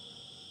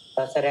 เร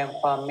าแสดง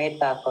ความเมต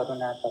ตากรุ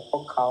ณาต่อพว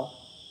กเขา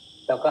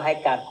แล้วก็ให้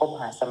การคบ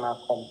หาสมา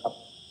คมกับ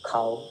เข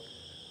า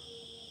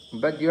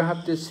But you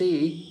have to see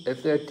if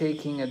they're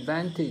taking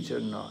advantage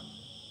or not.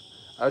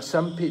 Or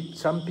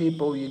some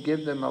people, you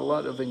give them a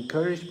lot of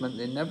encouragement,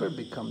 they never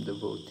become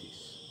devotees.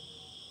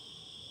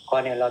 ก่อ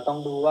นเนี่ยเราต้อง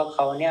ดูว่าเข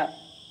าเนี่ย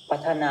พั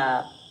ฒนา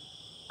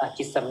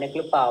จิตสำนึกห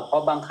รือเปล่าเพรา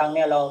ะบางครั้งเ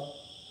นี่ยเรา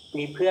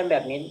มีเพื่อนแบ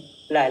บนี้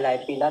หลาย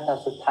ๆปีแล้วแต่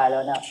สุดท้ายแล้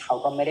วเนี่ยเขา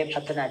ก็ไม่ได้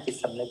พัฒนาจิต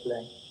สำนึกเล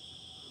ย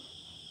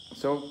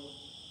So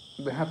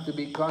we have to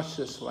be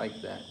cautious like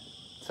that.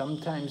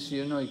 Sometimes,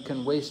 you can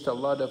waste a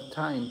lot of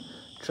time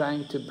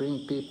trying to bring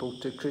people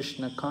to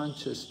Krishna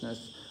consciousness,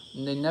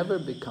 and they never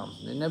become,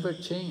 they never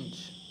change.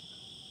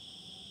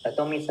 แต่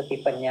ต้องมีสติ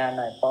ปัญญาห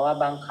น่อยเพราะว่า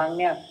บางครั้ง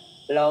เนี่ย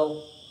เร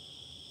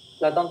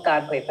าต้องการ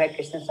เผยแพร่ค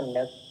ริสต์สำ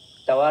นึก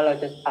แต่ว่าเรา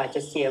อาจจ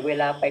ะเสียเว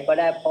ลาไปก็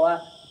ได้เพราะว่า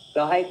เร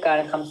าให้การ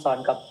คำสอน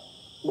กับ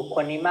บุคค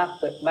ลนี้ม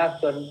าก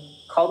จน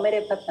เขาไม่ได้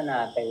พัฒนา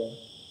ไปเลย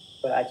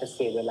เราอาจจะเ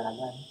สียเวลา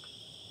ได้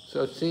So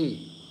see,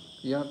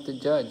 you have to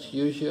judge.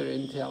 Use your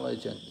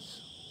intelligence.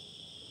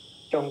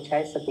 จงใช้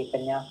สติปั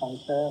ญญาของ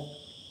เธอ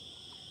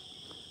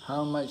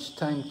How much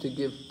time to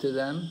give to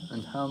them,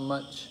 and how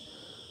much,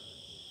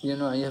 you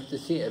know, you have to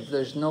see if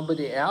there's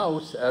nobody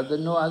else, are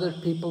there no other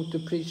people to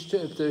preach to?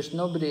 If there's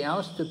nobody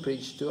else to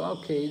preach to,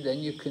 okay, then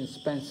you can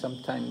spend some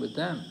time with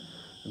them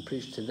and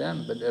preach to them.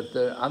 But if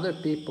there are other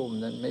people,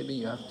 then maybe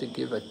you have to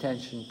give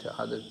attention to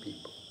other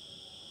people.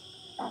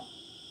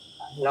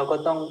 เราก็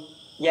ต้อง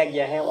แยกแย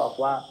ะให้ออก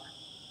ว่า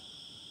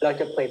เรา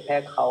จะเผยแพร่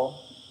เขา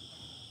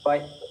ไว้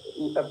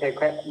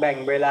แบ่ง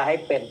เวลาให้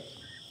เป็น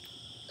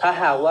ถ้า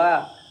หากว่า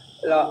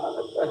เรา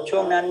ช่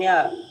วงนั้นเนี่ย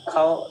เข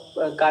า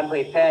การเผ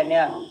ยแพร่เ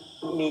นี่ย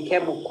มีแค่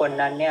บุคคล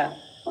นั้นเนี่ย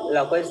เร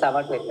าก็สามา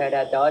รถเผยแพร่ไ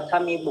ด้แต่ว่าถ้า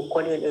มีบุคค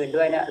ลอื่นๆ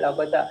ด้วยเนี่ยเรา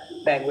ก็จะ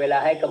แบ่งเวลา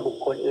ให้กับบุค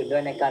คลอื่นด้ว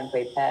ยในการเผ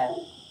ยแพร่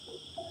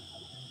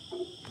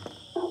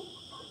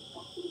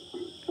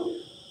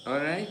All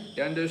right,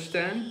 you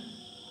understand?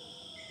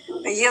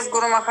 Yes,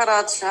 Guru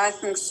Maharaj, I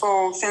think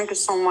so. Thank you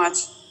so much.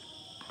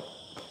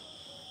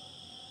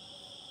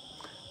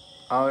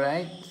 All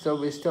right, so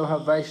we still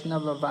have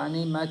Vaishnava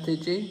Vani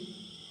Mataji.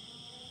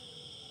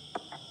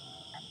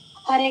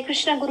 Hare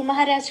Krishna, Guru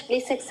Maharaj,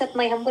 please accept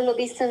my humble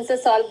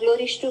obeisances. All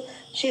glories to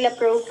Srila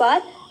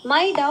Prabhupada.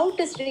 My doubt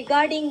is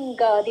regarding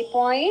the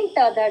point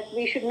that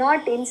we should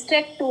not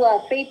instruct to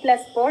a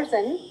faithless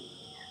person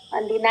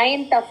on the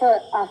 9th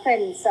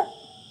offense.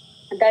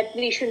 That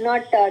we should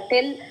not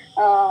tell.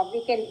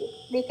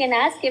 We can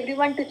ask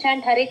everyone to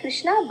chant Hare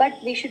Krishna, but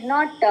we should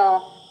not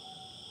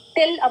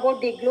tell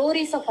about the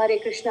glories of Hare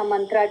Krishna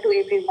mantra to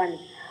everyone.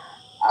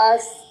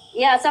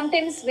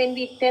 Sometimes when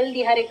we tell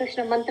the Hare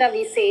Krishna mantra,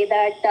 we say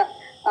that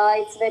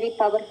it's very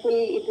powerful,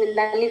 it will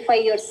nullify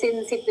your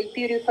sins, it will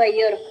purify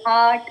your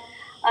heart,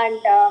 and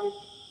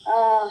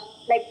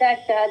like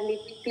that,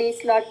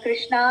 please Lord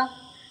Krishna.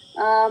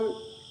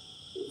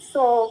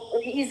 So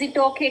is it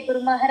okay,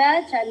 Guru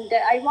Maharaj? And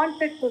I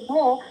wanted to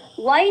know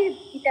why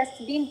it has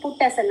been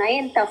put as a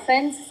 9th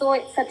offense, so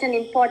it's such an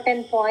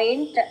important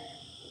point.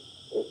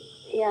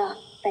 Yeah,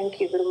 thank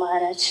you, Guru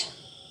Maharaj.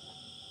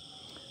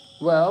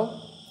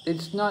 Well,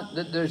 it's not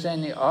that there's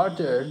any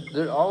order.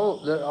 They're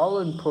all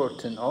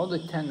important. All the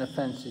 10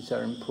 offences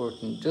are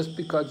important. Just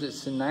because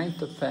it's the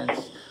 9th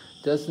offence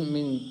doesn't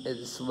mean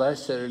it's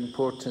lesser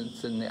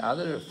importance than the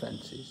other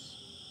offences.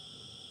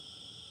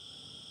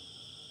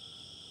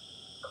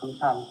 ค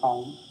ำถามของ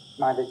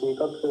มาดาจี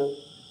ก็คือ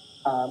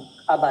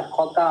อาบัติ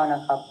ข้อ 9น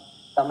ะครับ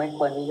เราไม่ค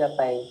วรที่จะไ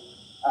ป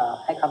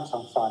ให้คำ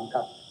สอน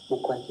กับบุ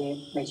คคลที่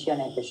ไม่เชื่อ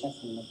ในพระศาส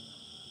นา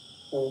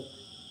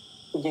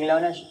จริงๆแล้ว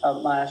เนี่ย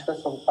มาราชก็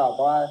ทรงตอบ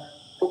ว่า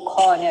ทุก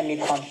ข้อเนี่ยมี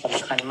ความส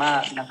ำคัญมา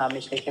กนะครับไ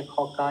ม่ใช่แค่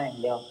ข้อ 9อย่าง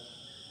เดียว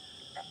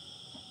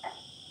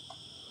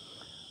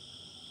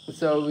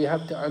So we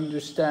have to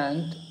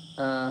understand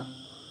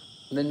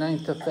the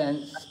 9th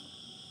offence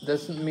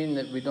doesn't mean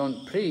that we don't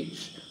preach,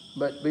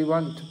 but we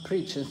want to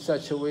preach in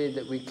such a way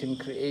that we can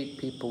create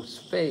people's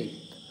faith.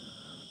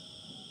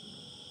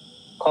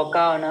 ข้อ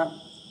 9นะ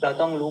เรา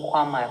ต้องรู้คว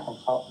ามหมายของ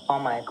เขาควา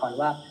มหมายก่อน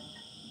ว่า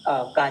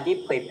การที่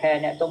เผยแพร่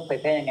เนี่ยต้องเผย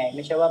แพร่ยังไงไ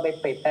ม่ใช่ว่าไป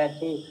เผยแพร่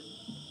ที่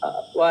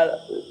ว่า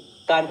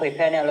การเผยแพ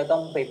ร่เนี่ยเราต้อ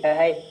งเผยแพร่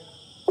ให้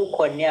ผู้ค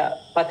นเนี่ย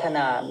พัฒน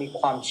ามี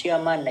ความเชื่อ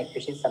มั่นในค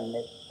ริสต์สำ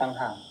นึกต่าง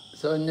หาก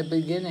So in the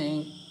beginning,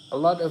 a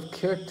lot of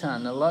kirtan,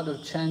 a lot of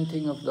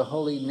chanting of the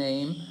holy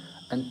name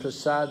and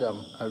prasadam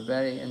are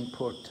very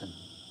important.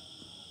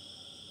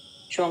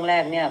 ช่วงแร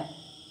กเนี่ย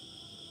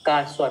กา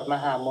รสวดม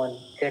หามนต์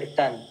คีร์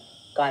ตัน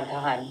การท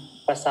หาร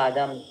ประสา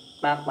ดัม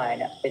มากมาย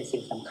เนี่ยเป็นสิ่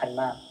งสำคัญ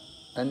มาก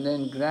And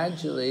then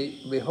gradually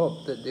we hope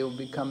that they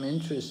will become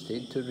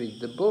interested to read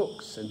the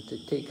books and to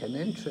take an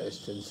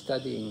interest in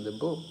studying the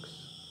books.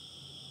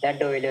 และ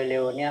โดยเร็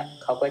วๆเนี่ย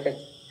เขาก็จะ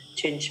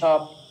ชื่นชอบ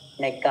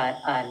ในการ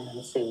อ่านหนั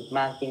งสือม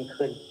ากยิ่ง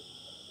ขึ้น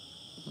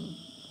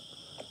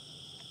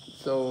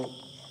So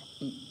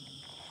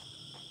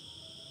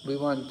we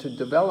want to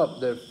develop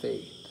their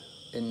faith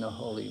in the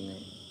holy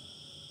name.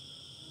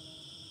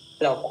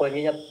 เราควร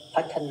ที่จะ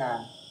พัฒนา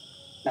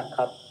นะค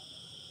รับ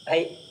ให้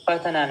พั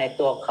ฒนาใน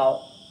ตัวเขา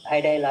ให้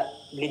ได้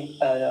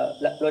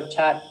รสช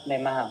าติใน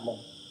มหามง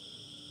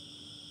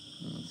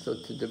So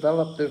to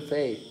develop their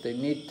faith, they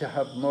need to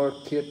have more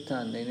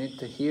kirtan, they need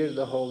to hear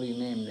the holy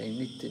name, they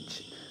need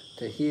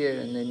to hear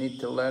and they need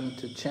to learn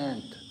to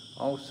chant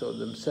also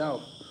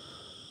themselves.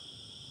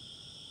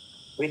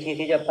 วิธี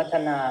ที่จะพัฒ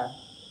นา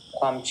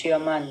ความเชื่อ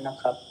มั่นนะ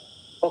ครับ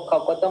พวกเขา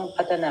ก็ต้อง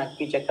พัฒนา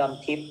กิจกรรม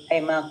ทิพย์ให้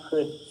มาก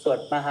ขึ้นสวด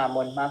มหาม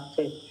นต์มาก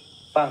ขึ้น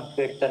ฟัง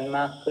คีร์ตันม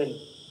ากขึ้น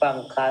ฟัง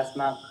คลาส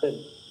มากขึ้น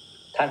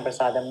ท่านประ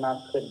สาดัมมาก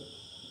ขึ้น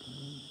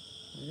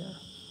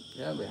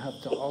Yeah, we have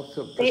to also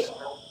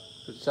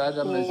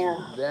Prasadam is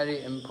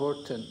very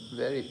important,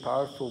 very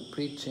powerful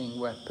preaching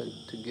weapon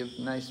to give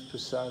nice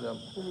prasadam.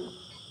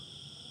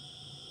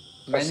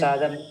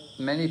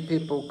 Many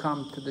people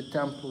come to the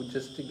temple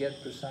just to get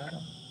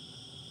prasadam.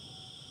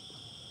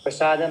 ประ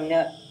สาทเนี่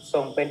ยทร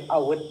งเป็นอา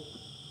วุธ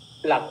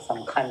หลักส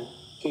ำคัญ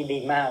ที่ดี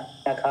มาก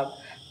นะครับ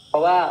เพรา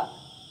ะว่า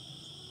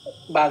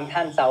บางท่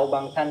านบ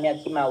างท่านเนี่ย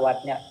ที่มาวัด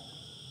เนี่ย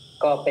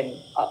ก็เป็น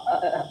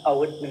อา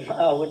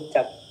วุธจ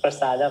ากประ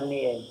สาท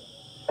นี่เอง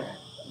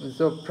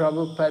So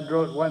Prabhupada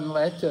wrote one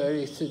letter.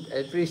 He said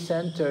every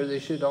center they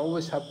should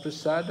always have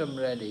prasadam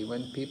ready.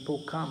 When people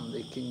come,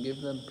 they can give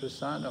them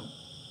prasadam.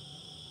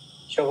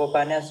 โชโกป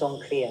าเนี่ยทรง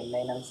เขียนใน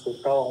หนังสือ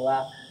พระองค์ว่า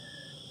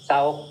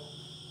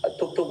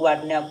ทุกๆวัด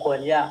เนี่ยควร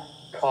จะ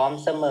พร้อม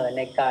เสมอใ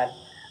นการ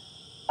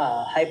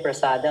ให้ประ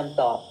สาท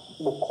ต่อ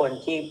บุคคล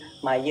ที่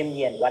มาเยี่ยมเ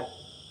ยียนวัด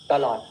ต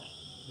ลอด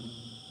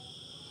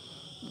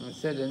He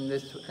said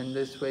in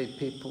this way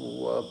people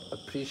will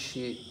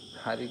appreciate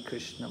Hare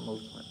Krishna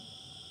movement.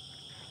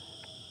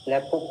 และ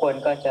ผู้คน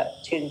ก็จะ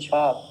ชื่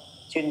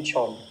นช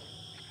ม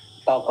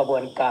ต่อกระบว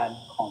นการ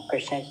ของ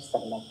Krishna ส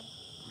ำนัก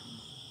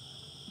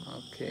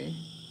Okay.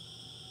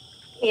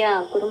 Yeah,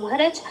 Guru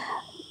Maharaj.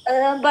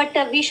 But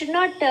we should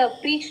not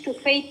preach to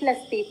faithless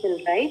people,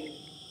 right?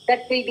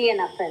 That will be an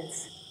offense.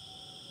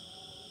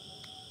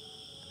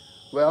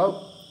 Well,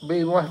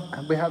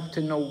 we have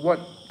to know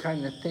what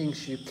kind of things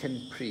you can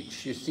preach.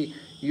 You see,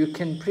 you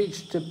can preach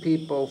to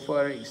people,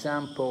 for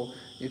example,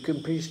 you can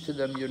preach to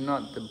them, you're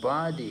not the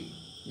body,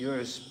 you're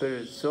a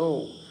spirit soul.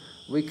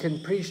 We can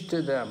preach to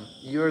them,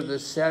 you're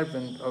the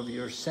servant of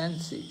your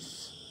senses.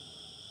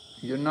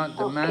 You're not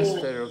the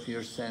master of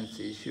your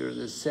senses, you're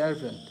the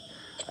servant.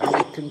 And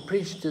we can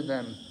preach to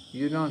them,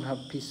 you don't have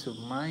peace of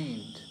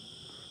mind.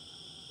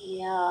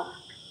 Yeah.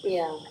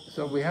 So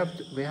we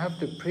have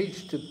to preach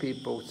to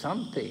people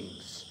some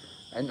things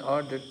in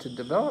order to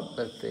develop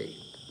their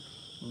faith.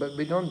 But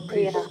we don't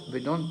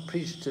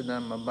preach to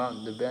them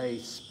about the very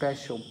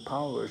special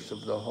powers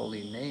of the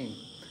holy name.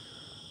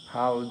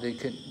 How they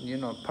can,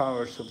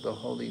 powers of the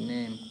holy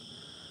name.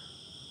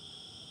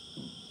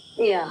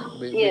 Yeah,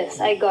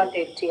 I got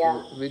it,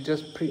 yeah. We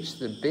just preach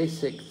the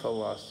basic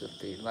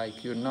philosophy,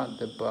 like you're not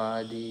the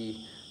body,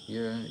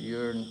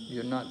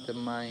 you're not the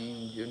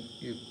mind,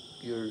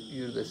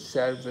 you're the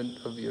servant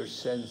of your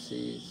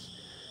senses,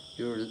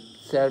 you're the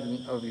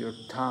servant of your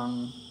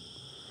tongue.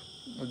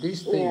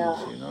 These things,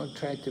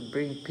 try to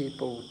bring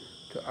people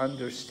to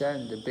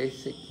understand the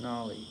basic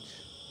knowledge.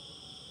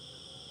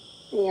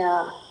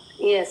 Yeah,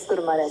 yes,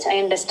 Guru Maharaj, I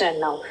understand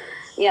now.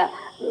 Yeah,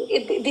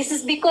 this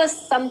is because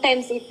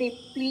sometimes if we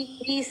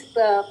preach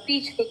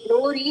the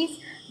glories,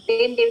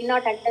 then they will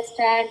not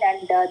understand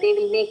and they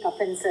will make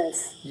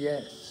offenses.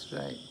 Yes,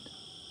 right.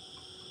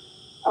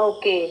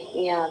 Okay,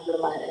 yeah, Guru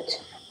Maharaj.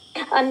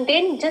 And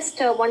then just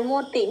one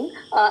more thing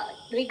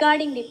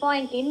regarding the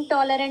point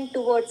intolerant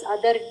towards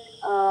other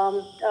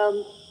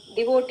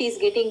devotees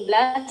getting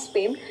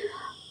blasphemed.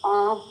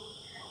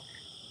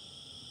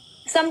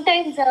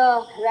 Sometimes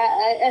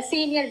a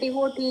senior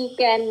devotee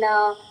can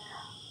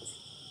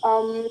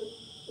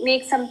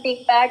make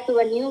something bad to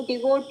a new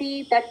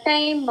devotee. That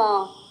time,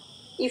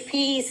 if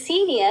he is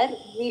senior,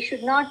 we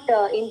should not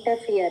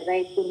interfere,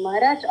 right, Guru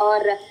Maharaj?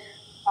 Or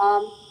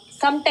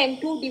sometimes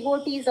two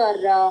devotees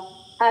are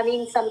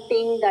having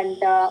something and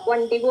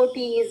one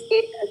devotee is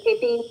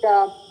getting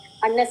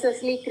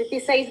unnecessarily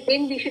criticized,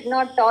 then we should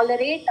not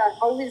tolerate, or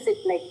how is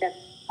it like that?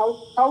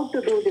 How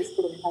to do this,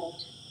 Guru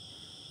Maharaj?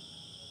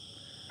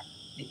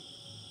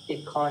 อี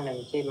กข้อหนึ่ง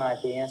ที่มา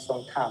ทีนี้ทรง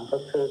ถามก็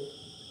คือ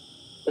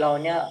เรา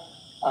เนี่ย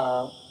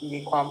มี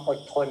ความอด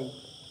ทน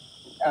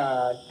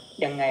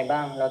ยังไงบ้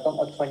างเราต้อง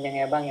อดทนยังไ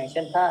งบ้างอย่างเ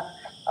ช่นถ้า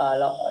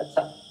เรา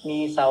มี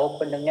เสาค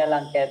นหนึ่งเนี่ยรั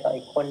งแกต่อ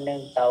อีกคนหนึ่ง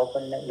เสาค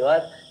นหนึ่งหรือว่า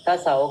ถ้า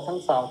เสาทั้ง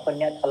สองคน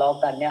เนี่ยทะเลาะ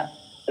กันเนี่ย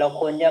เรา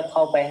ควรจะเข้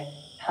าไป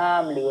ห้า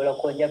มหรือเรา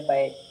ควรจะไป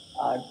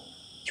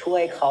ช่ว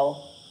ยเขา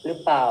หรือ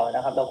เปล่าน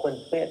ะครับเราควร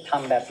ท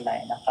ำแบบไหน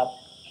นะครับ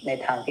ใน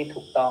ทางที่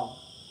ถูกต้อง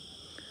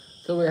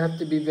So we have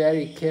to be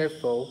very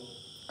careful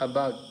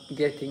about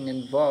getting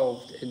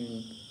involved in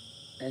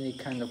any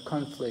kind of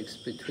conflicts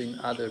between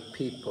other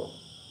people.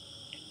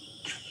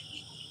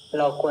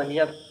 เราควรที่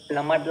จะร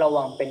ะมัดระ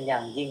วังเป็นอย่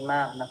างยิ่งม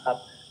ากนะครับ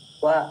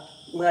ว่า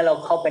เมื่อเรา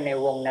เข้าไปใน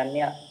วงนั้นเ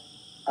นี่ย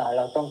เ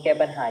ราต้องแก้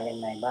ปัญหาอย่าง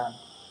ไรบ้าง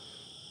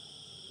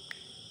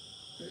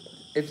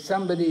If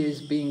somebody is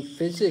being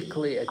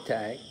physically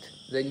attacked,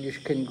 then you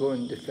can go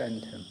and defend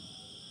him.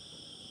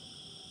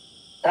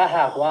 ถ้าห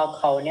ากว่า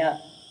เขาเนี่ย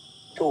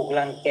ถูก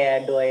รังแก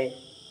โดย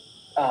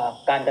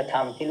การกระท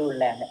ำที่รุน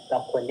แรงเนี่ยเรา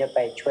ควรจะไป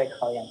ช่วยเข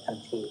าอย่างทัน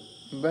ที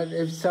But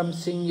if some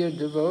senior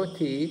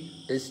devotee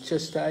is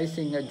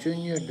chastising a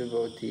junior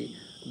devotee,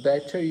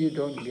 better you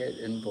don't get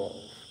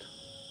involved.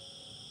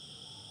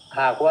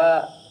 หากว่า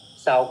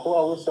เสาผู้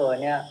อาวุโส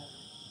เนี่ย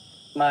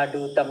มา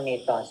ดูตำหนิ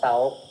ต่อเสา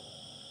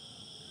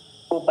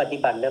ผู้ปฏิ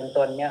บัติเริ่ม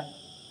ต้นเนี่ย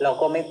เรา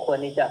ก็ไม่ควร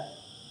ที่จะ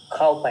เ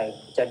ข้าไป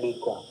จะดี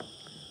กว่า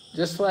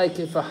Just like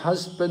if a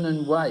husband and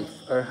wife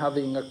are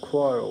having a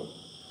quarrel,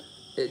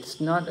 it's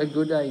not a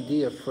good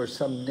idea for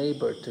some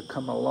neighbor to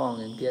come along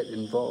and get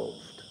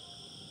involved.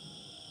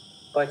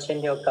 ก็เช่น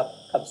เดียวกับ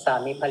สา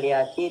มีภรรยา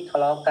ที่ทะ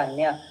เลาะกัน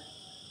เนี่ย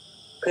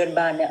เพื่อน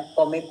บ้านเนี่ย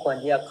ก็ไม่ควร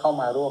ที่จะเข้า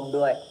มาร่วม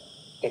ด้วย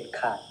เด็ด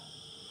ขาด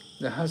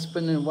The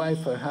husband and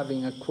wife are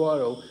having a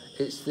quarrel.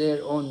 It's their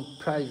own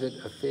private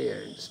affair.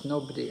 It's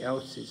nobody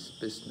else's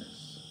business.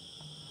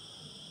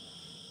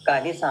 การ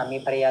ที่สามี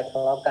ภรรยาทะ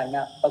เลาะกันเ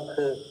นี่ยก็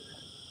คือ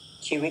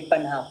ชีวิตปั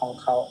ญหาของ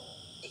เขา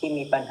ที่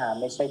มีปัญหา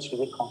ไม่ใช่ชี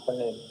วิตของคน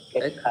อื่นเ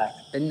ด็ดขาด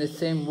In the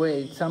same way,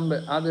 some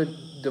other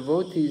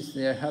devotees,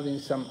 they're having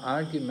some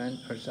argument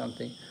or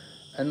something.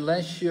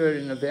 Unless you're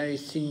in a very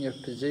senior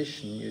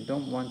position, you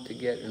don't want to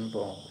get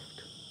involved.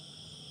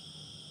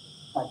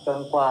 จน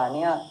กว่าเ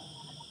นี่ย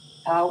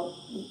ถ้า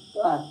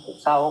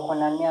สาวคน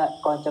นั้นเนี่ย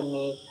ก็จะ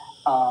มี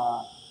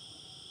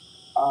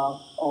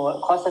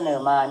ข้อเสนอ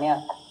มาเนี่ย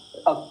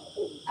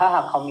ถ้าห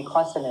ากเขามีข้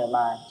อเสนอม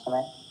าใช่ไหม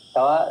แ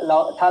ต่ว่า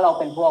ถ้าเรา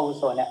เป็นผู้อาวุ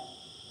โสเนี่ย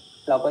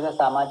เราก็จะ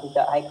สามารถที่จ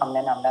ะให้คำแน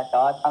ะนำได้แต่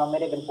ว่าถ้าเราไม่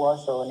ได้เป็นผู้อา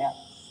วุโสเนี่ย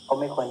ก็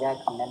ไม่ควรจะให้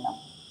คำแนะนำ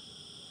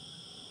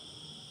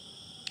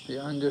You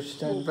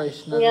understand,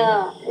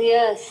 Vaishnava?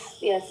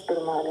 Yes,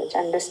 Guru Maharaj.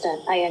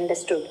 I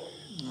understood.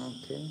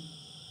 Okay.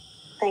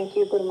 Thank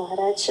you, Guru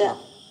Maharaj.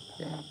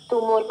 Okay.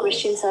 2 more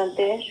questions are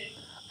there.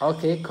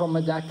 Okay,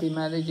 Komadaki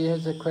Mataji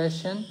has a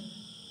question.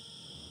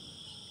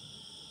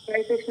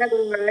 Hare Krishna,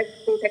 Guru Maharaj.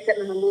 Please accept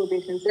my humble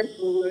obeisances.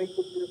 Guru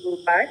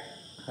Maharaj.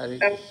 Hare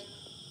Krishna.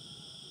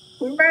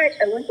 Guru Maharaj,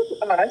 I wanted to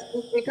ask,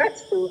 with regards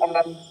to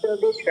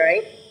service,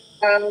 right?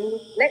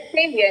 Let's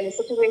say we are in a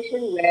situation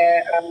where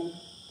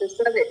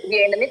we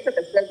are in the midst of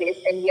a service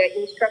and we are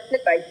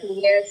instructed by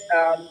seniors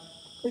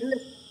to do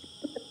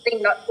something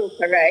not so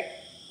correct.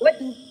 What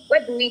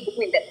do we do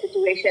in that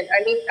situation? I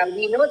mean,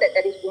 we know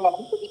that is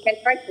wrong, so we can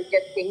try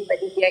suggesting, but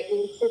if they are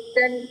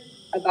insistent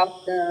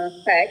about the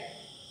fact,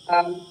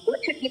 what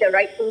should be the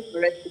right thing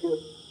for us to do?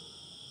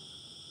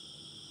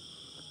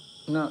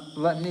 No,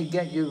 let me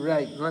get you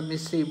right. Let me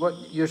see what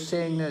you're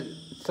saying. That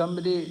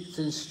somebody is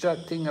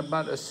instructing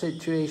about a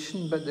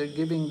situation, but they're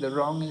giving the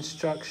wrong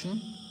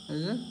instruction.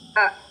 Is it?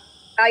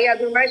 Yeah,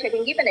 Guru Maharaj, I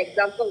can give an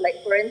example.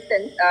 Like for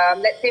instance,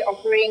 let's say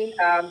offering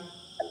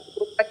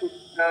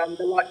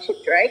the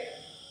lordships, right?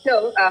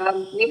 So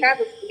we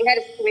had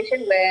a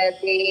situation where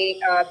the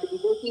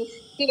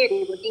senior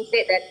devotees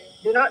said that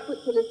do not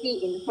put tulsi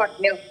in hot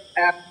milk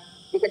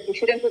because you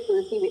shouldn't put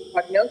tulsi with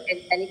hot milk and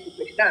send it to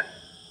Krishna.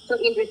 So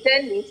in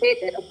return, we said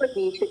that of course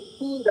we should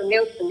cool the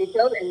milk a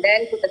little and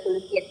then put the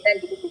tulsi and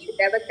send because we should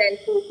never send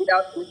food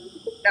without tulsi to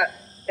Krishna.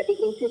 But they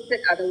insisted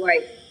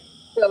otherwise.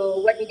 So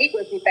what we did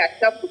was we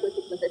backed up because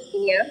it was a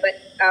senior, but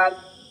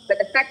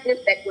the fact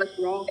is that was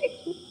wrong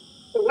actually.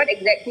 So what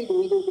exactly do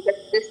we do? Because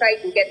this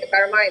side we get the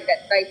karma and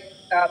that side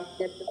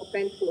there's the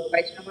offense to a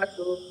Vaishnava.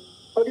 So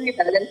how do we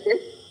balance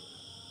this?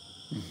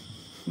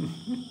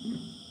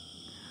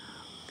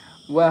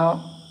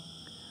 Well,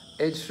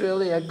 it's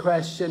really a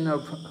question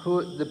of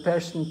who the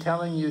person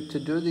telling you to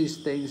do these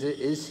things,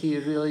 is he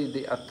really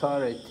the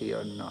authority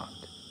or not?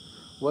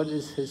 What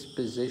is his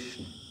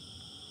position?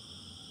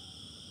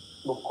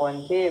 บุคคล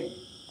ที่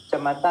จะ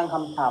มาตั้งค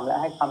ำถามและ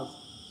ให้ค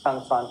ำสั่ง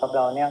สอนกับเ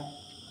ราเนี่ย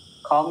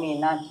เขามี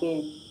หน้าที่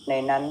ใน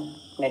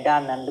ด้า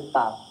นนั้นหรือเป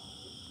ล่า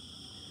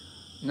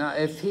Now,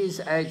 if he's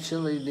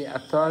actually the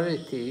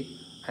authority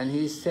and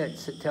he's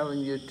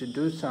telling you to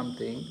do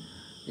something,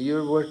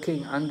 you're working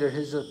under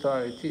his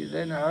authority,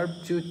 then our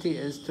duty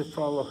is to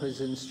follow his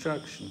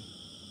instruction.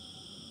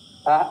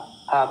 ถ้า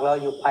หากเรา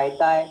อยู่ภาย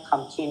ใต้ค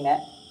ำชี้แนะ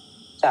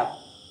จาก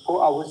ผู้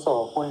อาวุโส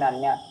ผู้นั้น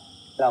เนี่ย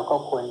เราก็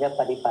ควรจะ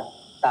ปฏิบัติ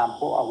ตาม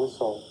ผู้อาวุโส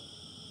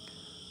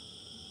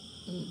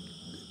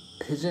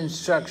His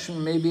instruction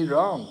may be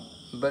wrong,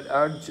 but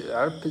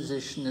our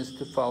position is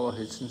to follow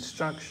his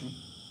instruction.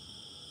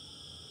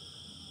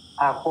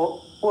 หาก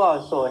ผู้อา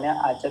วุโสเนี่ย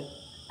อาจจะ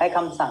ให้ค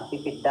ำสั่งที่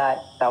ผิดได้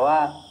แต่ว่า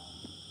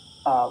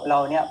เรา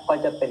เนี่ยก็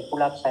จะเป็นผู้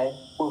รับใช้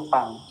ผู้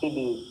ฟังที่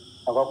ดี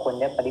เราก็ควร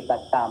จะปฏิบั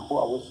ติตามผู้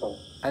อาวุโส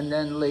And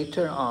then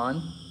later on,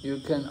 you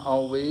can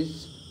always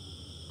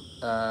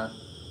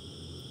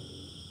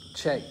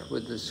check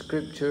with the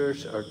scriptures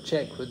or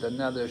check with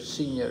another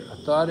senior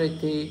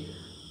authority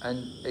and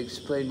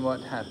explain what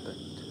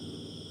happened.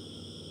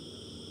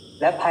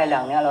 และภายหลั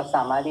งเนี่ยเราส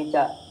ามารถที่จ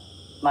ะ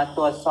มาต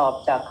รวจสอบ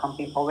จากคัม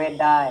ภีร์พระเวท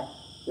ได้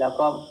แล้ว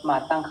ก็มา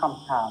ตั้งค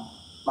ำถาม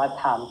มา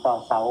ถามต่อ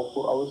สาวก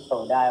ผู้อาวุโส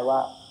ได้ว่า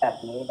แบบ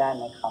นี้ได้ไ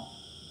หมครับ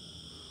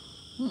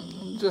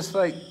Just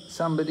like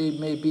somebody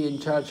may be in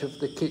charge of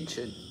the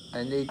kitchen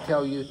and they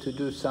tell you to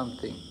do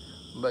something,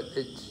 but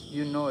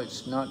it's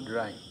not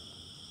right.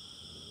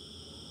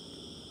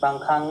 บาง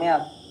ครั้งเนี่ย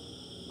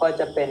ก็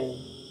จะเ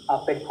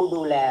ป็นผู้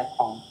ดูแลข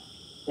อง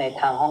ใน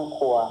ทางห้องค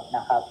รัวน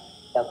ะครับ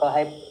แล้วก็ใ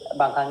ห้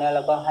บางครั้งเนี่ยเร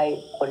าก็ให้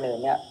คนอื่น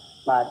เนี่ย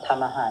มาท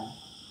ำอาหาร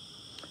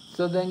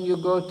So then you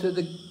go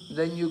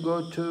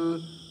to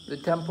the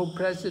temple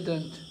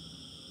president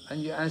and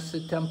you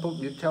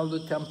tell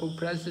the temple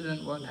president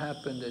what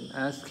happened and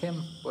ask him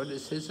what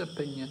is his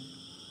opinion.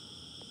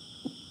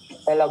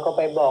 แล้วเราก็ไ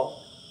ปบอก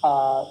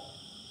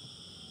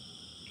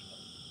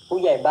ผู้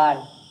ใหญ่บ้าน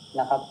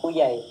นะครับผู้ใ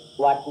หญ่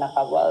วัดนะค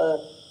รับว่า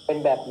เป็น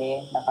แบบนี้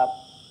นะครับ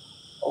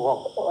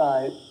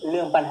เ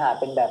รื่องปัญหา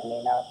เป็นแบบนี้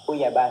นะผู้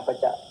ใหญ่บ้านก็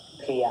จะ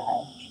เคลียร์ให้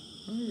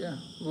Yeah,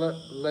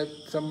 let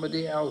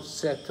somebody else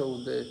settle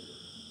the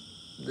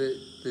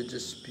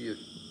dispute.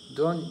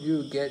 Don't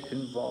you get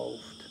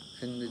involved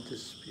in the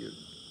dispute.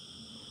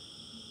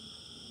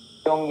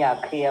 จงอย่า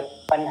เคลียร์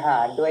ปัญหา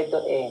ด้วยตั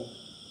วเอง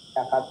น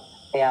ะครับ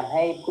พยายามใ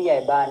ห้ผู้ใหญ่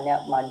บ้านเนี่ย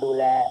มาดู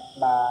แล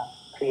มา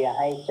เคลียร์ใ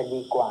ห้จะ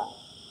ดีกว่า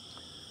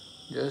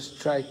Just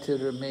try to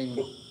remain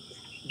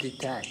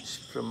detached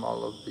from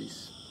all of these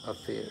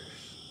affairs.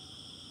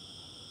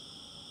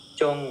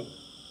 จง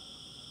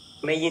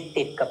ไม่ยึด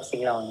ติดกับสิ่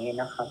งเหล่านี้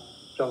นะครับ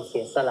จงเสี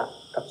ยสละ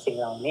กับสิ่ง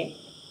เหล่านี้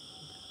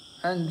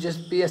And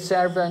just be a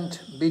servant,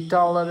 be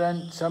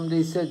tolerant.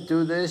 Somebody said, do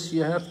this,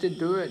 you have to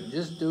do it.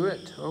 Just do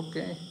it.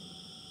 Okay.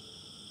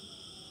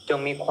 จง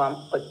มีความ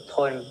อดท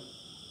น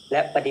แล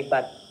ะปฏิบั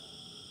ติ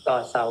ต่อ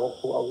สาวก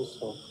ผู้อาวุโส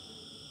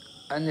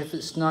And if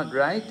it's not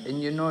right, and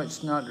you know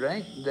it's not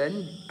right, then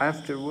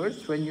afterwards,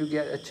 when you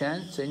get a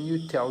chance, then you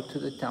tell to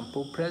the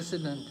temple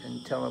president and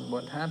tell him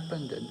what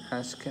happened and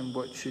ask him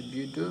what should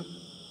you do.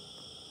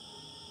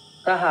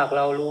 ถ้าหากเ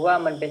รารู้ว่า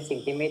มันเป็นสิ่ง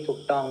ที่ไม่ถูก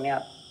ต้องเนี่ย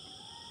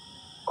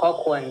ข้อ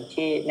ควร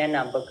ที่แนะน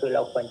ำก็คือเร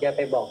าควรจะไ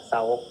ปบอกสา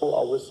วกผู้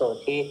อาวุโส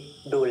ที่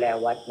ดูแล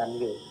วัดนั้น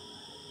อยู่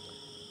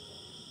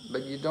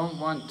But you don't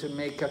want to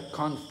make a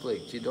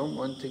conflict. You don't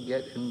want to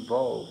get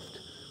involved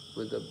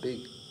with a big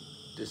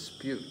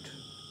dispute,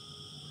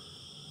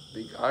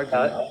 big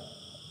argument.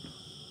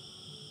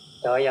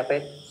 เราอย่าไป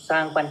สร้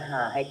างปัญห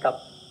าให้กับ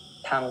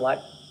ทางวัด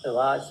หรือ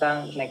ว่าสร้าง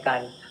ในกา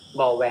ร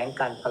บ่อแหวง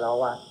กันทะเ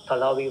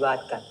ลาะวิวา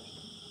ทกัน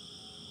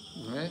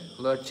Right?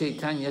 Lord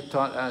Chaitanya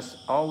taught us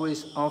always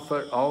offer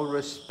all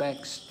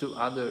respects to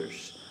others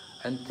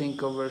and think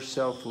of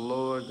ourselves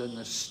lower than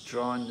a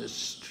straw in the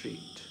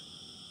street.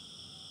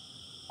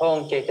 พระอง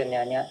ค์เจตนา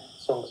เนี่ย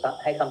ทรง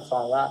ให้คำสอ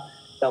นว่า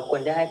เราคว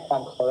รจะให้ควา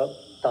มเคารพ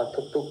ต่อ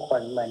ทุกๆค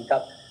นเหมือนกั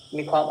บ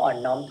มีความอ่อน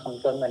น้อมถ่อม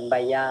ตนเหมือนใบ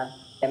หญ้า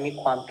และมี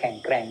ความแข็ง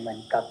แกร่งเหมือ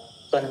นกับ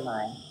ต้นไม้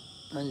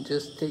And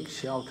just take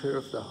shelter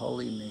of the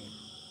holy name.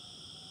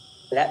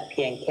 และเ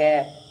พียงแค่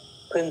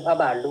พึ่งพระ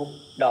บาทรูป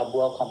ดอก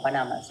บัวของพระน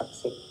ามอันศัก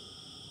ดิ์สิทธิ์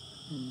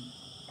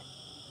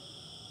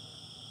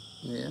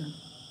Yeah.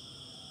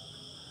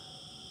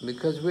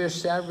 Because we're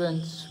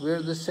servants,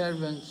 we're the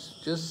servants,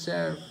 just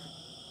serve.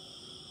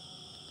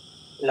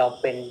 เรา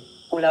เป็น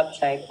ผู้รับใ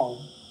ช้ของ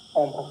อ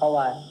งค์พระขว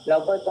านเรา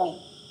ก็ต้อง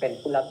เป็น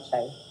ผู้รับใช้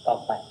ต่อ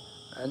ไป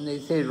And they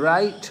say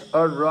right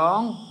or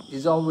wrong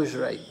is always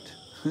right.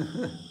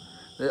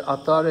 The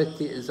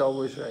authority is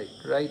always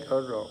right or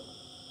wrong.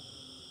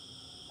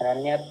 อันนั้น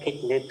เนี่ยผิด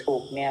หรือถู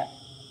กเนี่ย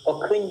ก็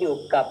ขึ้นอยู่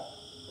กับ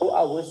ผู้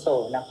อาวุโส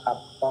นะครับ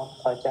ว่า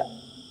เขาจะ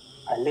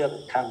เลือก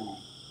ทางไหน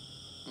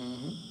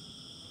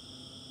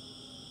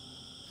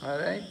All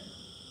right.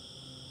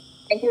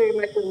 Thank you very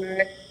much,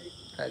 Guru.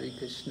 Hare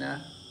Krishna.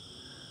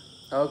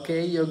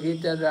 Okay,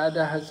 Yogita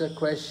Radha has a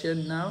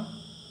question now.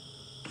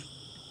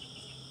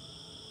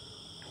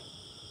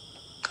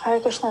 Hare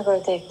Krishna,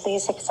 Gurudev.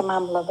 Please accept my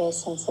humble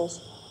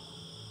obeisances.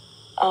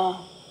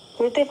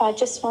 Gurudev, I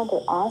just want to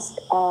ask,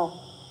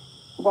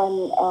 when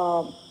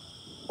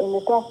in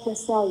the talk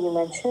just now you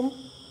mentioned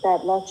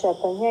that Lord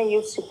Chaitanya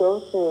used to go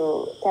to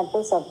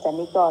temples of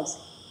demigods.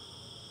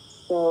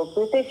 So,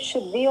 Gurudev,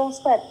 should we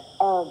also,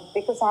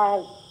 because I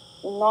have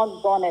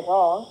not gone at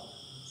all,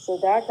 so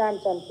there are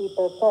times when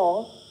people fall,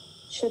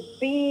 should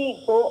we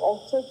go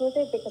also,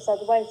 Gurudev? Because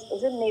otherwise,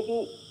 isn't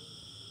maybe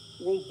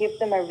we give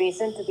them a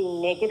reason to be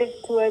negative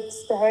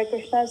towards the Hare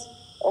Krishnas?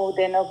 Oh,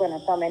 they're not going to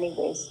come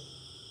anyways.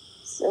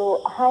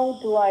 So,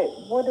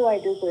 what do I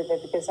do,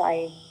 Gurudev? Because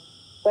I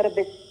got a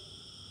bit,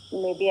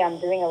 maybe I'm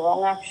doing a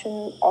wrong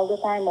action all the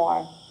time,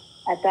 or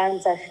at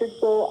times I should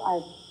go,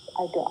 I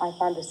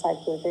can't decide,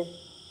 Gurudev.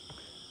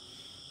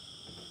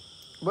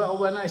 Well,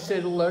 when I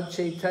said Lord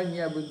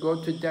Chaitanya would go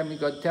to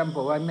demigod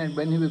temple, I meant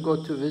when he would go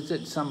to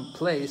visit some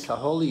place, a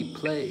holy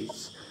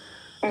place.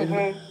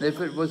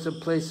 If it was a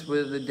place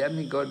where the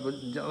demigod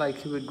would,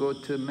 like he would go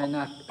to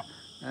Meenakshi,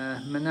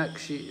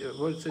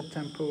 what's the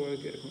temple?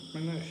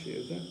 Meenakshi,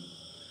 is it?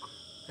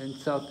 In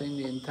South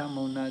India, in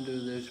Tamil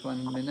Nadu, there's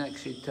one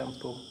Meenakshi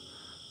temple.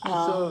 And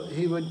so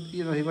he would,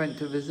 he went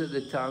to visit the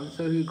town,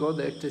 so he would go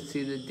there to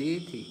see the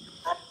deity.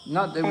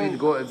 Not that we'd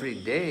go every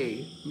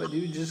day, but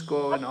he would just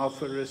go and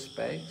offer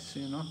respects,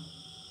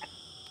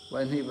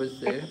 when he was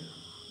there.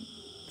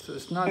 So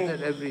it's not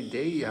that every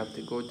day you have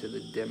to go to the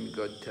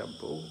demigod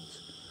temples,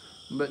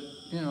 but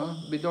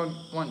we don't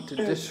want to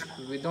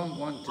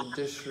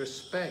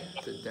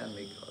disrespect the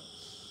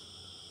demigods.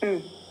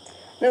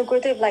 No,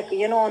 Gurudev, like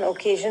on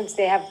occasions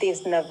they have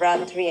these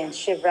Navratri and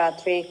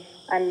Shivratri,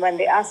 and when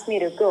they ask me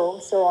to go,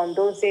 so on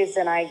those days,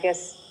 then I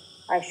guess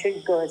I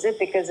should go. Is it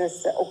because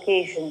it's the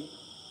occasion?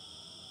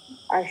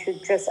 I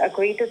should just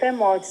agree to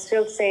them, or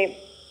still say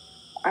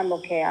I'm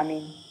okay? I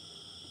mean.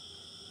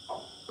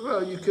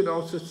 Well, you could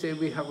also say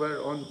we have our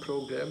own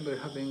program. We're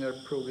having our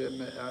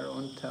program at our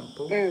own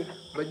temple.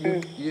 But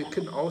you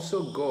can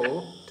also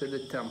go to the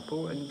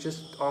temple and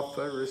just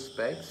offer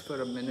respects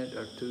for a minute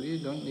or two. You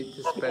don't need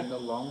to spend a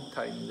long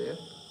time there.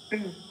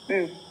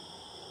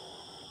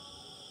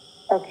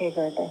 Okay,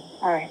 Gurudev.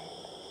 All right.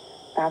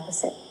 That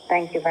was it.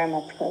 Thank you very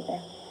much,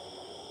 Gurudev.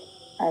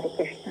 Hare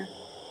Krishna.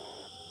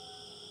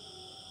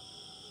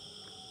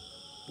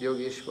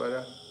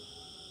 Yogeshwara.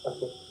 โอเค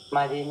ม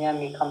าดีเนี่ย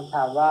มีคำถ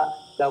ามว่า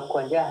เราค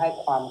วรจะให้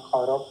ความเคา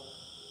รพ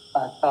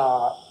ต่อ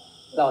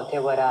เหล่าเท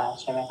วดา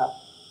ใช่ไหมครับ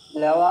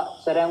แล้ว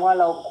แสดงว่า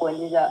เราควร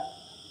ที่จะ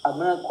เ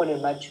มื่อคนอื่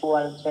นมาเ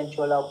ชิญช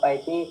วนเราไป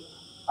ที่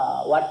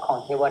วัดของ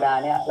เทวดา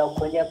เนี่ยเราค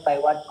วรจะไป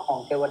วัดของ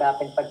เทวดาเ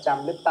ป็นประจ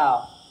ำหรือเปล่า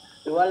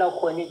หรือว่าเรา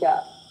ควรที่จะ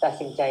ตัด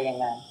สินใจยัง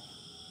ไง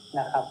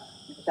นะครับ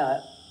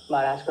มา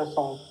ราชก็ท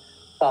รง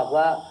ตอบ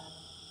ว่า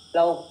เ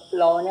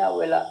ราเนี่ย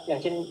เวลาอย่า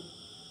งเช่น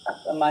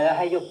มาใ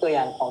ห้ยกตัวอ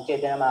ย่างของเจ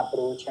ตนามาป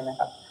รูใช่ไหม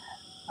ครับ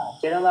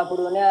เจตนามาป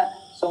รูเนี่ย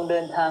ทรงเดิ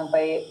นทางไป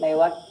ใน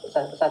วัด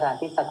สถาน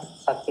ที่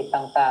ศักดิ์สิทธิ์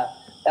ต่าง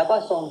ๆแล้วก็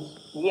ทรง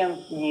เยี่ยม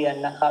เยียน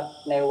นะครับ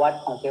ในวัด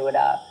ของเทวด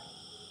า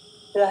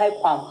เพื่อให้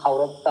ความเคา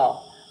รพต่อ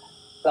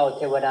เราเ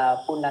ทวดา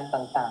ผู้นั้น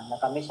ต่างๆนะ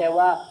ครับไม่ใช่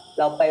ว่า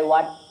เราไป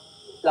วัด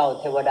เรา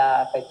เทวดา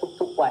ไป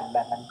ทุกๆวันแบ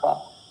บนั้นก็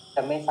จ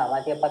ะไม่สามาร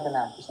ถที่จะพัฒน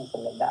าที่ส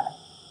ำเร็จได้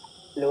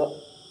หรือ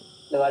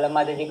แล้วม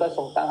าทีนี้ก็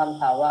ส่งตั้งคำ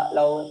ถามว่าเร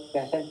าอ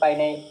ย่างเช่นไป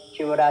ใน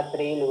ชิวราต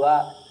รีหรือว่า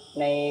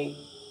ใน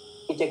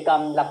กิจกรร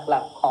มหลั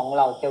กๆของเ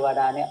ราเทว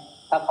ดาเนี่ย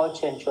ถ้าเขาเ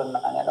ชิญชวนม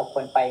าเนี่ยเราค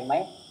วรไปไหม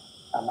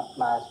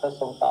มาก็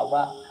ส่งตอบ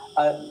ว่า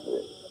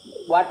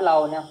วัดเรา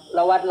เนี่ยแ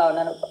ล้ววัดเรา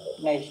นั้น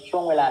ในช่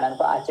วงเวลานั้น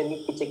ก็อาจจะมี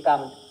กิจกรร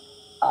ม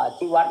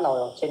ที่วัดเรา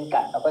เช่นกั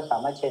นเราก็สา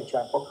มารถเชิญชว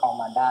นพวกเขา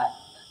มาได้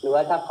หรือว่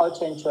าถ้าเขาเ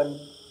ชิญชวน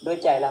ด้วย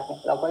ใจรัก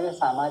เราก็จะ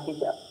สามารถที่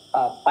จะ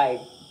ไ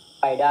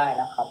ปได้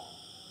นะครับ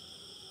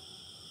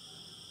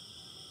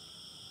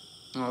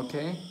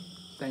Okay,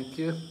 thank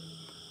you.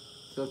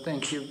 So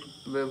thank you.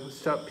 We'll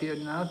stop here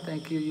now.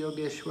 Thank you,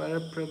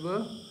 Yogeshwara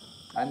Prabhu,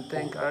 and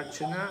thank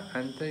Archana,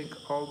 and thank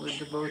all the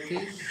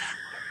devotees.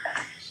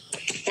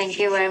 Thank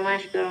you very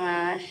much, Guru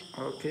Maharaj.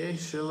 Okay,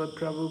 Srila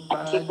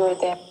Prabhupada. Thank you,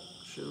 Gurudev.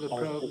 Srila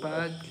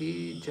Prabhupada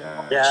ki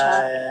jai.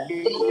 Jai.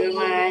 Guru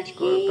Maharaj ki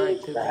Gaur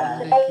Bhakti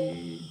Vrinda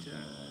ki